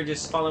 currently we're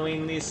just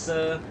following this,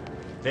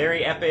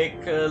 very epic,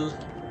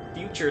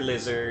 future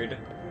lizard.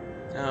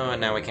 Oh,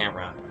 and now we can't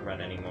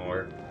run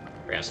anymore.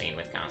 Proceed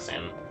with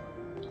caution.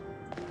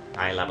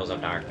 High levels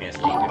of darkness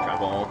lead to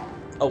trouble.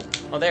 Oh,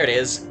 there it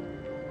is.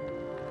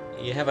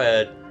 You have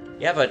a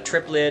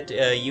triplet,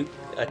 a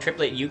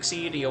triplet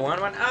Uxie. Do you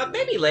want one?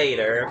 Maybe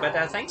later, but,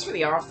 thanks for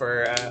the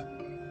offer.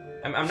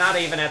 I'm not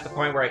even at the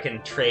point where I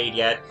can trade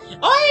yet.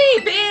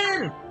 Oi,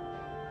 Ben!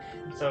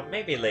 So,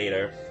 maybe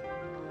later.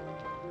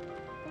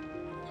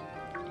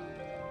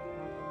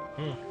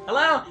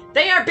 Hello?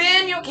 There,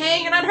 Ben! You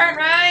okay? You're not hurt,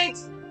 right?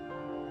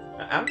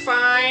 I'm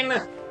fine.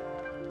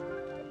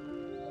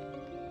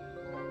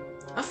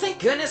 Oh, thank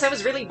goodness, I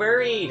was really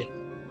worried.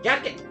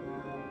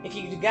 If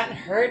you gotten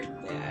hurt,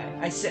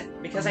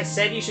 because I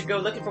said you should go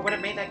looking for what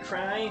made that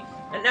cry.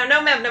 No,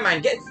 never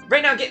mind.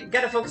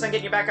 Gotta focus on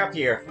getting you back up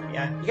here.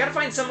 Yeah, you gotta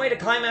find some way to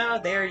climb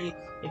out there.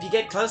 If you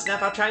get close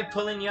enough, I'll try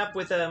pulling you up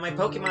with my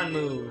Pokemon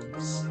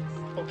moves.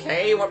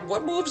 Okay,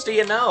 what moves do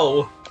you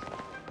know?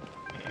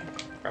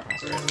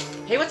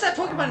 Hey, what's that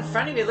Pokemon in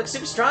front of you? It looks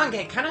super strong.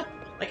 Hey, kind of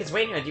like it's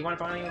waiting. Do you want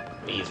to follow you?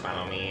 Please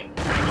follow me.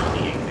 I know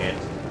the exit.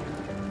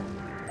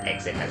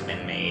 Exit has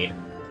been made.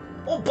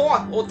 Oh, boy!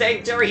 Oh,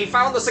 dang, Jerry, he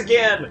found us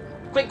again!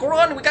 Quick,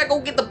 run! We gotta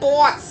go get the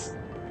boss!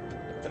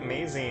 It's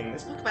amazing.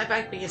 This Pokemon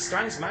might be as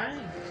strong as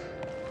mine.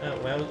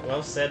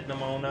 Well said,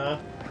 Nimona.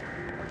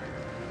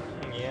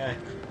 Yeah.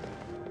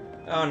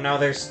 Oh no,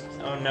 there's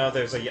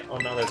a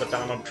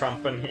Donald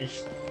Trump in here.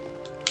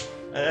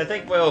 I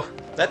think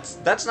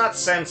that's not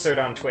censored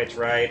on Twitch,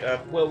 right?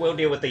 We'll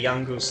deal with the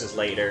young gooses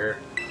later.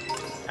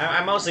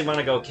 I mostly want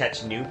to go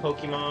catch new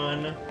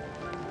Pokemon.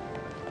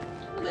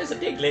 Oh, there's a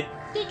Diglett.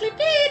 Diglett.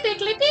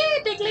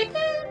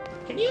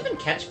 Can you even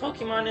catch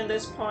Pokemon in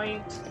this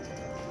point?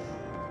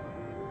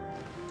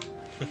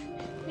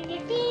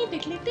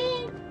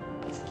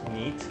 It's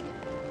neat.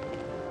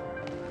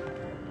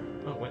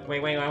 Oh,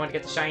 wait, I want to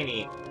get the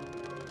shiny.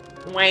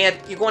 Wait,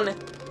 you're going to...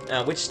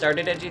 which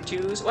starter did you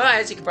choose? Well,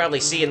 as you can probably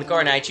see in the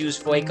corner, I choose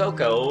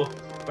Fuecoco.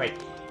 Wait.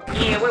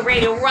 Yeah, we're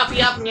ready to rough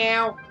you up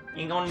now.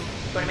 You're going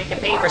to make you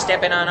pay for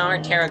stepping on our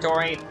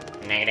territory.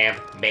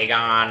 Negative. Be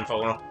gone,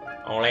 fool.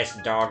 All this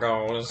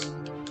doggos.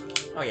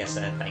 Oh yes,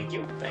 thank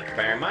you. Thank you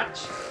very much.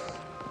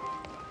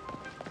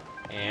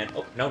 And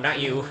oh no, not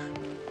you.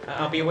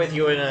 I'll be with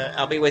you in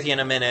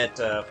a minute.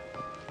 Let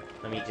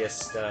me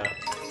just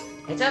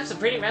heads up. Some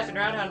pretty rapid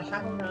route on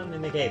how around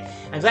in the game.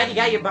 I'm glad you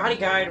got your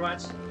bodyguard.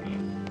 Watch.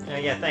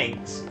 Yeah,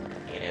 thanks.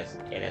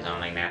 It is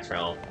only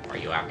natural, for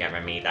you have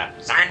given me the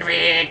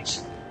sandwich.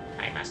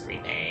 I must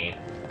repay.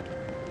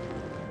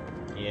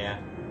 Yeah.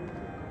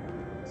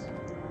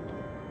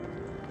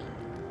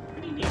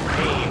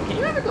 Cave. Can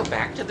you ever go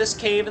back to this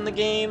cave in the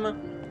game?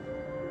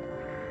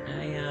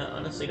 I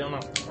honestly don't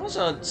know.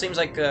 Also, it seems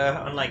like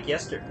unlike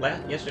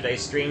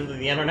yesterday's stream,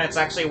 the internet's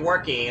actually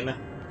working.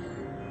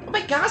 Oh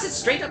my gosh, it's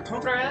straight up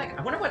pumped right.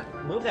 I wonder what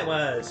move that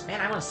was.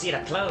 Man, I want to see it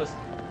up close.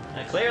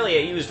 Clearly,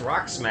 it used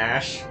Rock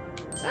Smash.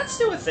 So that's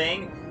still a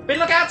thing. But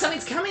look out,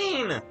 something's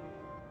coming!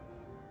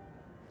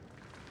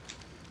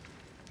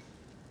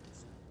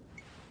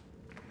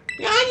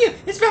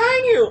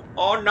 you!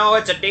 Oh no,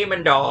 it's a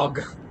demon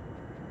dog.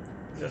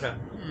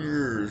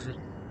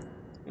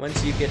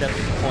 Once you get up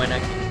to the point, you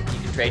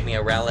can trade me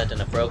a Rowlet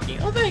and a Froakie.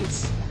 Oh,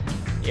 thanks!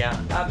 Yeah,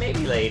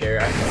 maybe later.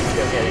 I'm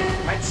still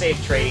getting... Might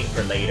save trading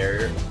for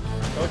later.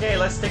 Okay,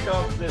 let's take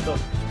off the...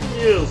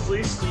 Yes,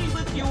 I see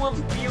that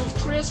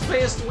you've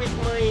trespassed with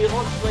my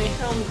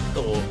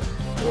handle.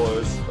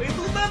 I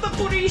do not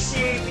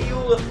appreciate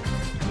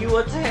you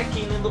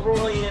attacking and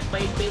roaring at my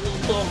fellow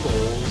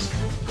doggos.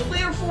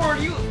 Therefore,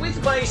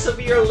 with my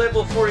severe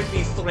level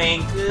 40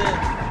 strength,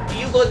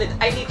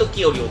 I need to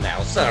kill you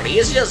now. Sorry,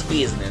 it's just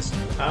business.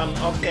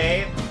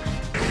 Okay.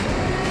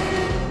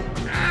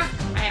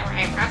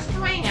 Alright, what's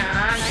going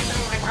on?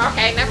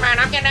 Okay, never mind,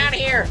 I'm getting out of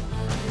here.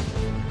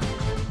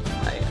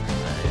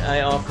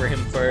 I offer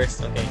him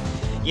first. Okay.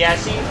 Yeah,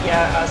 see,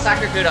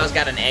 Sakurukudo's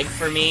got an egg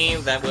for me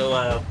that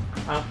will,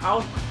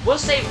 we'll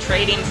save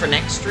trading for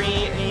next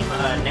stream,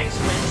 next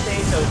Wednesday,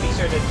 so be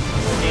sure to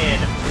tune in.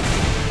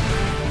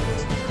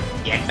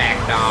 Get back,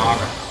 dog.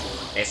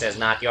 This is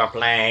not your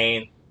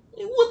plane.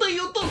 What are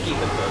you talking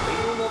about? I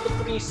do not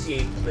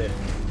appreciate that.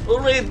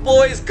 Alright,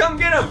 boys, come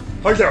get him!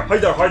 Hi there.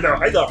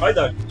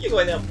 You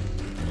go now.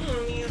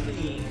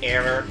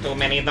 Error, too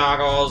many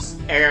doggos.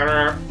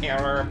 Error.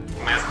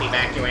 Must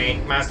evacuate.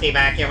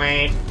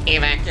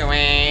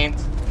 Evacuate.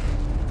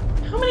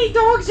 How many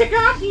dogs you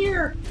got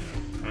here?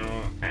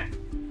 Oh,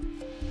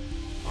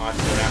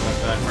 that was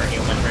good for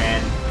human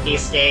friend.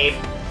 Escape.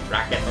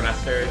 Rocket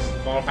thrusters.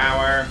 Full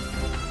power.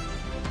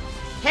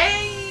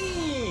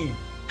 Hey!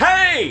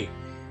 Hey!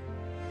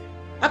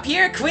 Up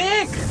here,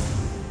 quick!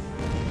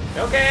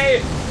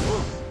 Okay!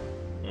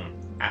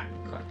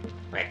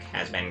 Quick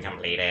has been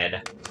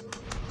completed.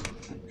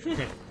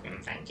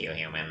 Thank you,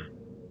 human.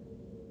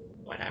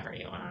 Whatever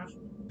you want.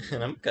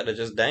 And I'm kinda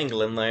just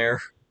dangling there.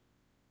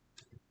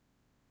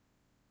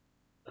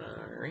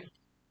 Alright.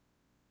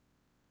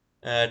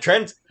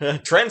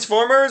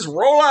 Transformers,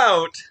 roll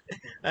out!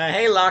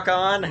 Hey, Lock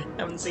On.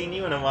 Haven't seen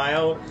you in a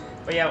while.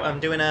 But yeah, I'm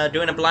doing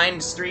a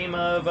blind stream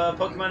of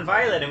Pokemon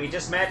Violet, and we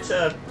just met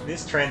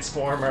this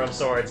Transformer of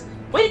sorts.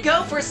 Way to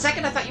go! For a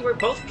second, I thought you were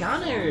both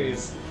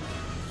gunners.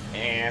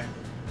 Eh.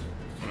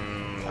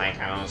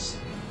 Lighthouse.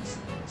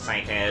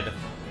 Sighted.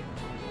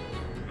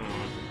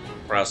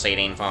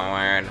 Proceeding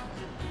forward.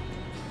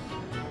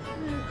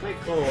 Quite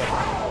cool.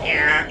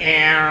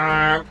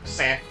 Error.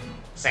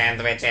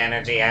 Sandwich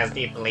energy has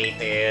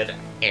depleted.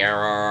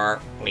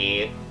 Error.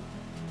 Please.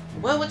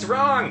 Well, what's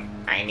wrong?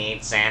 I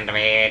need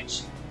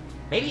sandwich.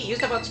 Maybe it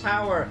used up its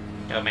power.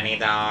 Too many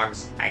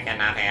dogs. I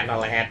cannot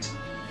handle it.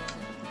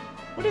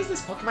 What is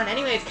this Pokemon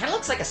anyway? It kind of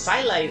looks like a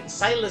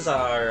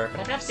Silazar, but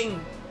I've never seen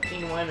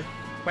one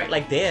quite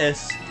like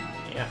this.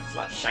 Yeah, it's a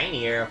lot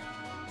shinier.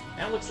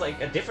 That looks like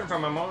different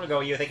from a moment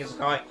ago. You think it's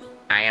quite...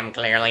 I am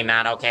clearly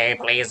not okay.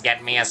 Please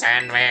get me a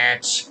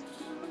sandwich.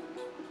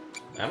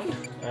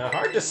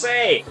 Hard to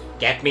say.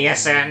 Get me a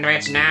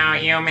sandwich now,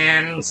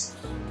 humans.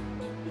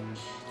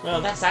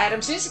 Well, that's sad.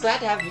 I'm seriously glad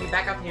to have you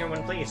back up here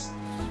one place.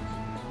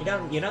 You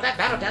know that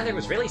battle down there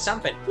was really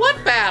something.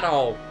 What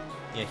battle?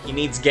 Yeah, he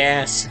needs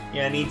gas.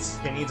 Yeah, he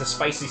needs a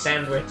spicy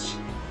sandwich.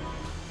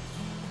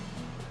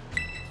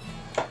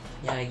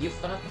 Yeah,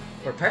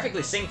 we're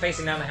perfectly synced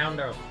facing down the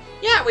Houndour.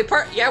 Yeah,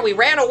 we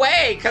ran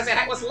away because it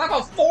was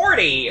level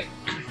 40.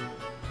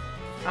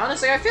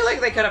 Honestly, I feel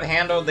like they could have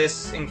handled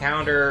this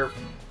encounter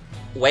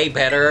way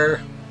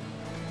better.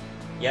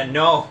 Yeah,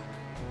 no.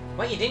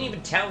 Well, you didn't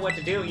even tell what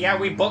to do. Yeah,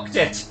 we booked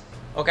it.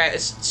 Okay,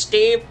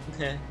 Steve.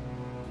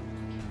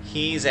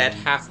 He's at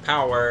half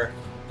power.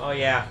 Oh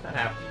yeah, that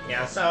happened.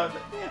 Yeah, so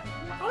yeah,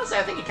 honestly,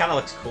 I think he kind of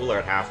looks cooler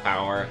at half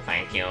power.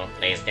 Thank you.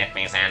 Please get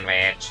me a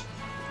sandwich.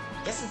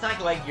 Guess it's not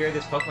like you're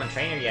this Pokemon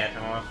trainer yet,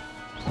 huh?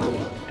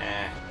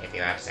 If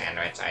you have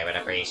sandwich, I would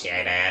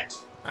appreciate it.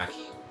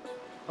 Okay.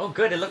 Oh,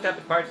 good. It looked up,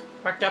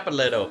 parked up a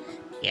little.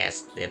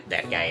 Yes,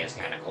 that guy is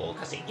kind of cool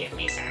because he gave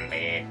me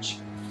sandwich.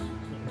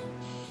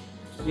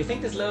 You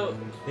think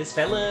this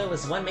fella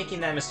was the one making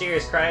that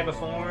mysterious cry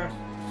before?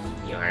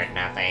 You heard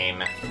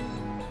nothing.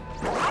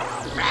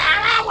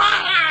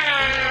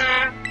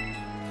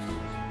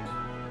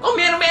 Oh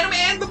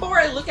man, the more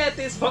I look at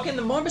this Pokemon,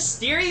 the more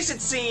mysterious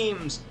it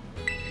seems!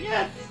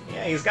 Yeah,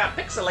 he's got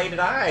pixelated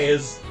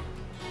eyes.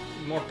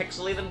 More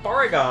pixely than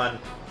Porygon.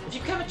 If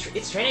you become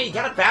its trainer, you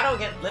gotta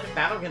let it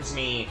battle against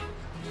me.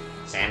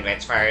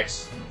 Sandwich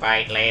first,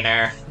 fight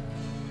later.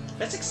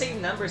 Let's exceed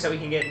numbers so we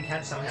can get in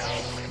catch somehow.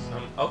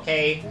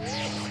 Okay.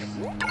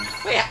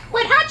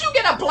 Wait, how'd you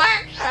get a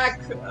black,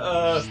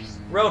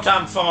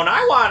 Rotom phone?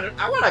 I want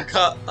to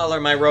color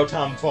my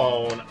Rotom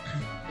phone.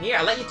 Here,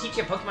 I'll let you teach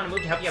your Pokemon a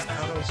move to help you out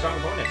with a strong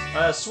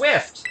bonus.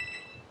 Swift.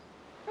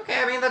 Okay,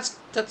 I mean that's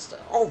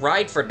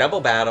alright for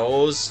double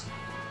battles.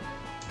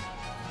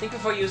 Think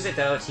before you use it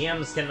though.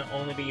 TMs can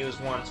only be used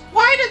once.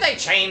 Why did they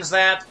change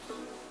that?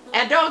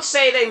 And don't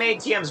say they made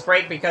TMs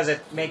break because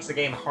it makes the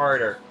game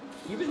harder.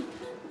 You've been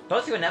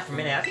both through enough for a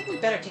minute. I think we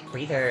better take a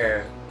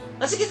breather.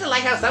 Let's get to the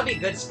lighthouse. That'll be a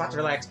good spot to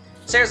relax.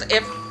 Seriously,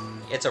 if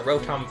it's a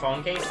Rotom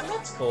phone case,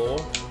 that's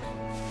cool.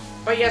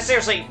 But yeah,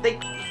 seriously, they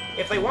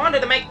If they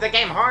wanted to make the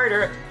game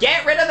harder,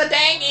 get rid of the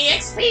dang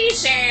EXP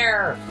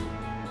share!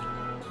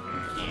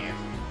 Yeah.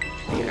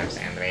 You have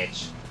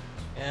sandwich.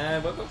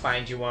 We'll go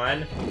find you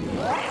one.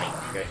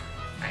 Good.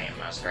 I am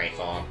most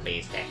grateful.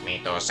 Please take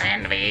me to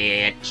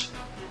sandwich.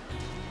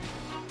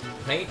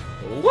 Hey,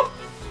 whoop!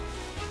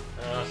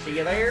 See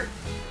you there?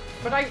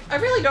 But I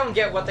really don't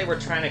get what they were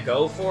trying to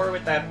go for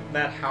with that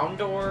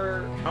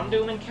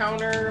Houndoom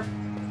encounter.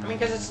 I mean,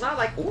 because it's not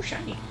like, ooh,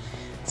 shiny.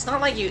 It's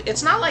not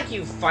like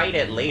you fight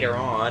it later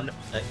on.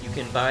 You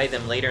can buy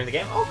them later in the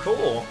game. Oh,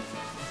 cool.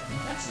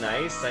 That's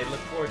nice. I look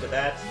forward to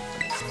that.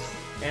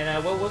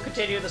 And we'll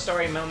continue the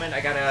story moment.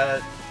 I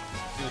gotta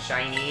do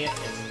shiny. And,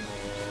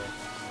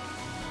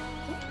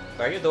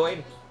 how are you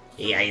doing?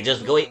 Yeah,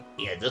 just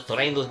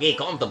trying to get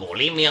comfortable.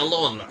 Leave me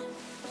alone.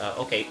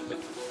 Okay.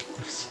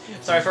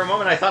 Sorry, for a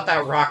moment I thought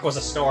that rock was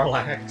a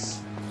Snorlax.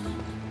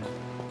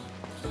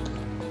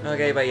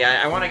 Okay, but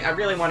yeah, I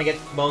really want to get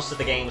most of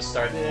the game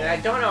started. I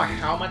don't know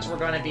how much we're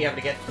going to be able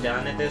to get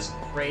done at this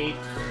rate.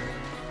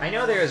 I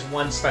know there is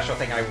one special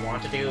thing I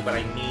want to do, but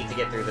I need to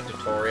get through the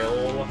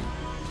tutorial.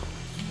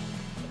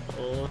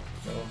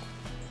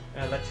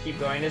 Let's keep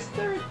going. There's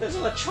a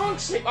Lechonk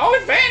sleep. Oh,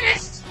 it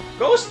vanished!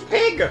 Ghost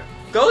Pig!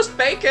 Ghost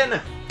Bacon!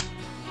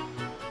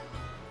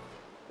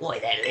 Boy,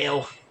 that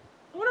Leo.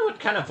 I wonder what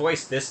kind of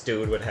voice this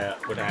dude would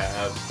have.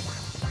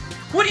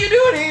 What are you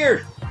doing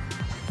here?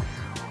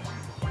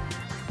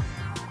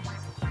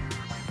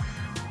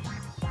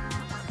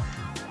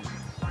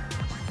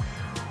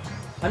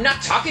 I'm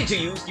not talking to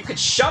you. You could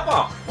shove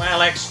up.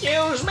 Well,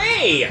 excuse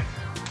me.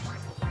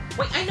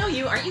 Wait, I know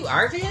you. Aren't you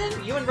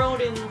Arvin? You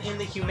enrolled in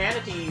the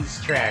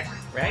humanities track,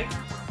 right?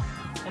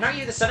 And aren't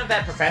you the son of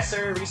that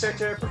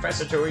researcher,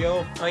 Professor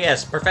Turio? Oh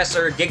yes,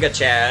 Professor Giga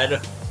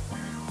Chad.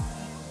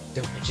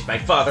 Don't mention my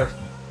father.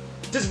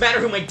 Doesn't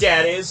matter who my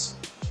dad is.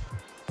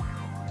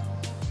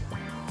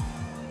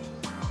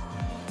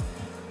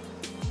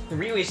 The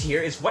real issue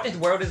here is, what in the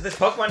world is this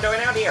Pokemon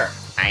doing out here?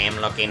 I am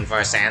looking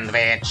for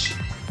sandwich.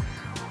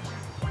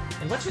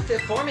 And what's with the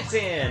form it's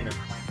in?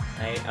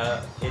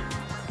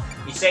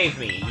 He saved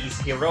me. He's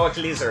heroic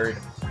lizard.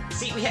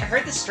 See, we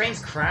heard this strange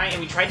cry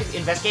and we tried to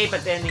investigate,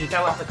 but then he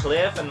fell off the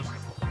cliff and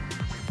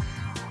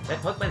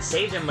that Pokemon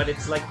saved him, but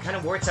it's like kind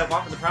of wore itself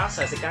off in the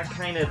process. It got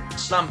kind of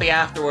slumpy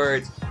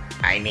afterwards.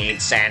 I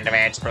need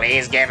sandwich.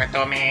 Please give it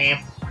to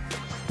me.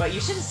 But you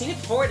should have seen it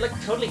before. It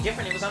looked totally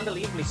different. It was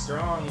unbelievably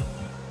strong.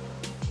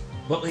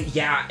 Well,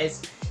 yeah,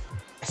 as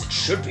it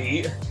should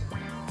be.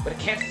 But it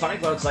can't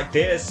fight bugs like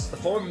this. The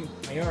form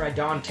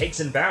Miraidon takes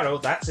in battle,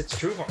 that's its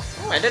true form.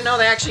 Oh, I didn't know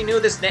they actually knew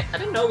this name. I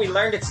didn't know we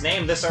learned its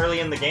name this early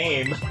in the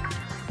game.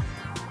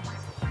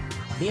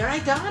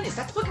 Miraidon? Is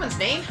that the Pokemon's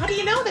name? How do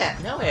you know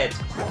that? Know it.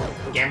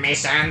 Give me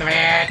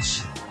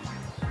sandwich.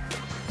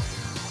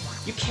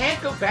 You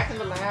can't go back in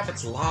the lab,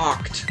 it's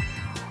locked.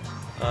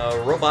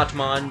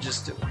 Robotmon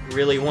just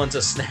really wants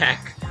a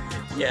snack.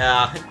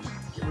 Yeah,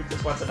 he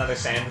just wants another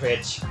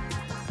sandwich.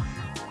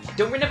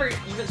 We never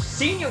even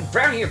seen you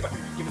around here, but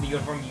given the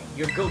uniform,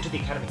 you go to the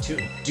academy too,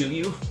 do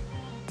you?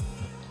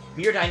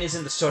 Miraidon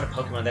isn't the sort of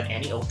Pokemon that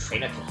any old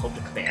trainer can hope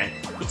to command.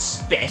 It's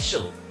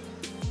special.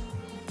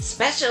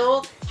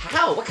 Special?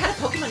 How? What kind of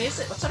Pokemon is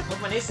it? What sort of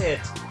Pokemon is it?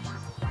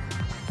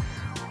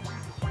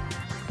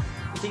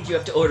 You think you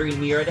have to order in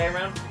Miraidon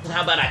around? Then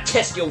how about I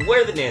test your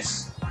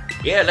worthiness?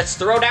 Yeah, let's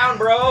throw down,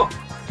 bro!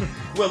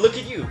 Well, look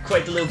at you,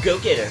 quite the little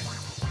go-getter.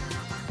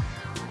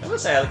 I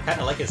must say, I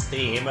kind of like his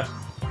theme.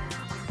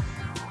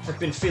 I've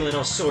been feeling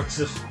all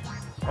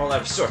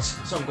out of sorts,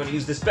 so I'm going to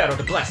use this battle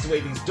to blast away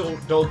these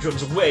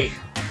doldrums away.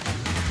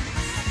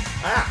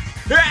 Ah!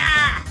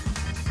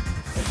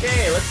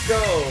 Okay, let's go.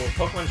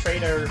 Pokemon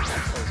Trader,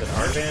 what is it,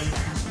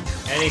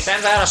 Arvin? And he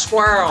sends out a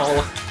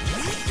squirrel.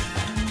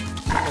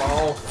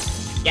 Hello.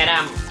 Get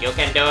him. You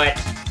can do it.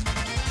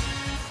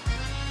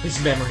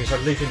 These memories are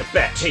leaving a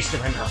bad taste in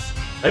my mouth.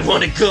 I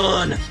want a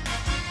gun.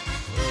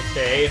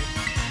 Okay.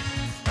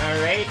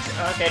 Alright,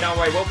 okay, don't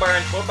worry, we'll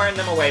burn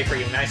them away for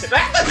you, nice. The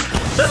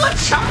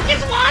Lechonk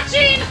is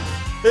watching!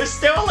 There's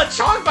still a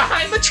Lechonk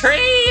behind the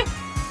tree!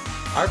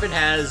 Arvin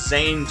has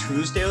Zane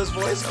Truesdale's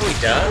voice? Oh, he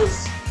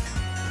does?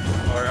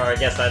 Or I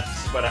guess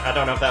that's what, I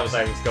don't know if that was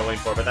what I was going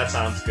for, but that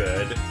sounds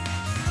good.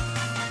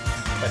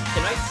 But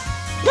can I...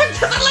 Look,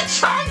 the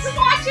Lechonk's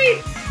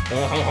watching!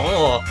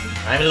 Oh,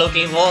 I'm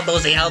looking forward to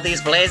see how this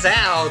plays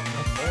out.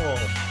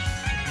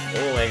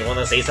 Oh, I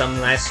wanna say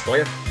something nice for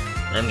you.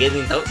 I'm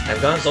getting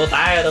I've gone so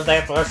tired of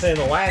that person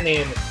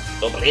whining.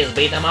 So please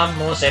beat him up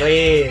more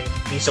silly.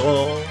 Okay.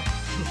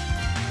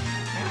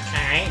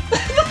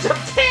 That's a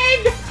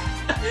pig!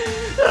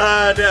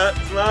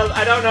 Well,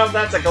 I don't know if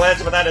that's a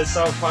glitch, but that is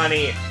so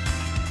funny.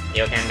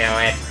 You can do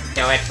it.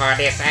 Do it for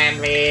the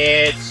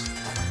sandwich.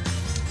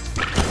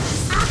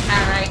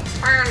 Alright,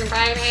 burn,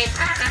 baby,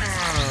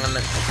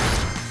 burn.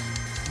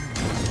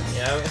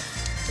 Yeah.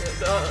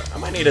 I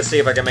might need to see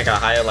if I can make a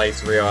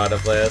highlights reel out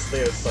of this.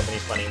 There's so many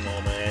funny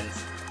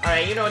moments.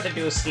 Alright, you know what to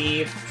do,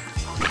 Steve.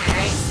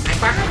 Okay, I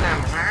burned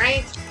them,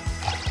 right?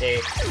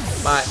 Okay,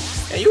 but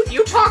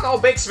you talk all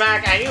big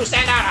smack and you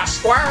send out a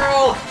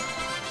squirrel!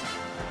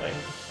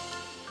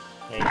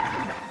 Hey.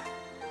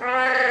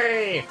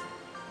 Hey!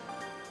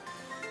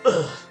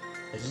 Ugh,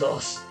 I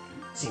lost.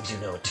 Seems you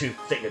know a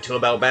thing or two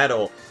about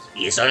battle.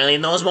 He certainly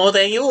knows more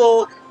than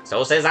you.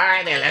 So says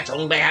I, the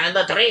Lechonk behind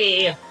the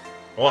tree.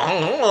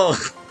 Oh,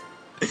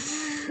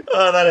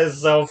 Oh, that is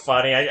so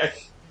funny.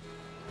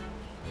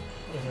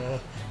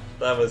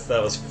 That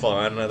was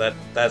fun. That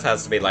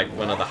has to be like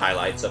one of the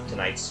highlights of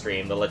tonight's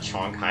stream. The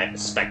Lechonk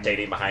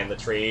spectating behind the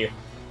tree.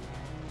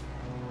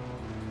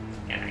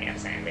 Can I have a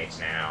sandwich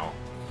now?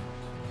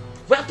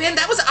 Well, Ben,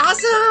 that was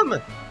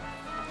awesome.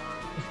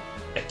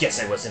 I guess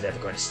I wasn't ever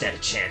going to stand a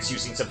chance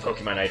using some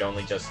Pokemon I'd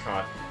only just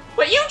caught.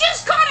 But you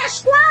just caught a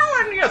squirrel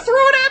and you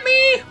threw it at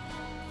me.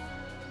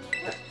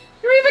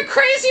 You're even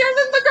crazier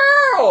than the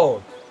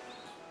girl.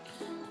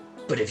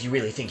 But if you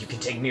really think you can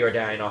take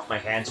Miradyne off my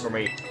hands for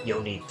me,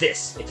 you'll need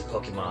this. It's a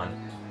Pokemon.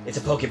 It's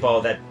a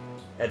Pokeball that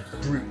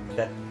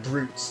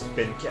Brute's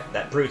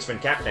been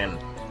captain.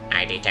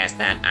 I detest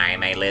that. I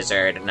am a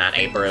lizard, not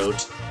a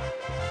brute.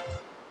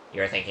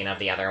 You're thinking of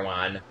the other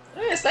one.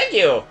 Yes, thank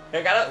you.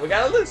 We got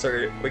a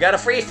lizard. We got a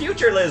free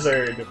future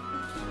lizard.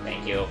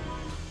 Thank you.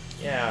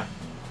 Yeah.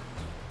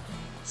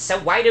 So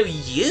why do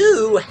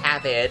you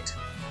have it?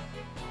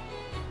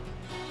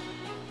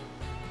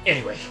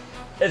 Anyway,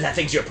 that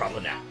thing's your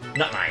problem now,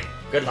 not mine.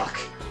 Good luck.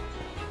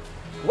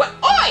 What?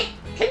 Oi!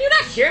 Can you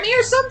not hear me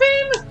or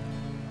something?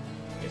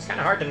 It's kind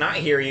of hard to not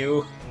hear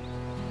you.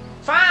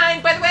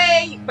 Fine, by the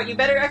way, but you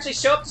better actually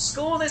show up to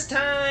school this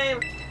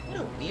time.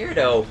 What a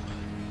weirdo.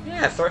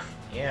 Yeah,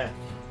 yeah.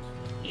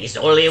 He's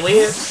totally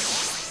weird.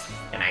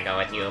 Can I go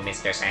with you,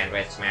 Mr.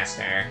 Sandwich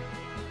Master?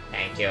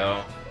 Thank you.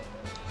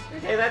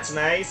 Okay, that's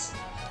nice.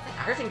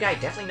 That Arvin guy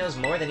definitely knows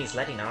more than he's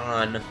letting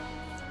on.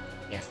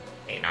 Yes,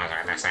 he knows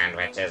where the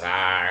sandwiches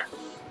are.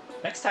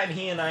 Next time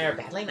he and I are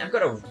battling, I'm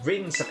gonna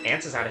wring some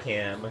answers out of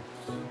him.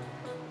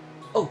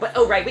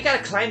 Oh, right, we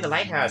gotta climb the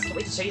lighthouse. Can't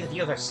wait to show you the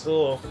view of our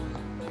school.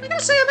 I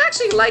gotta say, I'm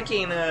actually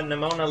liking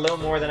Nimona a little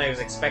more than I was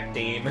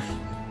expecting.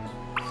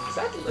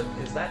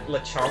 Is that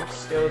Lechonk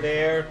still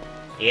there?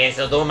 Yes,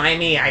 so don't mind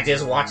me, I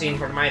just watching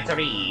from my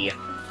tree.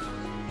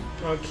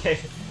 Okay.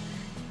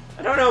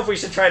 I don't know if we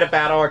should try to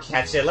battle or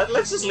catch it.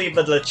 Let's just leave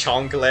the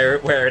Lechonk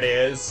where it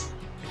is.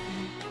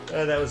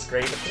 That was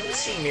great. But can we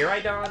see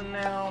Miraidon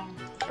now?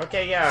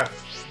 Okay, yeah.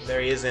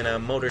 There he is in a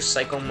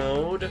motorcycle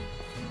mode.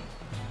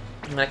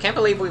 And I can't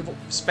believe we've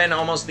spent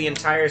almost the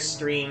entire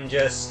stream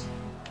just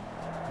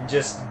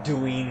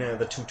doing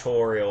the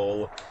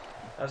tutorial.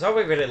 I was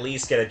hoping we'd at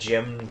least get a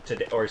gym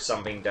today or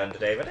something done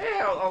today, but hey,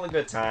 all a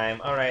good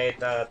time. Alright,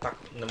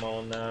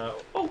 Nimona.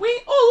 Oh,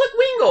 look,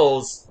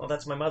 Wingles! Well,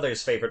 that's my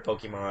mother's favorite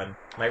Pokemon.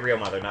 My real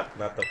mother, not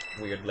the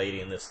weird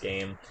lady in this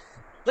game.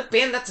 Look,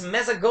 Ben, that's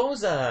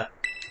Mezagoza!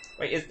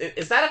 Wait,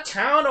 is that a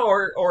town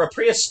or a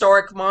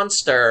prehistoric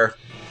monster?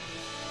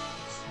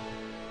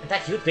 And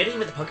that cute building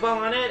with the Pokeball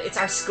on it? It's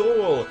our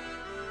school!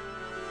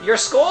 Your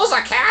school's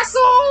a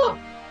castle?!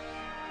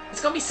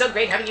 It's gonna be so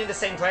great having you in the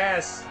same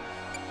class.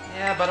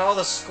 Yeah, but all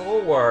the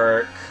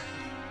schoolwork.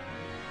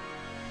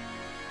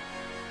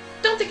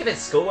 Don't think of it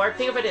as schoolwork,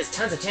 think of it as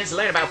tons of chance to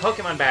learn about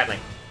Pokemon battling.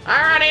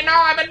 I already know,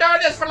 I've been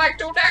doing this for like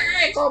 2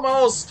 days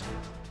almost!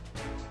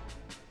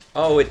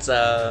 Oh, it's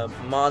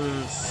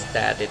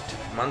Mondstadt.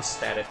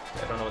 I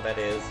don't know what that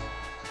is.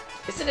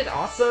 Isn't it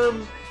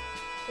awesome?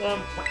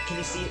 What, can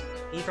you see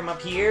me from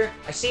up here?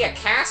 I see a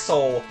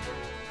castle!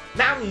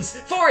 Mountains,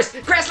 forests,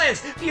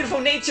 grasslands, beautiful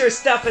nature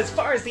stuff as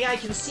far as the eye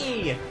can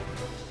see!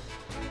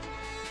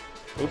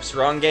 Oops,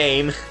 wrong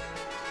game.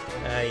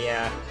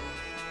 Yeah.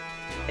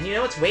 And you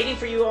know what's waiting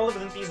for you all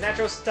of these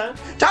natural stuff?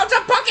 Tons of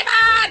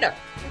Pokemon!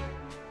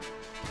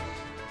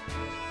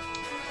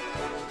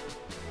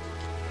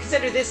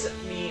 Consider this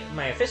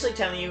my officially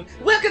telling you,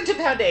 welcome to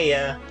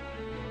Paldea!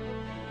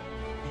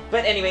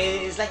 But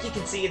anyways, like you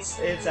can see, it's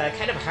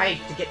kind of a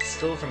hike to get to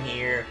school from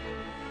here.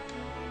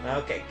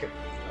 Okay,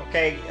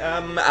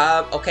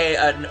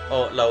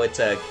 oh, no, it's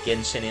a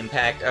Genshin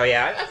Impact. Oh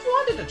yeah, I've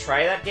wanted to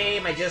try that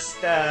game,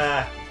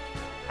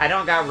 I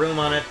don't got room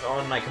on it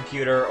on my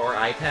computer or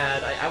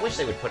iPad. I wish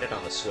they would put it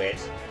on the Switch.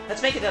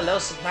 Let's make it a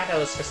Los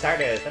Platos for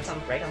starters. That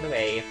sounds right on the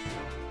way.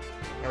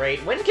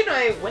 Alright, when can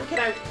I...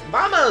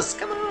 Vamos!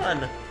 Come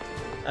on!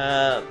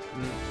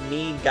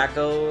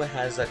 Gakko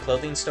has a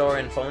clothing store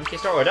and phone key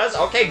store. Oh, it does?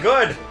 Okay,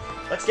 good!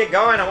 Let's get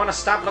going. I want to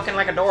stop looking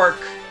like a dork.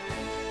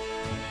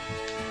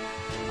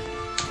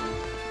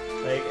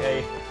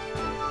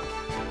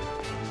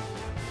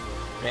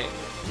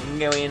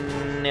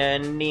 Going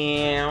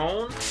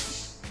down.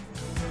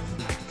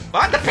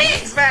 What? The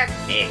pig's back!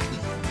 Hey,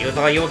 you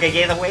thought you could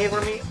get away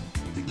from me?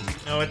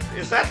 No,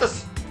 is that the...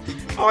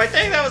 Oh, I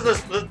think that was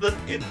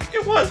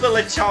it was the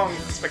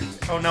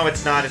Lechonk. Oh no,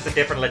 it's not. It's a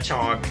different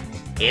Lechonk.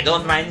 Hey,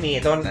 don't mind me,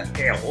 don't...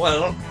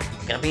 Well,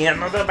 it's gonna be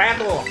another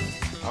battle.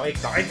 How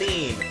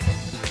exciting!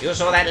 You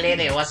saw that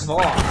lady was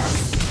for.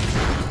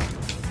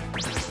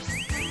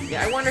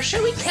 Yeah, I wonder,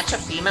 should we catch a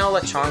female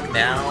Lechonk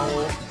now?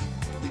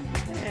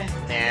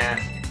 Nah.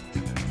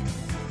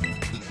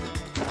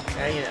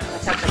 You know,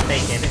 let's have some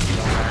bacon if you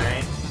don't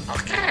mind.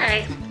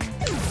 Okay.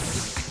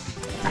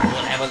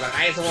 Well, that was a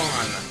nice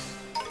one.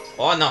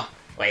 Oh no,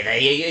 Wait,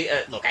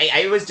 look,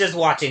 I was just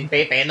watching.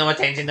 Pay no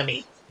attention to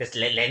me. Just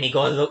let me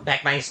go look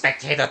back my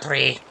spectator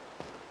tree.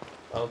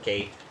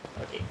 Okay.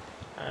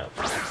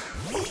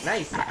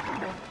 Nice.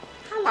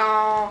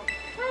 Hello.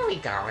 Where are we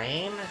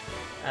going?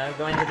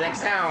 Going to the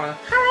next town.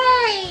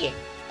 Hooray!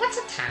 What's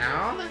a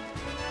town?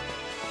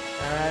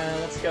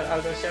 Let's go.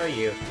 I'll go show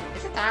you.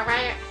 Is it that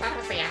way? That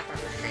was the apple.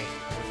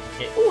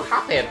 Ooh,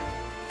 hop in.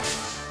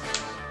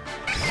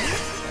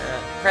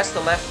 Press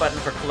the left button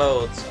for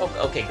clothes. Oh,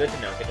 okay, good to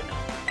know.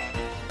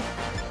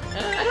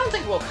 I don't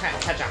think we'll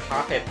catch a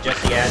Hoppip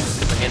just yet.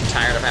 I'm getting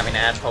tired of having to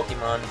add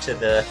Pokemon to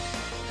the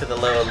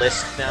little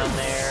list down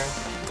there.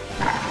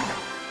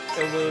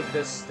 So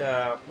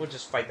we'll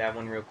just fight that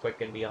one real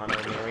quick and be on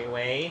our merry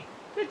way.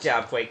 Good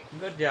job, Quake.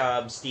 Good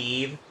job,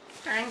 Steve.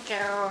 Thank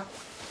you.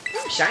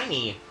 Ooh,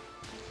 shiny.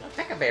 Oh,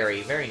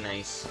 Peccaberry. Very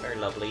nice. Very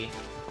lovely.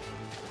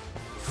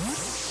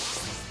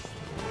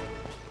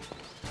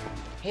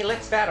 Hey,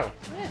 let's battle.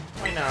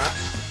 Why not?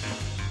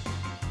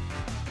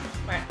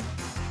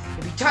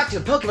 If you talk to a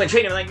Pokemon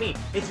trainer like me,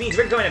 it means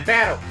we're going to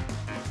battle.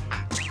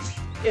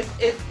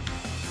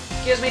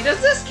 Excuse me, does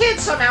this kid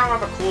somehow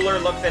have a cooler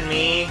look than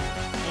me?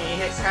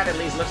 His hat at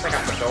least looks like a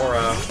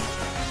fedora.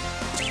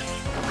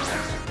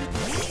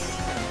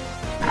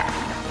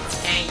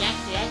 Hey,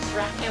 let's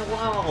rock and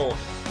roll.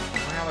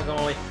 Where are we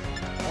going?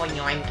 Oh,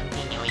 no, I'm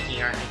continuing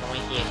here. I'm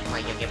going here before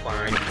you get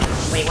burned.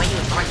 Wait, what are you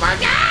talking about?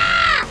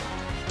 Ah!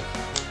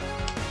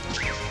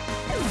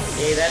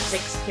 Okay, that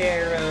takes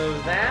care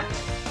of that.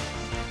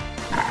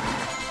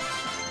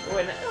 Oh,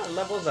 and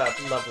levels up.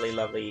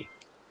 Lovely.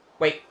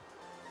 Wait,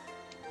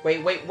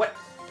 what?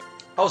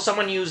 Oh,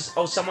 someone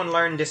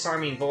learned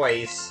Disarming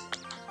Voice.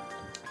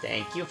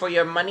 Thank you for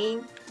your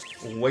money.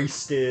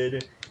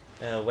 Wasted.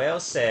 Well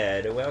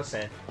said.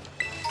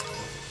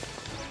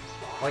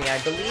 Oh yeah, I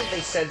believe they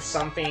said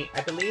something.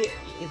 I believe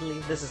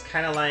this is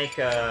kind of like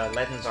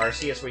Legends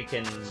Arceus, where you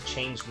can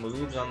change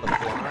moves on the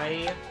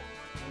fly.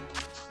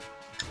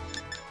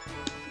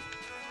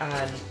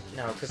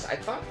 No, because I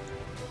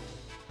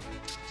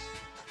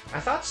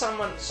thought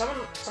someone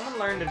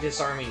learned a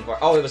Disarming Voice.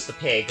 Oh, it was the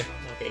pig.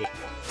 Okay.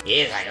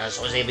 Yes, I know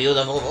such a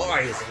beautiful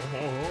voice.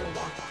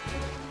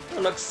 Oh,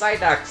 look,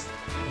 Psyducks.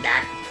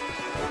 That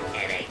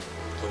headache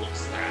too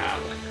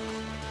strong.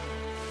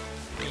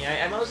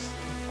 Yeah, I most.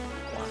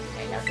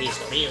 Tenga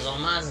piso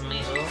más,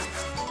 mijo.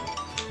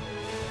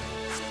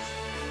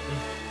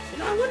 You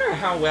know, I wonder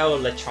how well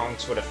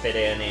Lechonks would have fit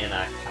in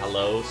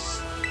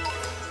Kalos.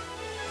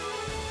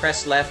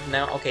 Press left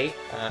now. Okay.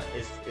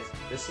 Is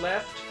this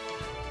left?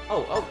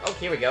 Oh,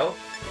 here we go.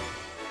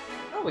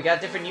 Oh, we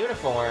got different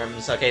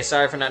uniforms. Okay,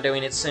 sorry for not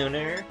doing it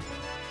sooner.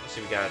 Let's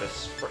see,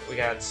 we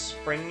got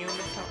spring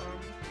uniform.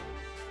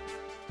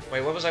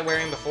 Wait, what was I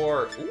wearing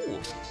before? Ooh,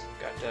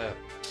 got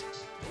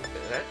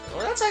well,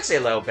 that's actually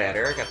a little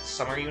better. Got the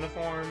summer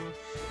uniform.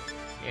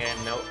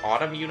 And no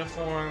autumn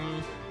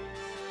uniform.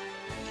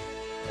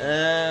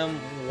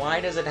 Why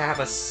does it have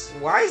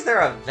why is there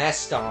a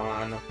vest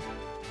on?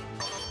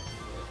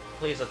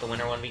 Please let the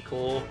winter one be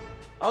cool.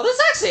 Oh, this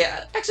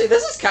actually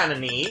this is kind of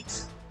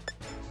neat.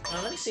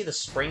 Let me see the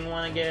spring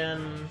one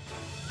again.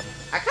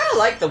 I kind of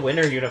like the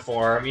winter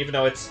uniform, even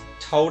though it's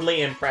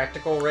totally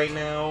impractical right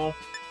now.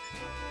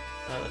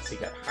 Let's see,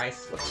 got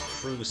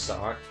what's crew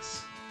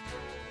socks?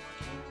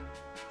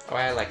 Oh,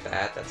 I like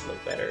that. That's a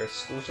little better.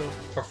 Exclusive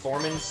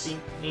performance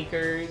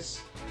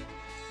sneakers.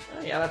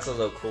 Oh, yeah, that's a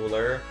little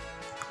cooler.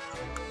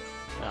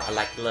 I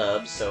like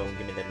gloves, so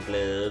give me them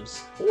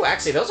gloves. Ooh,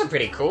 actually, those are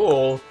pretty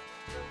cool.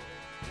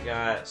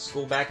 Got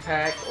school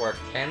backpack or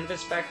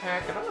canvas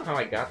backpack. I don't know how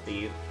I got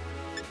these.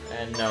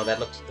 And no, that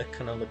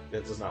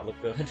does not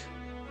look good.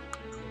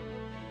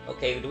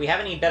 Okay, do we have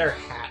any better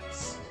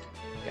hats?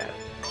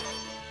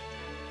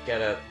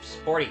 Got a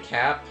sporty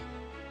cap.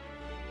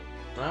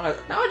 Now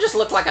I just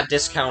look like a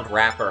discount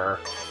rapper.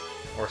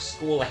 Or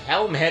school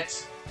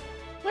helmet.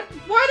 What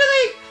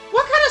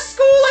kind of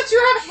school lets you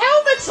have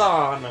helmets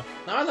on?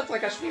 Now I look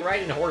like I should be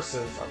riding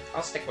horses.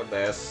 I'll stick with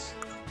this.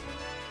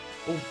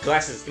 Ooh,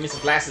 glasses. Give me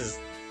some glasses.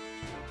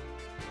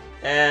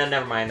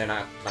 Never mind, they're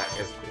not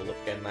as cool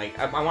looking. Like,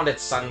 I wanted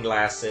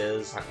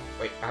sunglasses.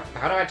 Wait,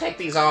 how do I take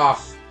these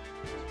off?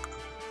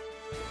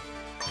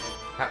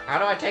 How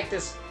do I take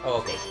this? Oh,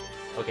 okay.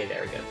 Okay,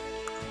 there we go.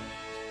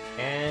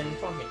 And,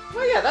 okay.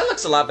 Oh yeah, that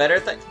looks a lot better.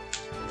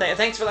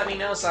 Thanks for letting me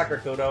know,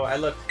 Sakurkudo. I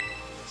look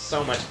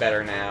so much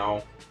better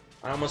now.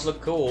 I almost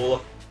look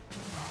cool.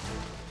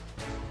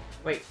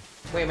 Wait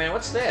a minute,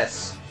 what's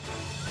this?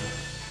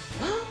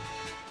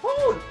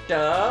 Oh,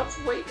 Dove!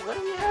 Wait, what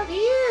do we have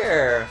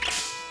here?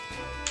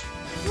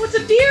 What's a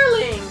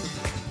deerling?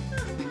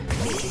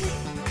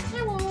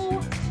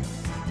 Hello.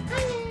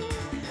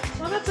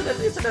 Well,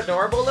 it's an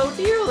adorable little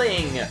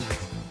deerling. Yeah,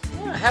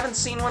 I haven't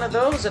seen one of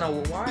those in a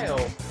while.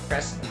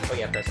 Press. Oh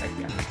yeah, press.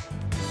 Yeah.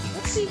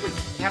 Let's see if we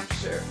can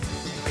capture.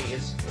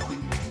 Please.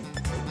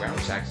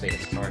 Ground actually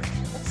is hard.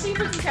 Let's see if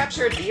we can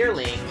capture a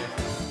deerling.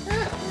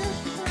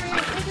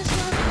 I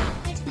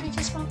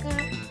just woke up.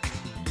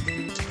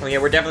 Oh yeah,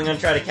 we're definitely gonna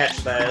try to catch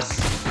this.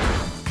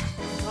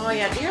 Oh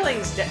yeah,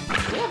 Deerlings,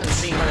 we haven't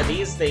seen one of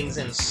these things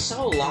in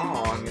so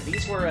long.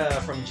 These were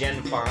from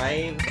Gen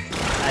 5.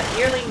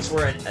 Deerlings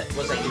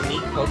was a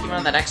unique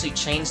Pokemon that actually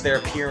changed their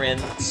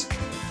appearance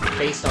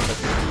based on the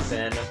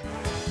season.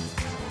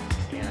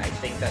 And I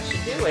think that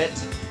should do it.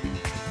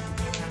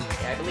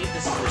 Yeah, I believe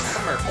this is the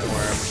summer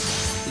form.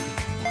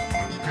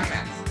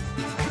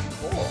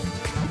 Cool.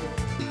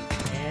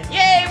 And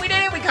yay, we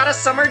did it! We caught a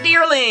summer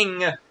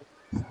Deerling!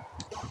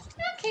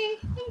 Okay.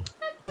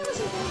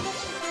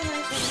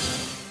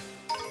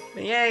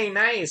 Yay,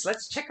 nice.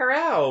 Let's check her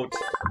out.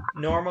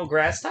 Normal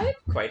grass type?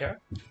 Quite her.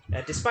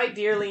 Despite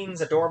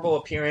Deerling's adorable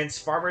appearance,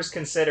 farmers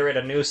consider it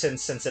a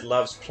nuisance since it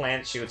loves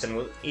plant shoots and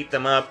will eat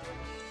them up.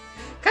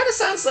 Kinda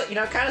sounds like,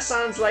 kinda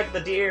sounds like the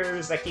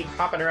deers that keep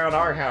hopping around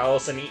our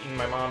house and eating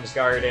my mom's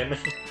garden.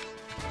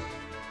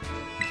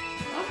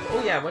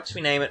 Oh yeah, what should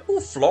we name it? Ooh,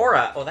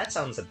 Flora! Oh, that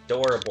sounds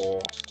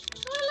adorable.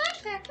 Oh, I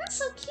like that. That's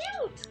so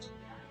cute.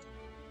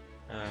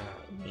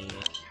 Me.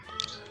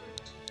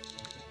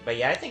 But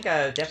yeah, I think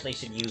I definitely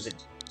should use it.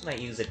 Might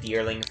use a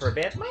Deerling for a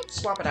bit. Might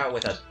swap it out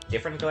with a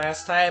different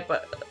glass type.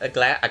 A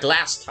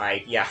glass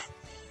type, yeah.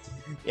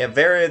 Yeah,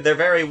 they're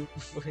very.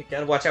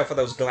 Gotta watch out for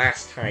those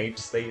glass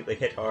types. They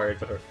hit hard,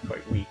 but are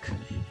quite weak.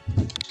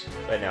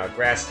 But no,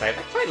 grass type.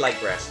 I quite like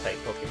grass type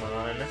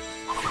Pokemon.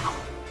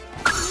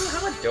 Ooh,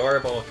 how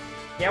adorable!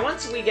 Yeah,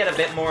 once we get a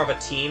bit more of a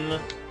team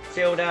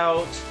filled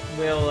out,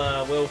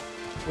 we'll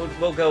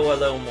go a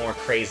little more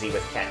crazy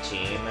with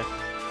catching.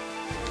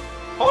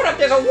 Hold up,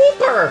 there's a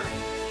Wooper!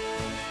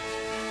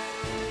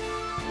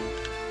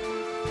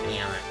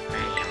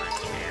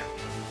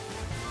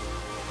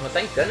 Well,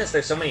 thank goodness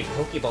there's so many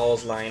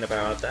Pokeballs lying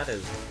about. That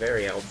is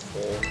very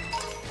helpful.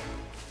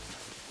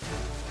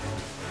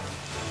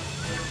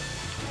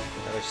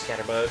 Another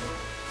Scatterbug.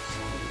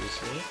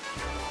 Excuse me.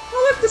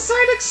 Oh, look, the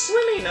Psyduck's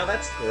swimming! Oh,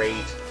 that's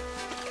great.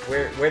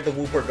 Where'd the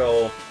Wooper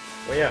go?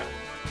 Oh, yeah.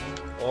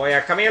 Oh,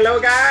 yeah, come here, little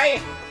guy!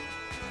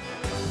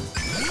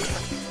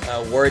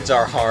 Words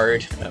are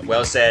hard.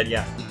 Well said,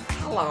 yeah.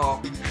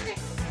 Hello.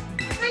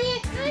 How you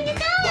doing?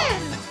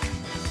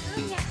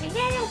 I'm just a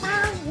little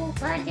brown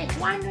Wooper just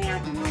wandering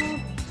out the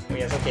room. Oh,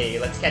 yes, okay,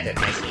 let's catch it.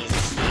 Nice and easy,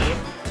 Steve.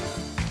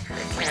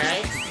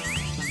 Okay.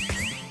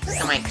 Look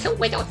at my cute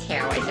little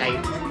tail as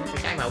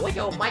I'm a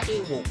little muddy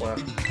Wooper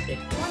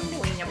just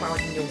wandering about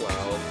in the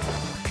world.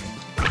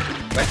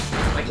 What?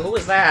 Like, who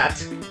was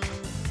that?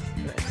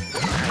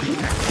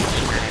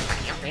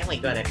 I'm really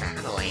good at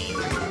battling.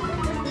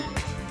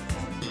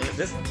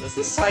 Does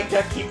this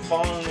Psyduck keep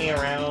following me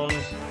around?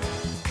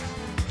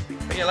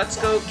 But yeah, let's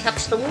go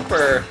catch the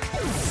Wooper.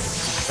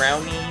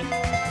 Brownie.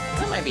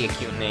 That might be a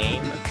cute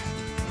name.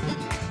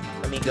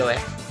 Let me go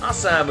ahead.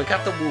 Awesome, we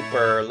got the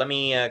Wooper. Let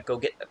me go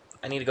get...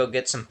 I need to go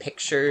get some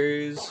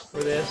pictures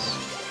for this.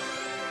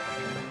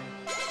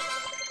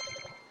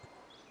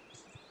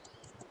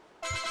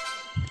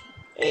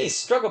 Hey,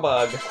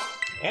 Strugglebug.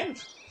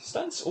 And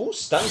Stunts. Ooh,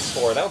 Stun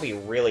Spore. That would be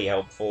really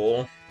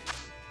helpful.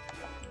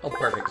 Oh,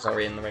 perfect. It's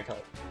already in the right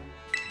color.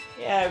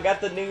 Yeah, we got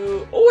the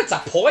new... Oh, it's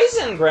a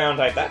poison ground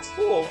type. That's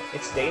cool.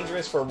 It's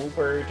dangerous for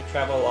Wooper to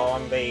travel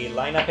along. They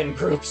line up in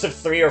groups of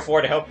 3 or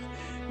 4 to help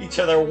each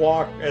other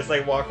walk as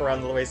they walk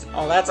around the waste.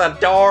 Oh, that's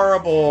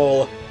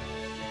adorable.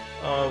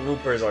 Oh,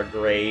 Woopers are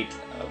great.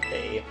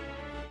 Okay.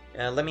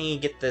 Let me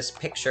get this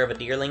picture of a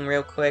Deerling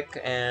real quick,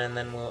 and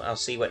then I'll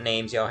see what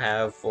names y'all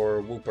have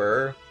for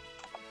Wooper.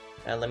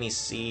 Let me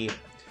see.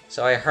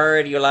 So I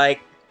heard you like...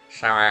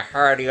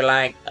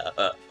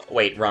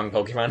 Wait, wrong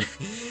Pokemon.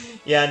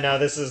 Yeah, no,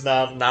 this is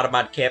not a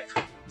Mudkip,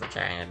 which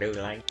I do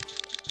like.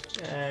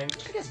 I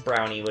guess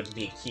Brownie would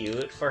be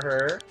cute for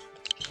her.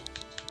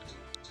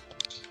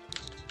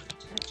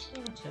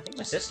 I think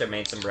my sister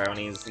made some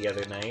brownies the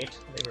other night.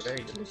 They were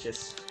very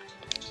delicious.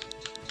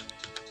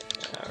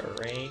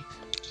 Alright.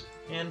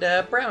 And,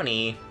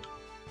 Brownie.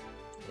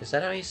 Is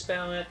that how you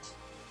spell it?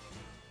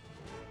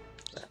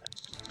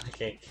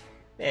 Okay.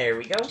 There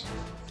we go.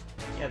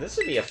 Yeah, this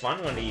would be a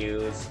fun one to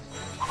use.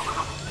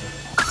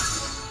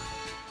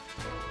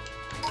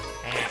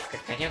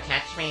 Can you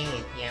catch me?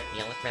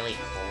 You look really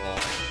cool. I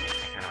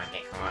kinda wanna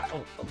get caught.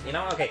 Oh, you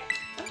know, okay.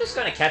 I'm just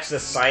gonna catch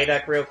this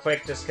Psyduck real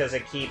quick, just because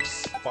it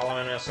keeps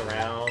following us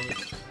around. Okay,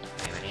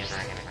 what are you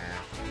talking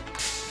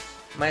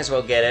about? Might as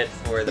well get it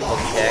for the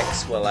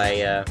Pokédex while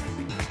I,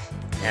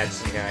 add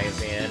some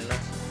guys in.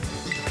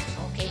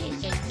 Okay,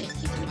 it's just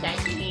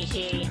nice and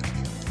easy.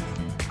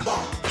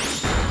 Oh,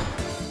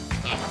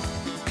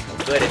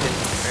 good, it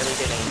didn't really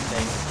did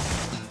anything.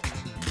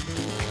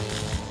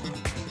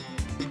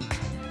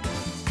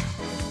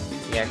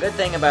 Yeah, good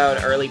thing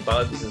about early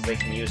bugs is they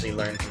can usually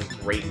learn some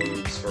great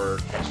moves for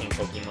catching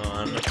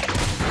Pokemon.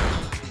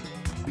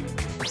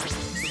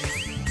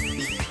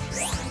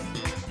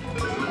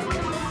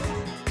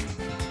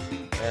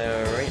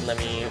 Alright, let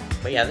me...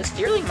 But yeah, this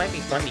Deerling might be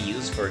fun to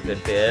use for a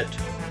good bit.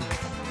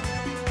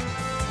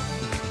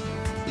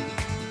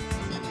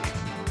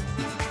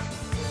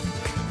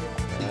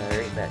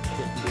 Alright, that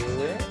should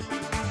do it.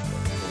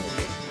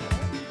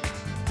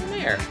 Come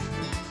here.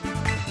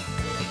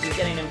 Keep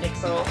getting him,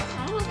 Pixel.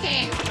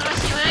 Okay, I'll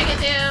see what I can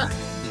do.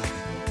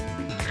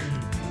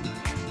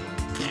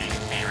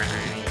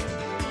 try.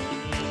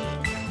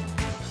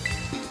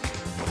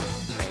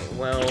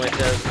 Well, it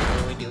does. What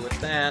do we do with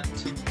that?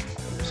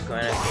 I'm just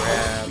going to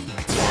grab.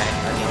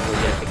 I need to go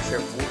get a picture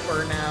of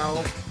Wooper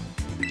now.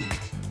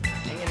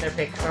 Hang in there,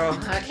 Picro.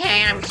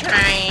 Okay, I'm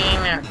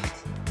trying.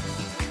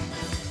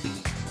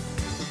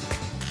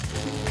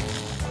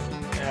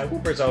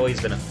 Wooper's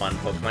always been a fun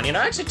Pokemon. You know,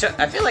 actually,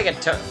 I feel like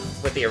it took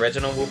with the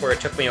original Wooper. It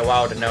took me a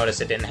while to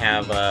notice it didn't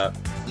have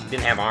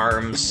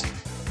arms.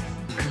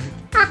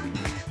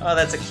 Oh,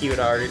 that's a cute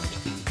art.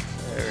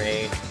 All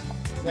right.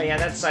 But yeah,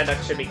 that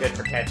Psyduck should be good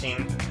for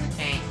catching.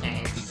 Okay,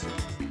 thanks.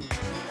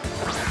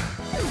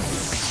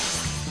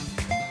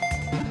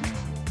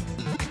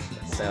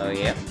 So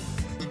yeah.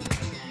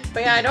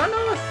 But yeah, I don't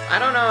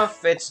know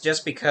if it's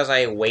just because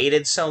I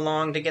waited so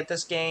long to get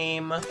this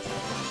game.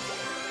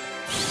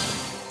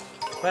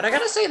 But I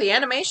gotta say, the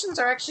animations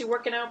are actually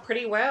working out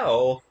pretty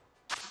well.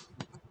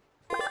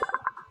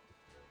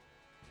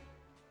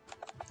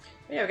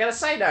 Yeah, we got a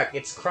Psyduck.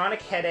 It's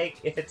chronic headache.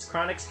 If it's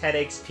chronic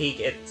headaches peak,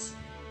 it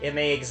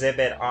may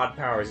exhibit odd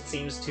powers. It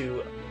seems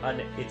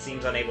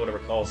unable to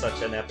recall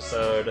such an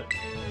episode.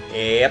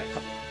 Yep.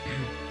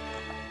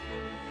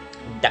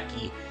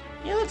 Ducky.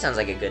 Yeah, that sounds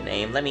like a good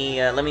name. Let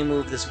me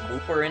move this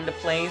Wooper into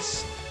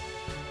place.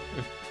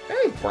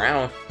 Very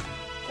brown.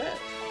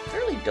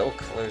 Fairly dull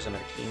colors on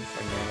our team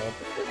for now,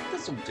 but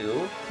this'll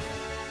do.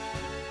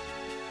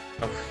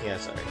 Oh, yeah,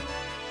 sorry.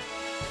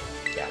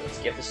 Yeah, let's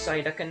give the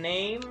Psyduck a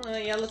name.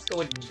 Yeah, let's go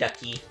with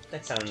Ducky.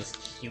 That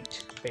sounds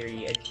cute.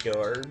 Very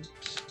adorbed.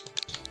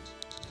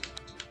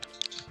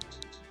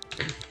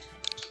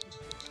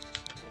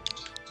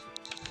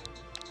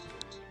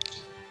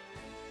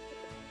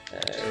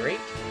 Alright.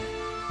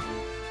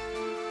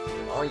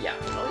 Oh, yeah.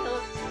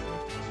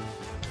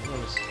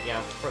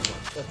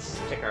 Let's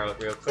check her out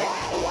real quick.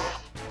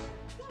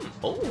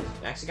 Oh,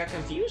 actually got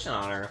confusion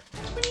on her.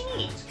 That's pretty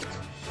neat.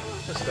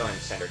 Just go ahead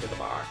and send her to the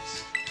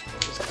box.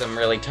 Just because I'm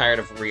really tired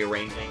of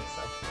rearranging,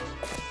 so...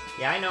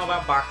 Yeah, I know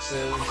about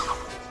boxes.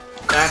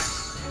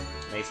 That's...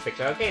 Nice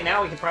picture. Okay,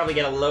 now we can probably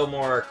get a little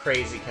more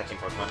crazy catching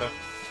Pokemon, though.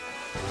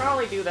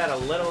 Probably do that a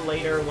little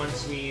later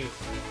once we've...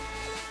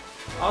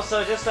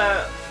 Also, just,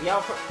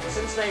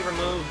 since they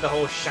removed the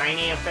whole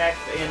shiny effect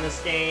in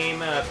this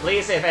game,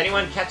 please, if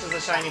anyone catches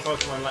a shiny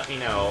Pokemon, let me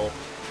know.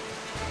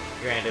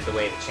 Granted, the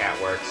way the chat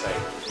works, I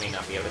may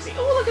not be able to see.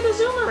 Oh, look at the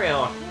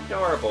Azumarill!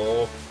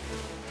 Adorable. I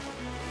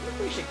think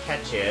we should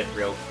catch it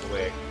real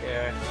quick.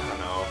 I don't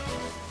know.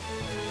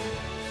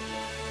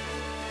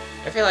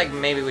 I feel like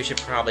maybe we should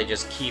probably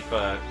just keep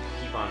on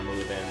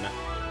moving.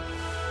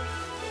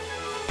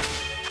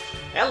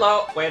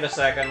 Hello! Wait a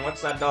second,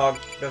 what's that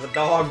dog? There's a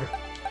dog.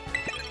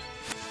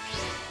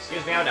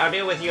 Excuse me, I'll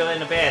deal with you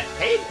in a bit.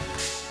 Hey!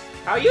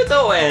 How you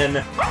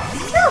doing?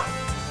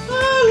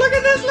 Oh, look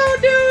at this little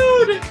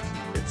dude!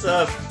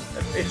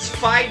 It's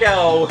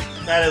Fido!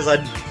 That is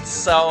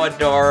so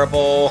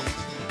adorable.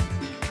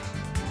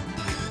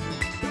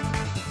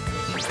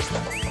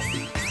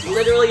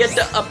 Literally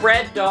a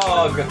bread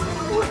dog.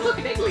 Ooh, look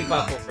at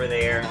Igglybuff over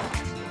there.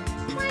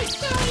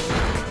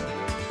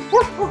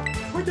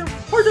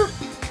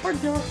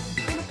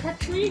 Wanna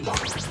catch me?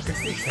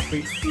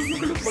 You're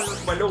gonna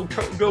burn my little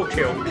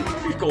tail.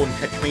 Please go and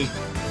catch me.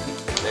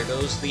 There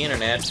goes the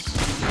internet.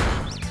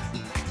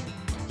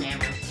 Damn,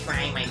 I'm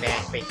trying my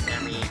best, but it's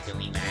not really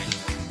doing that.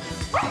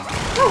 I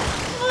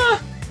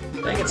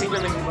think it's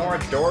even more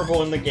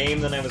adorable in the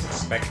game than I was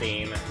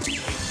expecting.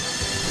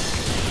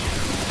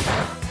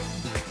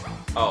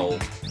 Oh.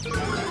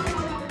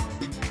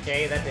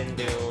 Okay, that didn't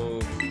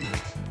do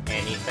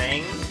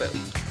anything, but...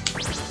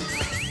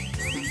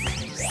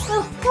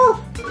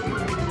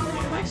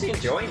 I'm actually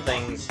enjoying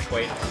things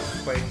quite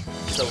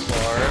so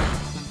far.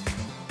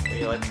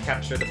 Okay, let's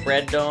capture the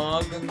bread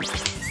dog.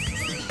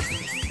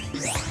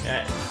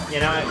 You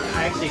know,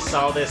 I actually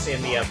saw this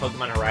in the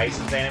Pokemon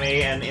Horizons anime,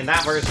 and in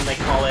that version they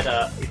call it,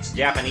 its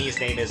Japanese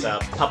name is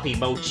Puppy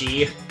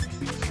Mochi,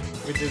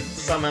 which is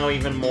somehow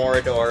even more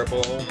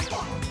adorable.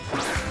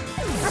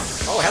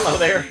 Oh, hello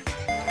there!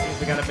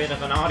 We got a bit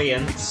of an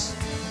audience.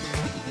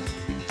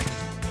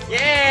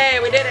 Yay!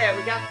 We did it!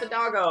 We got the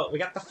doggo! We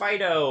got the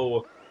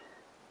Fido!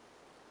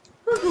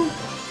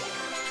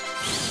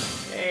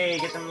 Hey,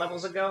 get them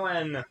levels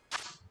a-going!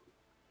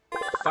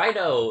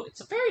 Fido!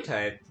 It's a fairy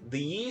type. The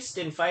yeast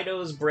in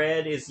Fido's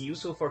bread is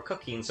useful for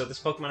cooking, so this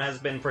Pokemon has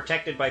been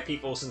protected by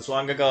people since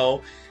long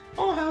ago.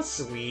 Oh, how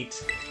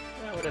sweet.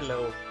 Oh, what a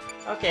low.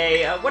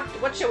 Okay,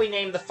 what shall we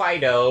name the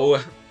Fido?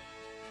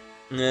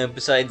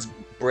 Besides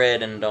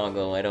bread and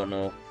doggo, I don't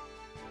know.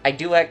 I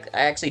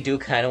actually do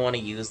kind of want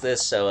to use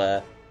this,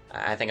 so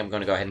I think I'm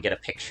going to go ahead and get a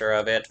picture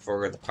of it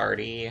for the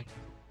party.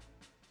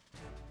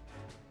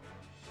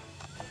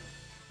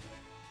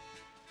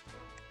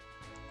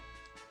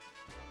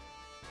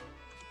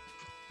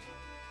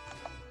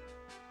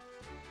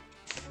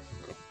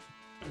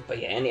 But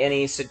yeah,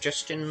 any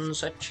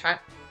suggestions,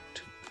 chat?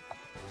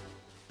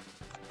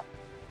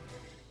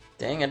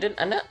 Dang,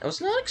 I was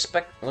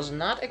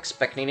not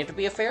expecting it to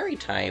be a fairy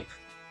type.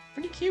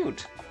 Pretty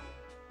cute.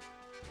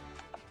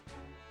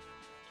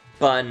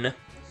 Bun.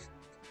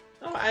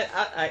 Oh,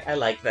 I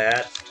like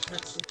that.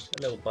 That's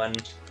a little bun.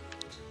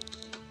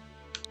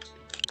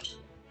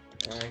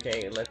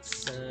 Okay,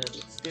 let's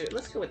do it.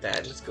 Let's go with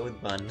that. Let's go with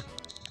bun.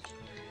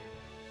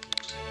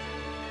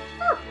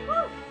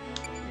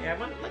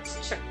 Yeah,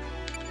 let's check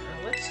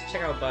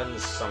out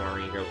Bun's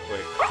summary real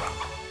quick.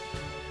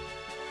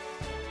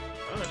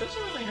 Oh, it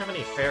doesn't really have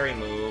any fairy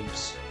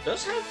moves. It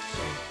does have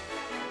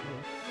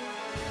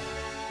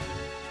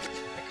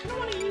I kind of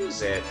want to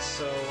use it,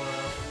 so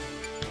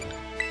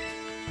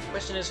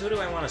question is, who do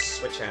I want to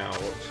switch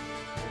out?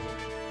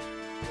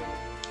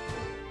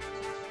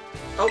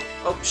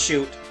 Oh,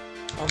 shoot.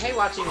 Oh, hey,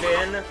 Watching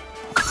Bin.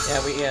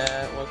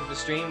 Yeah, welcome to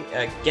stream.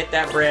 Get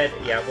that bread.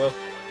 Yeah, we'll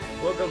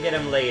go get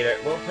him later.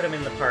 We'll put him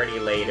in the party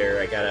later.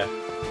 I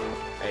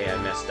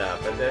messed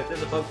up. But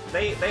there's a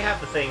they have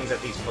the things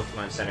at these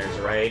Pokemon centers,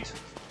 right?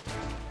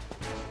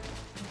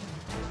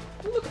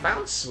 Ooh, look,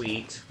 Bounce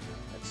Sweet.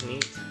 That's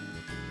neat.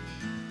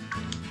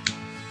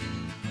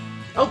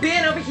 Oh,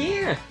 Ben, over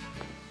here!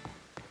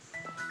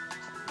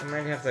 I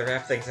might have to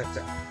wrap things up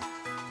to...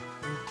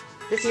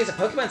 This here's a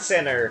Pokemon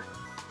Center!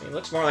 It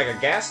looks more like a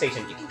gas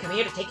station. You can come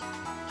here to take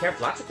care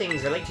of lots of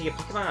things related to your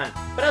Pokemon,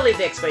 but I'll leave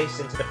the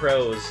explanation to the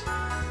pros.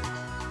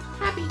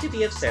 Happy to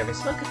be of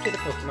service. Welcome to the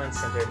Pokemon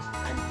Center.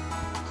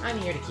 I'm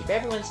here to keep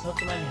everyone's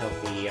Pokemon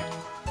healthy.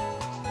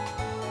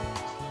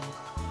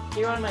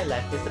 Here on my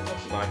left is the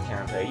Pokemon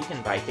counter. You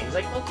can buy things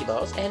like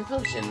Pokeballs and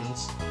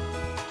potions.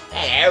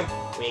 Hello!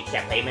 We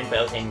accept payment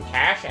both in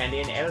cash and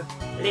in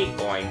League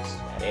Points.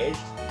 That is,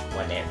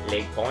 one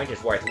League Point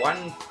is worth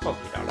one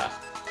Pokédollar.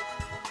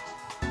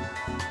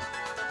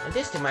 And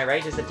this to my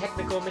right is the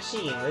technical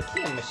machine, the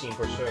TM machine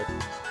for short.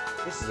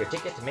 This is your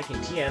ticket to making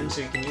TM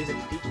so you can use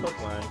it to teach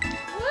Pokemon.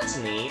 Well, that's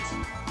neat.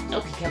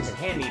 Hope it comes in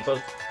handy,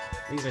 both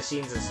these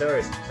machines and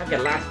stores. I've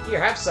got a lot.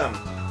 Here, have some.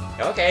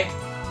 Okay.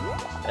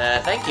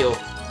 Thank you.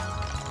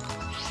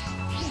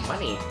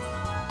 Money.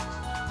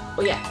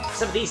 Oh yeah,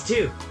 some of these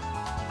too.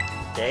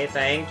 Okay,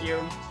 thank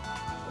you.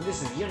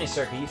 This is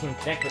Unicircle. You can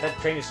connect with other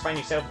trainers to find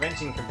yourself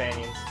wrenching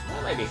companions.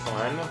 That might be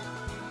fun.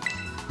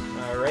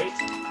 Alright.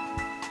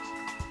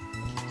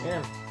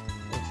 Yeah.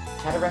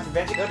 Have a rough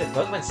adventure? Go to the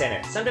Pokemon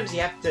Center. Sometimes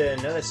you have to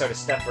know that sort of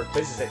stuff for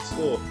quizzes at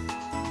school.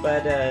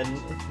 But,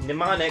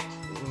 mnemonics,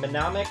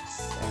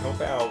 I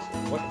hope out.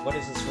 What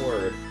is this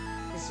word?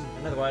 Here's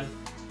another one.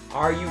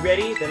 Are you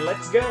ready? Then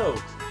let's go!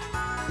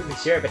 Really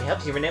sure, but it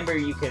helps you remember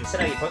you can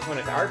set out your Pokemon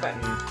with the R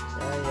button.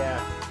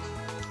 Yeah.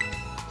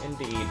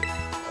 Indeed.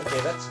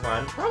 Okay, that's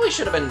fun. Probably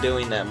should have been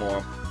doing that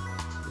more.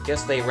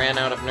 Guess they ran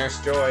out of Nurse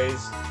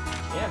Joys.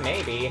 Yeah,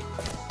 maybe.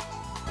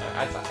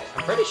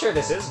 I'm pretty sure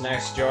this is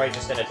Nurse Joy,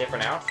 just in a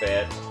different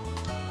outfit.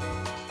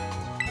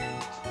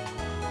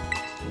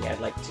 Yeah, I'd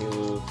like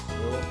to...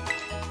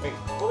 Wait,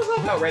 what was that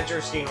about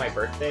registering my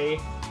birthday?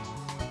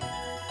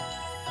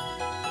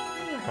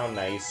 How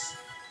nice.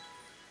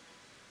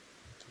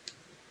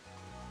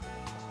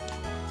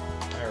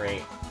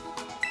 Alright.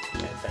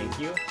 Yeah, thank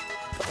you.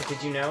 Oh,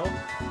 did you know? I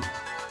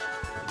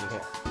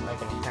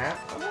can have...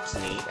 Oh, that's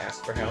neat.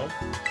 Ask for help.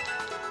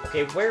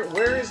 Okay,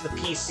 where is the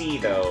PC,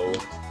 though?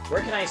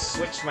 Where can I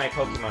switch my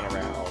Pokemon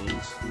around?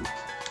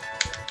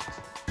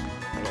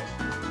 Okay.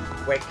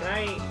 Wait, can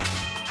I...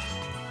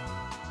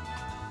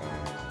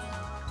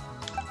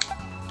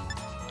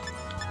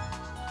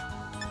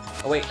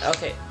 Oh, wait,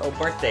 okay. Oh,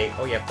 birthday.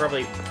 Oh, yeah,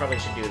 probably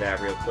should do that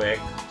real quick.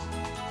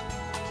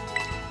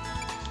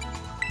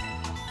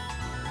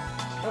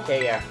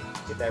 Okay, yeah.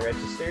 Get that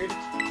registered.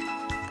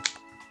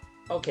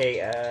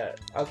 Okay,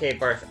 okay,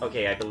 birth.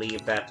 Okay, I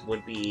believe that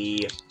would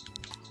be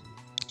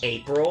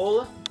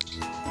April.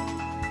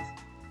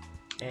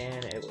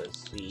 And it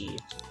was the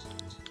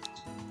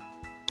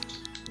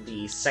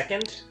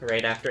 2nd,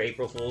 right after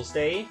April Fool's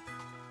Day.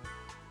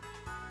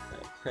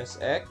 Press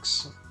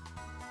X.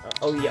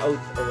 Oh yeah,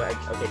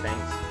 okay,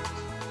 thanks.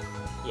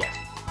 Yeah.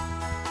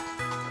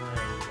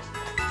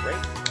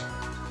 Right?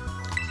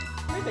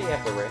 Where do you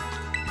have the right?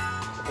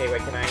 Okay,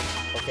 wait, can I...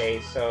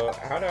 Okay, so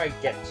how do I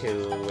get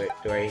to it?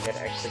 Do I hit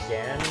X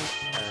again?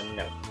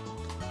 No.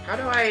 How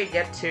do I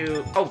get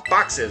to... Oh,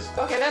 boxes!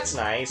 Okay, that's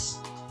nice.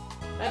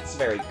 That's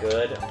very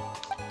good.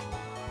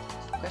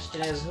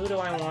 Question is, who do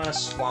I want to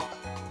swap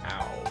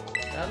out?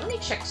 Let me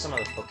check some of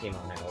the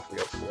Pokemon out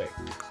real quick.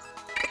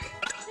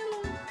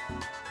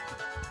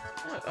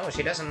 Oh,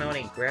 she doesn't know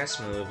any grass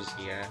moves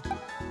yet.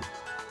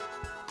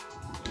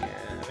 Yeah,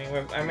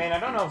 I mean, I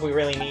don't know if we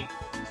really need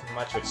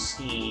much with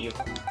Steve.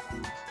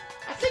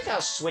 I think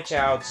I'll switch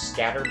out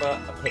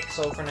Scatterbutt a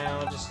Pixel for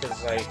now, just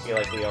because I feel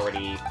like we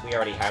already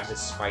have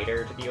this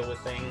spider to deal with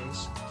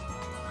things.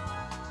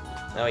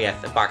 Oh yeah,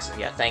 the box.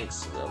 Yeah,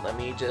 thanks. Let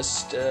me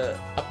just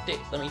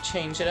update. Let me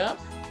change it up.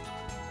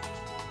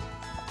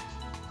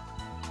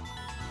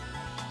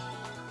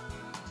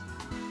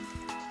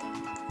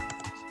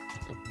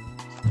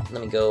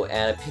 Let me go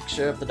add a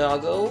picture of the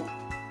doggo.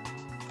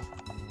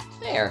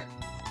 There.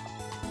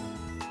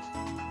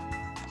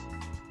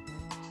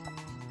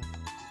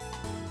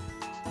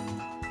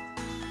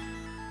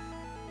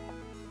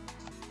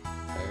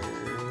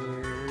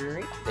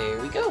 Alright, there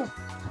we go.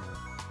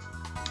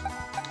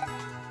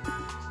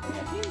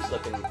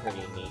 looking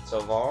pretty neat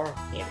so far.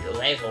 If you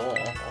say so.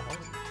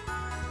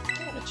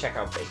 I'm gonna check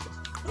out Bacon.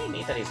 Pretty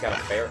neat that he's got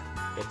a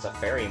it's a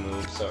fairy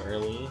move so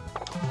early.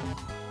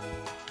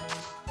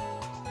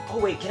 Oh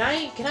wait, can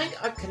I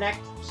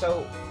connect?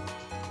 So,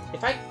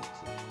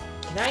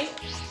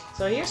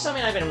 so here's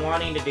something I've been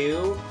wanting to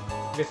do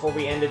before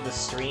we ended the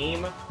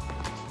stream.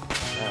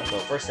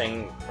 Well, first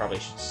thing, probably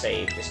should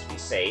save, just to be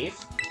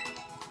safe.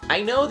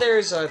 I know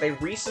there's, they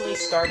recently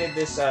started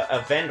this,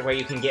 event where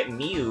you can get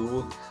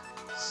Mew.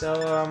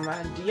 So,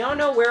 do y'all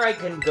know where I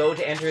can go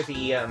to enter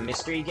the,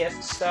 mystery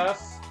gift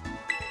stuff?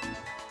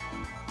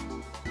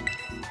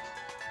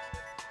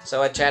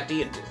 So, chat, do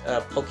you,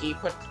 Poke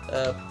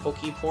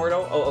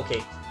Portal? Oh,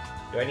 okay.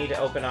 Do I need to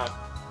open up...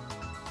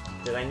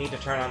 Did I need to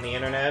turn on the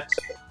internet?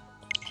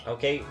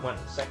 Okay, one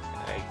sec.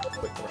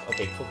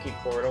 Okay, Poke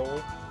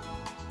Portal.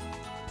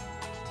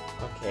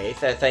 Okay,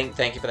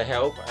 thank you for the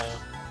help.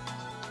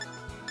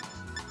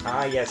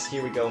 Yes,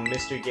 here we go,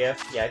 mystery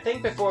gift. Yeah, I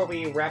think before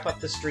we wrap up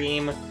the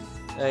stream,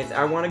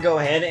 I want to go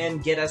ahead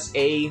and get us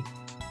a...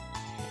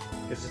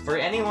 Because for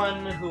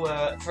anyone who,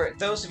 for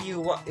those of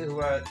you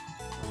who,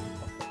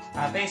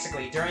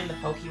 basically, during the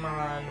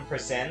Pokemon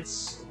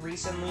Presents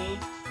recently,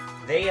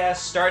 they,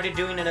 started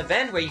doing an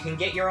event where you can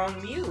get your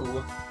own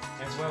Mew,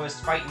 as well as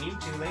fight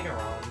Mewtwo later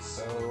on,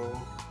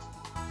 so...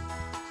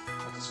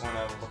 I just want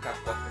to look up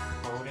what the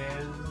code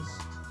is.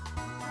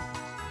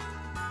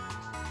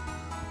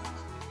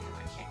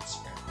 I can't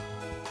spell.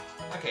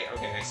 Okay,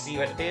 I see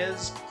what it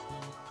is.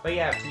 But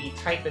yeah, if we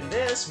type in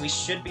this, we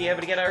should be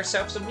able to get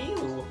ourselves a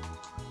Mew.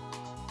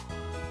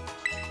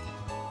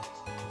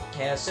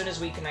 Okay, as soon as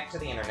we connect to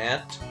the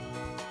internet...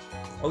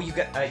 Oh, you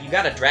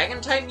got a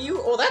Dragon-type Mew?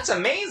 Oh, that's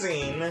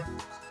amazing!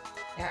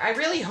 Yeah, I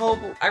really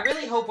hope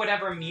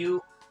whatever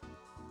Mew...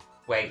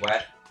 Wait,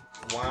 what?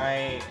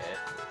 Why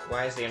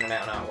is the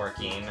internet not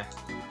working?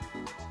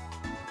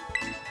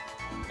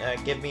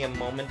 Give me a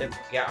moment to...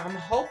 Yeah,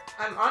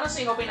 I'm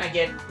honestly hoping I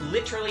get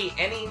literally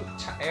any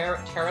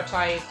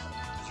Terra-type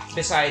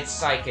besides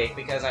Psychic,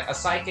 because a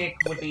Psychic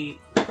would be...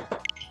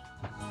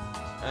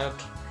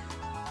 Okay.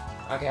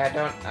 Okay, I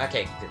don't...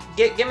 Okay,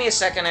 give me a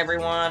second,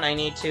 everyone. I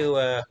need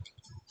to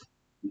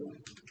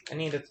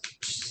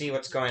see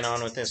what's going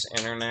on with this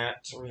internet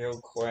real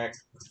quick.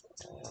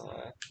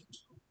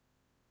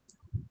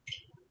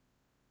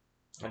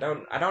 I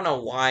don't know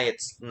why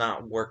it's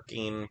not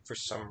working for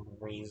some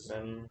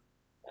reason,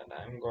 and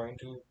I'm going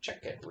to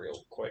check it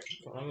real quick.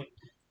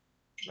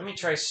 Let me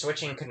try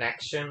switching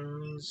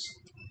connections.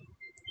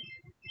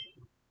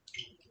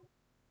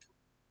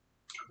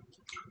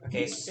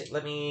 Okay,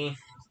 let me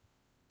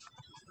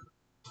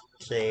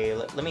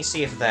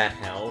see if that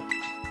helped.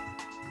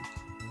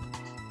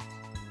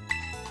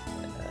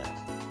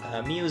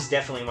 Mew is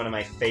definitely one of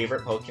my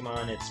favorite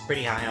Pokemon. It's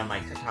pretty high on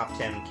my top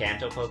 10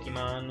 Kanto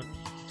Pokemon.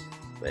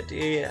 But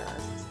yeah,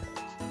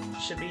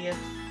 should be.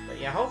 But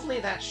yeah,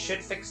 hopefully that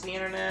should fix the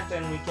internet,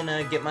 and we can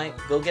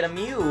go get a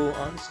Mew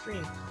on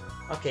stream.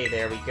 Okay,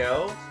 there we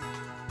go.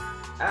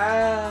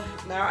 Now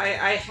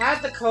I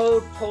had the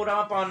code pulled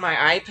up on my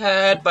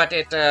iPad, but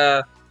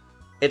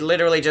it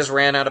literally just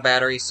ran out of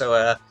battery.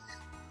 So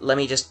let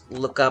me just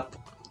look up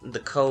the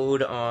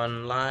code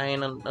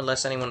online,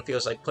 unless anyone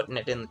feels like putting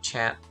it in the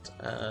chat.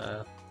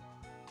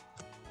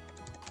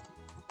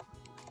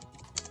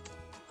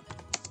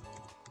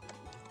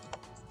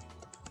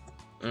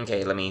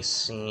 Okay, let me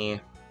see.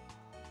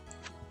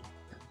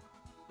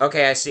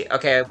 Okay, I see.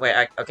 Okay, wait.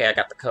 I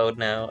got the code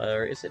now.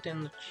 Or is it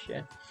in the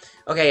chat?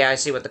 Okay, yeah, I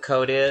see what the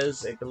code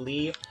is, I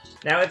believe.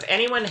 Now, if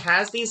anyone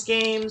has these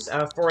games,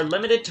 for a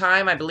limited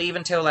time, I believe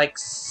until, like,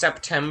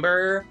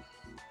 September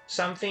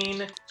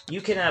something, you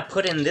can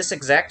put in this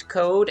exact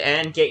code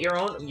and get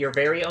your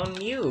very own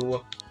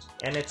Mew.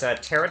 And it's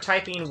Terra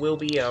typing will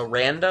be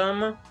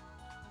random.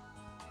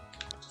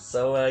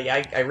 So yeah,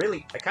 I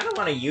kind of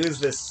want to use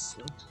this.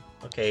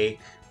 Okay,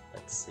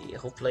 let's see.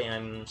 Hopefully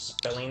I'm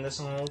spelling this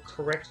all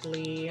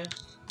correctly.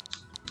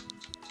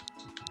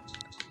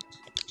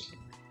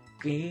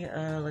 Okay,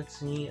 let's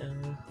see.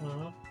 And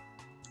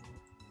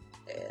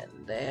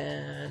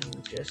then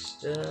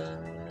just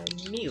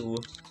Mew.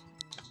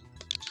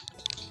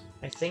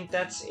 I think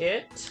that's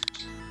it.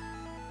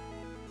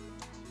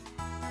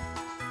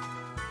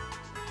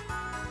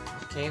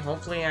 Okay,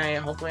 hopefully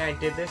I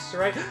did this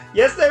right.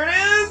 Yes, there it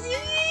is!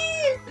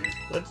 Yee!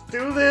 Let's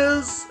do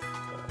this!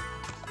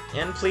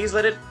 And please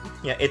let it...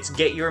 Yeah, it's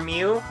get your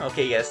Mew.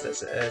 Okay, yes,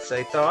 that's as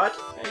I thought.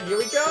 And here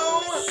we go!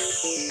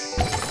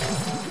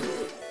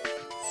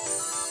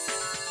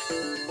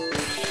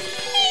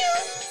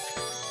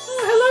 Oh,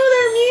 hello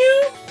there,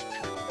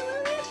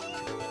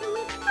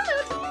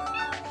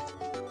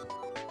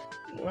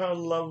 Mew! Oh,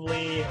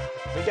 lovely.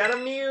 We got a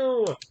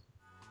Mew!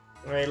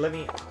 Alright, let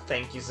me...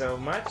 Thank you so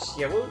much.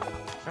 Yeah, we'll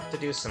have to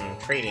do some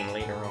trading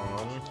later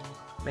on.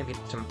 Maybe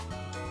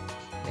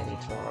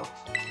tomorrow.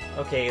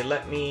 Okay,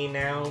 let me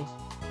now...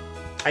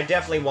 I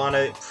definitely want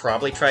to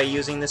probably try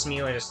using this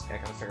Mew. I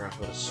gotta figure out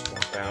how to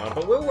swap out.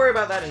 But we'll worry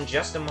about that in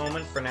just a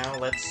moment. For now,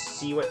 let's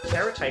see what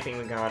Terra typing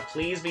we got.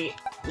 Please be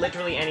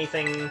literally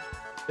anything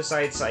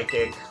besides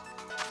Psychic.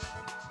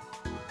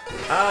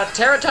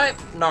 Terra type,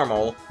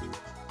 normal.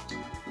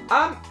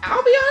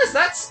 I'll be honest,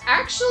 that's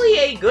actually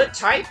a good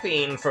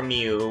typing from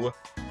Mew.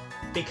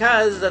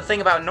 Because the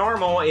thing about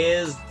normal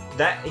is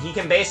that he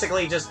can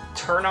basically just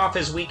turn off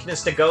his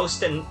weakness to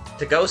ghost and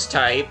to ghost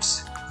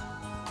types.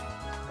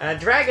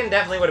 Dragon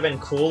definitely would have been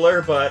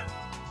cooler, but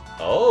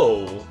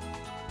oh,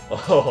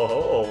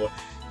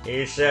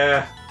 he's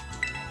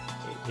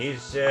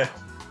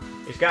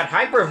got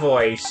hyper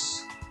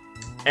voice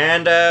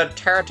and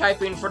Terra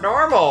typing for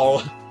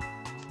normal.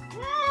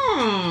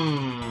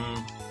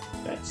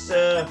 That's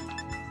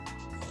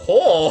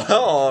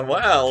oh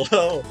well.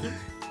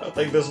 I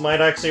think this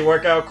might actually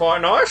work out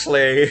quite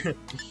nicely.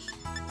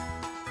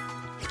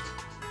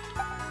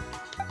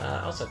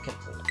 Also,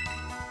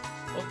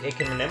 it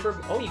can remember.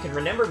 Oh, you can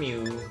remember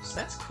Mews.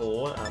 That's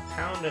cool.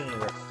 Pound and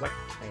reflect.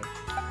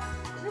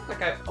 Real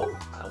quick, I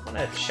want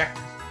to check.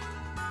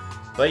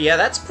 But yeah,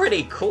 that's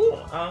pretty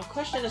cool.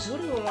 Question is, who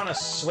do we want to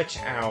switch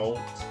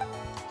out?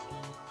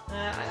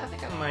 I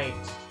think I might.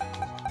 I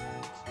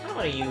kind of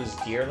want to use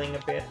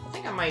Deerling a bit. I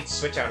think I might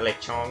switch out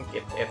Lechonk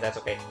if that's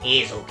okay.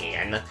 It's okay,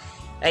 and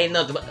I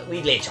know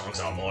we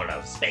Lechonks are more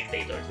of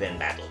spectators than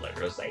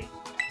battlers,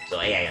 so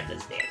I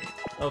understand.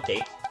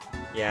 Okay.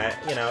 Yeah,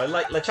 you know,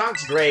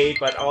 Lechonk's great,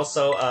 but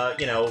also,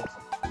 you know,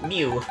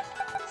 Mew.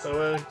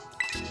 So,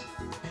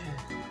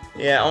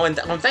 yeah, and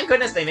thank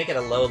goodness they make it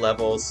a low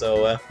level,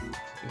 so,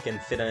 you can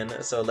fit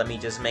in. So let me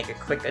just make a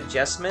quick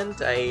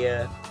adjustment.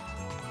 I,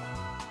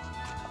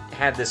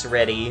 had this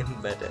ready,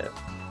 but,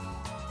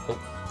 oh,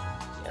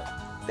 yeah,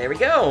 there we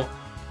go!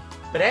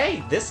 But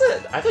hey,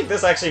 I think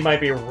this actually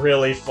might be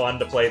really fun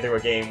to play through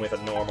a game with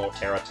a normal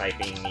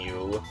Terra-typing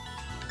Mew.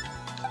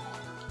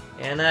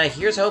 And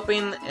here's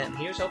hoping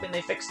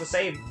they fix the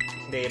save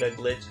data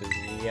glitch,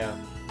 because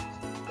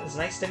it's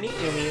nice to meet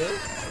you, Mew.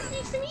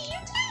 Nice to meet you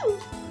too.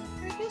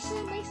 I guess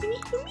nice to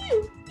meet you,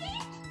 Mew.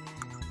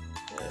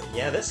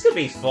 Yeah, this could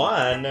be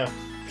fun.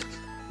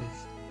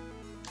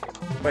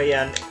 But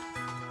yeah,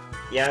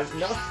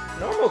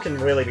 normal can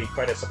really be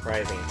quite a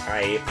surprising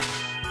type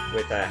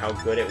with how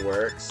good it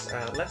works.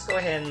 Let's go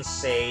ahead and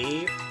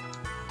save.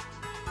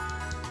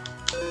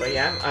 But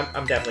yeah,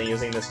 I'm definitely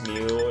using this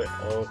Mew.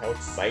 Oh, how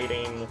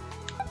exciting!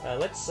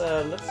 Let's.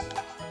 Oh,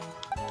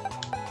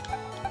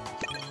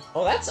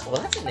 that's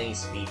a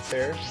nice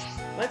feature.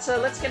 Let's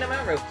get him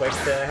out real quick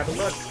to have a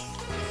look.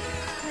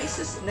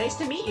 Nice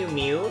to meet you,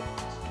 Mew.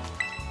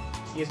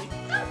 Excuse me.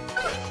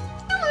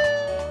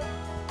 Hello.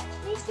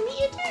 Nice to meet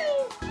you too.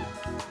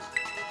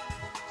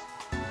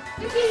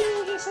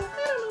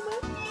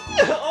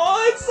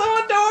 Oh, it's so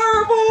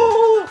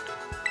adorable!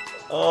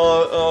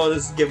 Oh,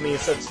 this is giving me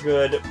such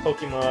good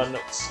Pokemon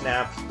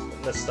Snap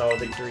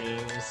nostalgic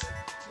dreams.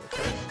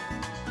 Okay.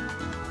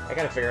 I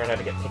gotta figure out how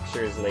to get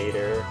pictures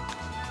later.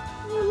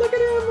 Oh, look at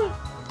him!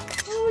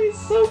 Oh, he's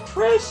so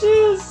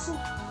precious!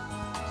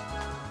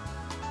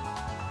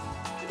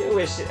 I do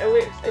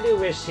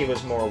wish he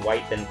was more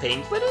white than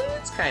pink, but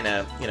it's kind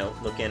of, you know,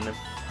 looking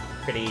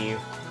pretty,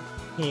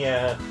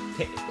 yeah,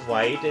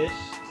 whitish.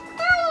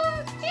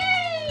 Oh,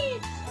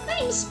 yay!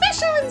 I'm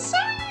special and so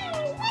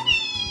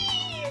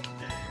witty!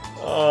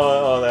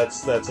 Oh,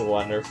 that's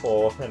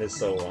wonderful. That is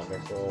so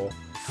wonderful.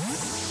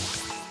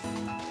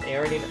 I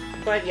already know.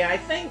 But yeah, I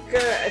think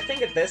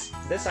at this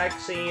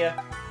actually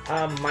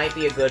might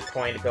be a good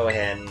point to go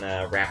ahead and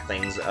wrap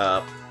things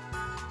up.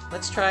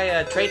 Let's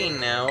try trading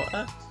now.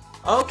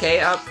 Okay.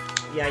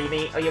 Yeah,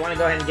 you want to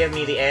go ahead and give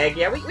me the egg?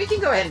 Yeah, we can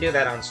go ahead and do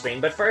that on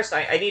stream. But first,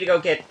 I need to go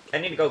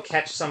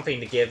catch something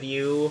to give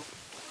you.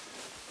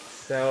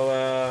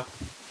 So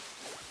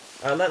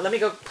let me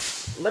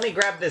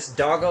grab this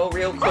doggo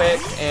real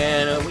quick,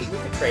 and we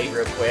can trade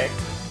real quick.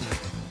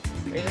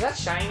 Wait, is that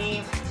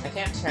shiny? I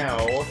can't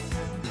tell.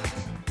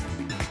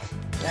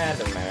 Nah, it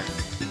doesn't matter.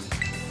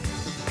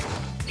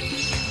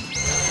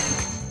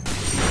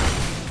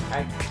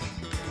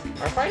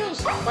 Our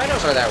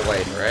Fidos are that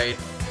white, right?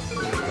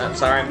 I'm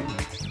sorry,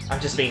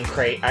 I'm just being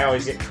crazy. I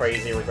always get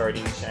crazy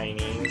regarding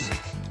shinies.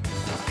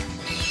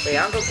 Wait,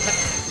 I'll go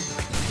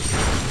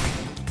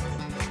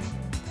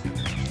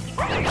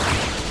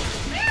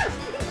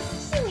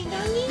Silly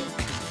doggy.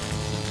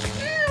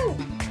 Ow!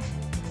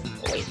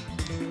 wait.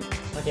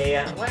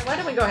 Okay, why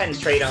don't we go ahead and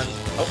trade on...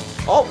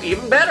 Oh,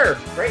 even better!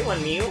 Great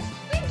one, Mew!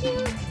 Thank you.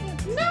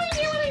 No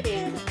idea what I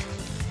did.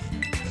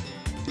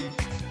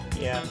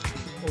 Yeah,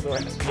 we'll go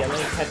ahead. Yeah, let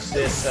me catch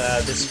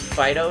this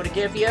Fido to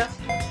give you,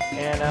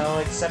 and I'll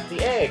accept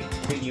the egg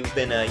that you've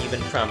been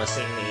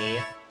promising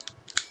me.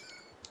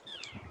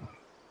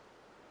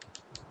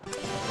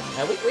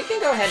 We can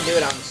go ahead and do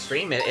it on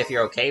stream if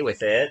you're okay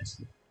with it.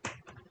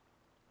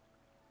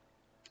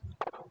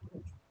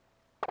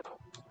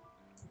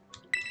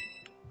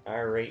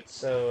 Alright,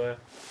 so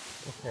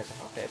there's a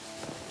Hoppet.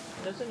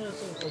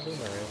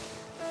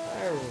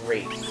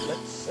 Alright,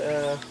 let's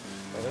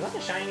was that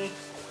a shiny?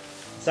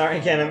 Sorry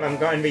again, I'm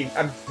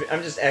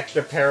just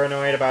extra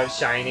paranoid about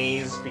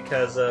shinies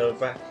because of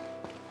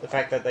the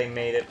fact that they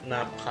made it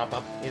not pop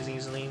up as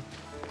easily.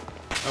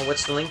 Oh,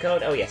 what's the link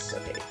code? Oh yes,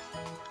 okay.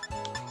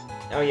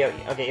 Oh, yeah,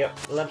 okay, yeah.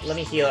 Let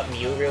me heal up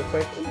Mew real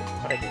quick. Ooh,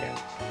 how'd I do that?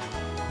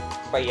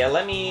 But yeah,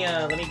 let me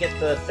get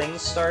the thing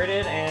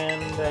started,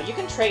 and you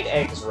can trade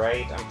eggs,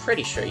 right? I'm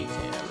pretty sure you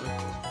can.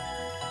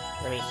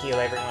 Let me heal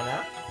everyone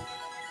up.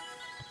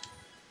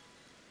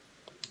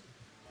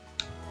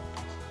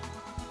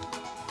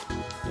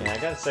 Yeah, I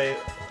gotta say,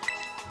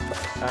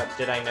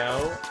 did I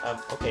know?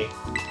 Okay.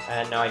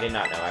 No, I did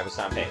not know. I was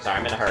not paying. Sorry,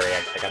 I'm in a hurry.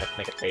 I gotta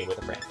make a trade with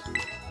a friend.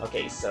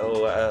 Okay,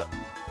 so,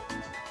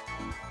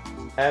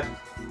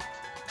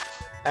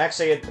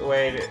 actually,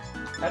 wait.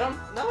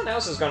 No one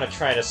else is gonna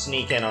try to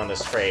sneak in on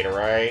this trade,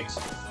 right?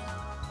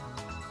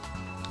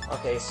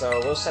 Okay, so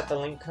we'll set the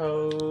link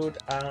code.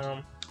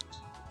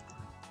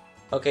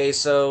 Okay,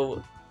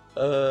 so,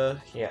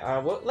 yeah,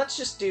 well, let's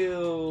just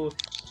do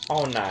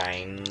all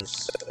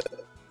 9s.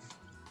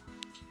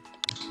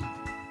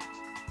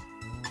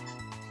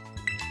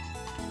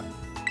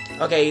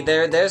 Okay,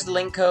 there's the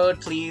link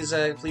code. Please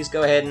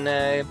go ahead and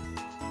ahead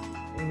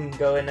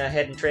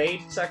and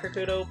trade,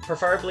 Sakurtudo.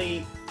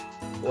 Preferably.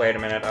 Wait a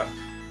minute.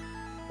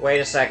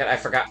 Wait a second. I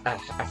forgot.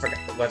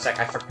 One sec.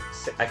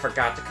 I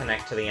forgot to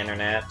connect to the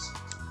internet.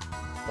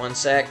 One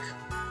sec.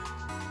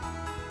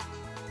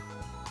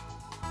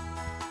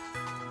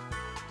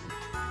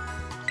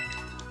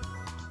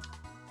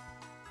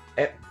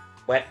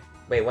 What?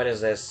 Wait. What is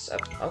this?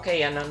 Okay.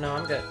 Yeah. No.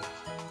 I'm good.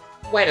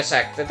 Wait a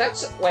sec.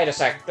 Wait a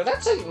sec. Did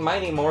that say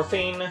Mighty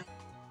Morphine?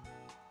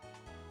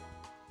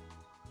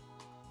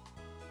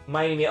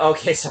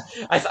 Okay, so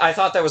I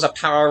thought that was a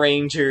Power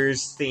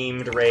Rangers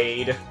themed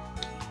raid.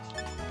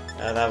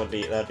 That'd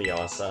be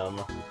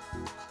awesome.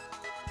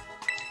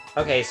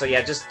 Okay, so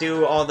yeah, just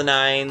do all the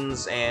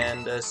 9s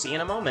and see you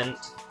in a moment.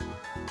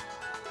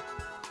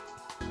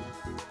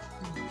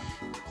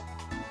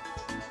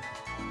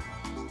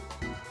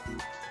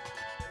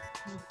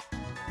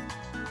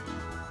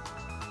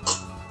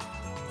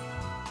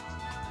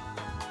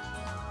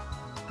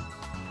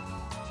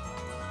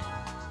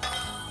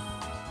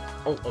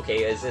 Oh,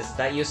 okay, is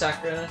that you,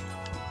 Sakura?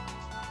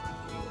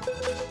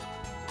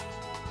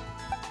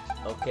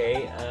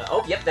 Okay,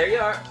 oh, yep, there you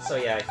are! So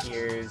yeah,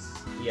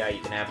 yeah, you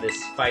can have this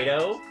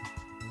Fido.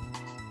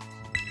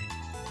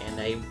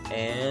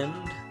 And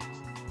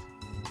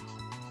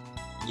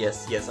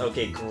Yes,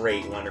 okay,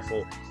 great,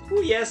 wonderful.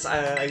 Ooh, yes,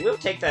 I will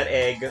take that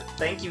egg.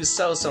 Thank you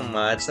so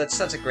much. That's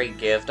such a great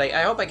gift.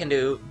 I hope I can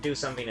do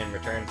something in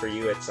return for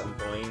you at some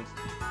point.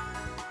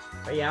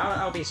 But yeah,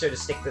 I'll be sure to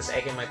stick this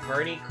egg in my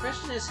party.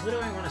 Question is, who do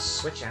I want to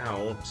switch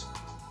out?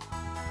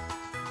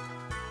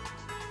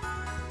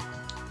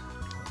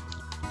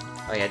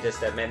 Oh yeah,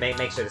 just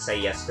make sure to say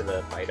yes to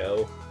the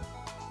Fido.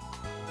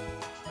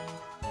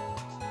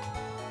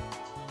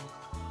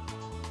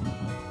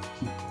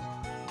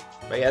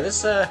 But yeah,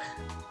 this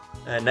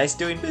nice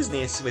doing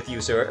business with you,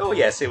 sir. Oh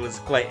yes,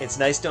 it's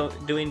nice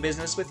doing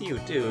business with you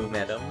too,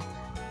 madam.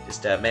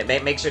 Just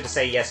make sure to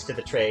say yes to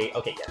the tray.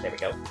 Okay, yeah, there we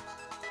go.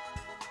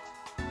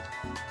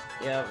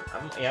 Yeah,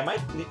 my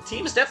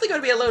team is definitely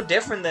going to be a little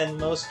different than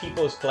most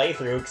people's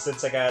playthrough,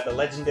 since I got the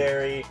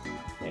legendary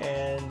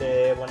and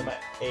a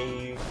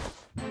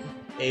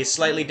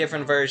slightly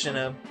different version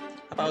of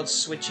about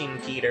switching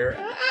Peter.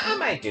 I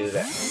might do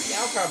that. Yeah,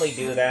 I'll probably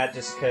do that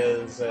just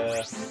because.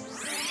 I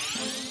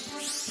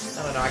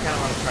don't know. I kind of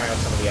want to try out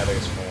some of the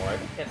others more. I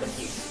think the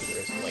Peter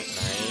is quite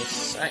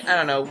nice. I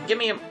don't know. Give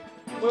me a.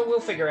 We'll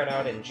figure it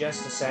out in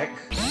just a sec.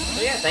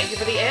 So yeah, thank you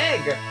for the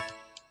egg.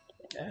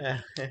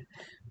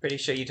 Pretty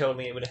sure you told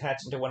me it would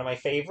hatch into one of my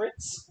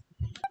favorites.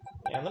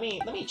 Yeah, let me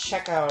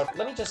check out.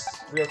 Let me just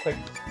real quick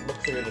look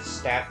through the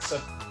stats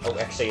of. Oh,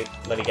 actually,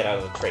 let me get out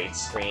of the trade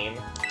screen.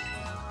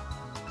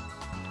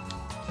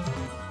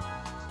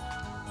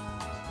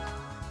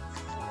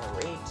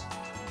 Alright.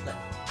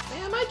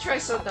 Yeah, I might try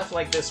stuff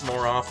like this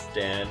more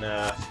often.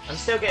 I'm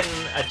still getting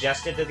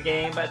adjusted to the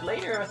game, but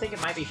later I think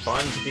it might be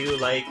fun to do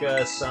like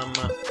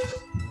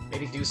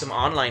maybe do some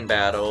online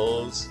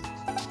battles.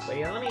 So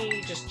yeah, let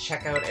me just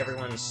check out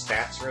everyone's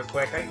stats real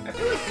quick. I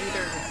feel like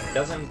Peter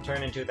doesn't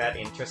turn into that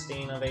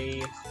interesting of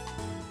a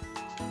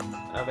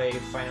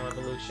final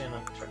evolution.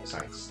 I'm trying.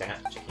 Sorry,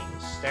 checking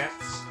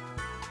stats.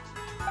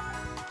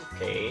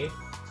 Okay.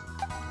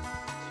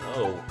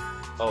 Oh.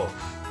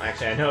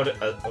 Actually, I know.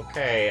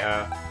 Okay.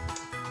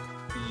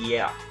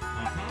 Yeah.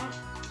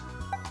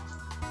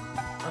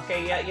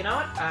 Okay. Yeah. You know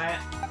what?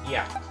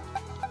 Yeah.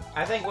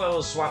 I think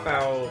we'll swap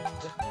out.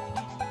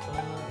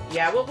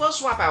 Yeah, we'll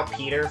swap out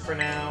Peter for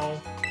now.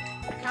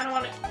 I kind of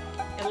want to,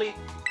 at least,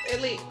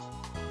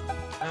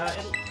 I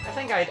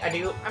think I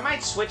do. I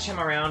might switch him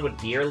around with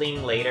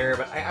Deerling later,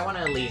 but I want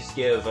to at least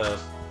give I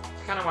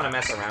kind of want to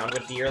mess around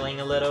with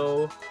Deerling a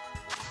little.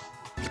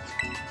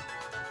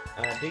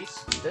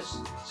 Does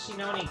she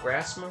know any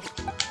grass move?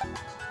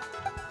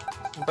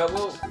 But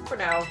for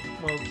now,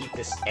 we'll keep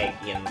this egg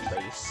in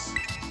place.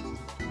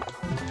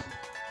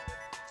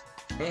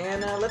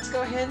 And let's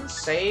go ahead and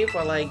save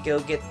while I go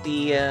get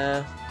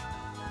the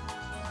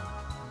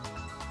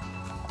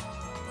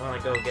while I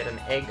go get an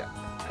egg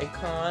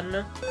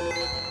icon.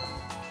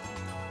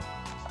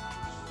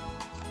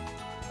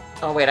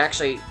 Oh wait,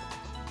 actually,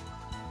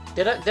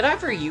 Did I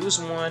ever use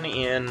one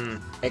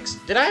in X?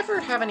 Did I ever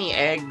have any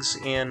eggs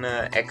in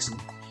X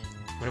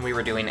when we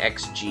were doing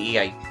XG?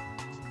 I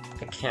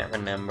can't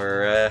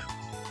remember.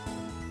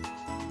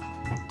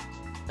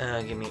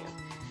 Give me.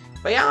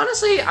 But yeah,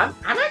 honestly, I'm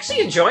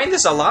actually enjoying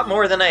this a lot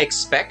more than I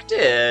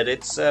expected.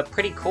 It's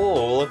pretty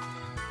cool.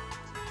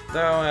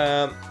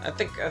 Though I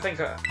think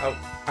I'll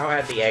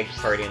add the egg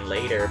part in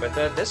later. But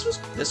this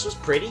was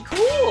pretty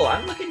cool.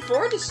 I'm looking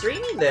forward to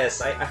streaming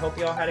this. I hope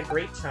you all had a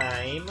great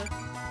time.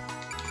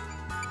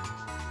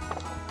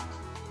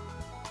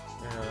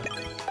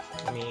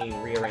 Let me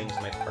rearrange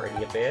my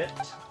party a bit.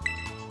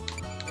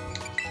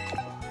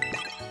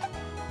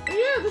 But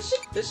yeah,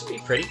 this should be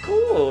pretty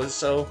cool.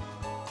 So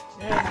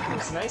yeah,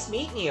 it's nice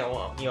meeting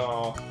y'all.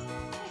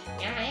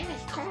 Yeah, it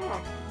was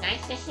cool.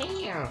 Nice to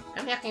see you.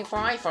 I'm looking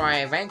forward for our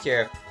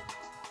adventure.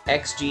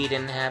 XG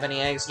didn't have any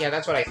eggs. Yeah,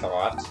 that's what I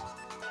thought.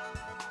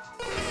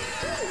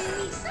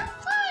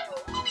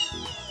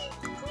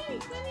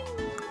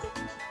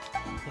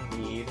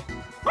 Indeed.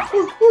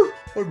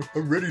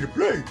 I'm ready to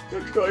play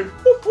next time.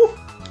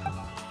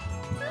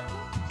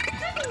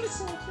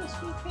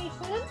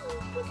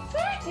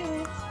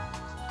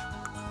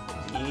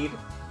 Indeed.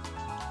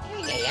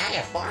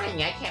 Yeah,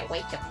 fine. I can't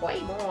wait to play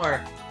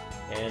more.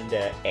 And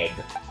egg.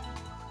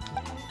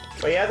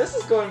 But yeah, this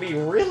is going to be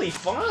really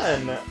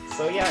fun.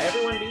 So yeah,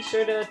 everyone be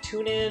sure to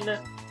tune in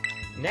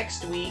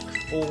next week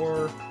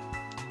for...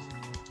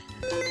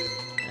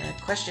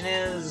 question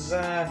is,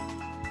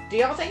 do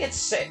y'all think it's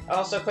safe?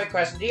 Also, quick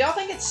question: do y'all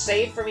think it's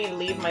safe for me to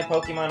leave my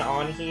Pokemon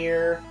on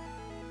here?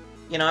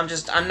 You know,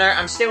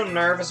 I'm still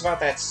nervous about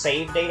that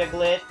save data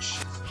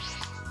glitch.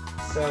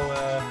 So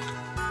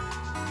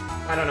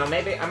I don't know.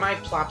 Maybe I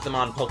might plop them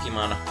on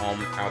Pokemon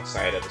Home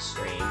outside of the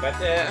stream, but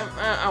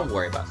I'll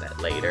worry about that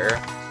later.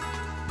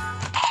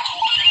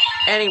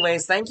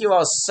 Anyways, thank you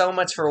all so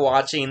much for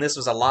watching. This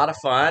was a lot of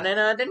fun, and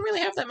I didn't really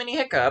have that many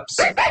hiccups.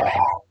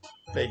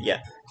 But yeah.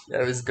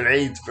 That was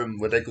great from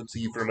what I could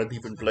see from a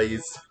different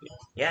place.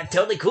 Yeah,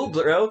 totally cool,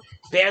 bro.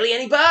 Barely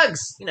any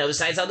bugs. You know,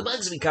 besides all the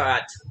bugs we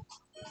caught.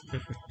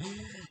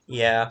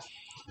 Yeah.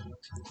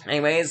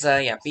 Anyways,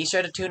 yeah, be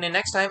sure to tune in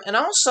next time. And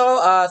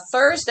also,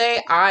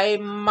 Thursday, I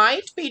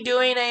might be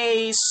doing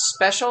a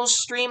special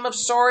stream of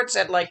sorts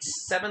at like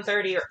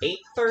 7:30 or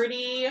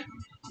 8:30.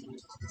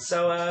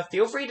 So,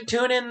 feel free to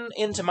tune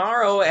in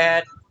tomorrow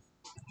at...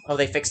 Oh,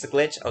 they fixed the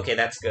glitch? Okay,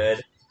 that's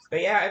good.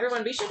 But yeah,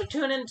 everyone, be sure to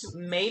tune in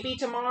maybe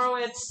tomorrow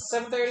at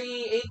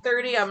 7:30,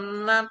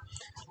 8:30.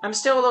 I'm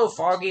still a little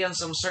foggy on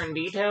some certain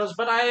details,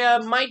 but I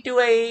might do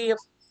a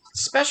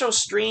special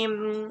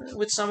stream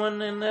with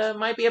someone, and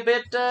might be a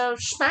bit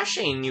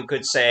smashing, you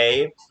could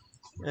say.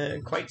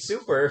 Quite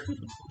super.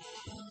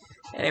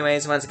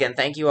 Anyways, once again,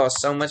 thank you all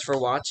so much for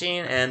watching,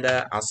 and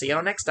I'll see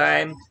y'all next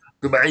time.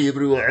 Goodbye,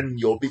 everyone.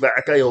 You'll be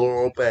back, I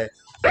hope. And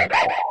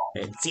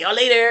see y'all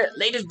later.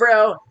 Laters,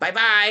 bro.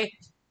 Bye-bye.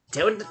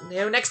 Till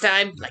next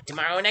time. Like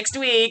tomorrow next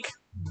week.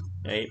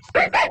 Right.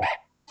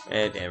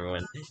 And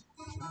everyone,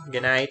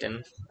 good night,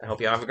 and I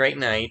hope you all have a great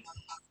night.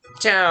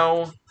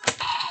 Ciao!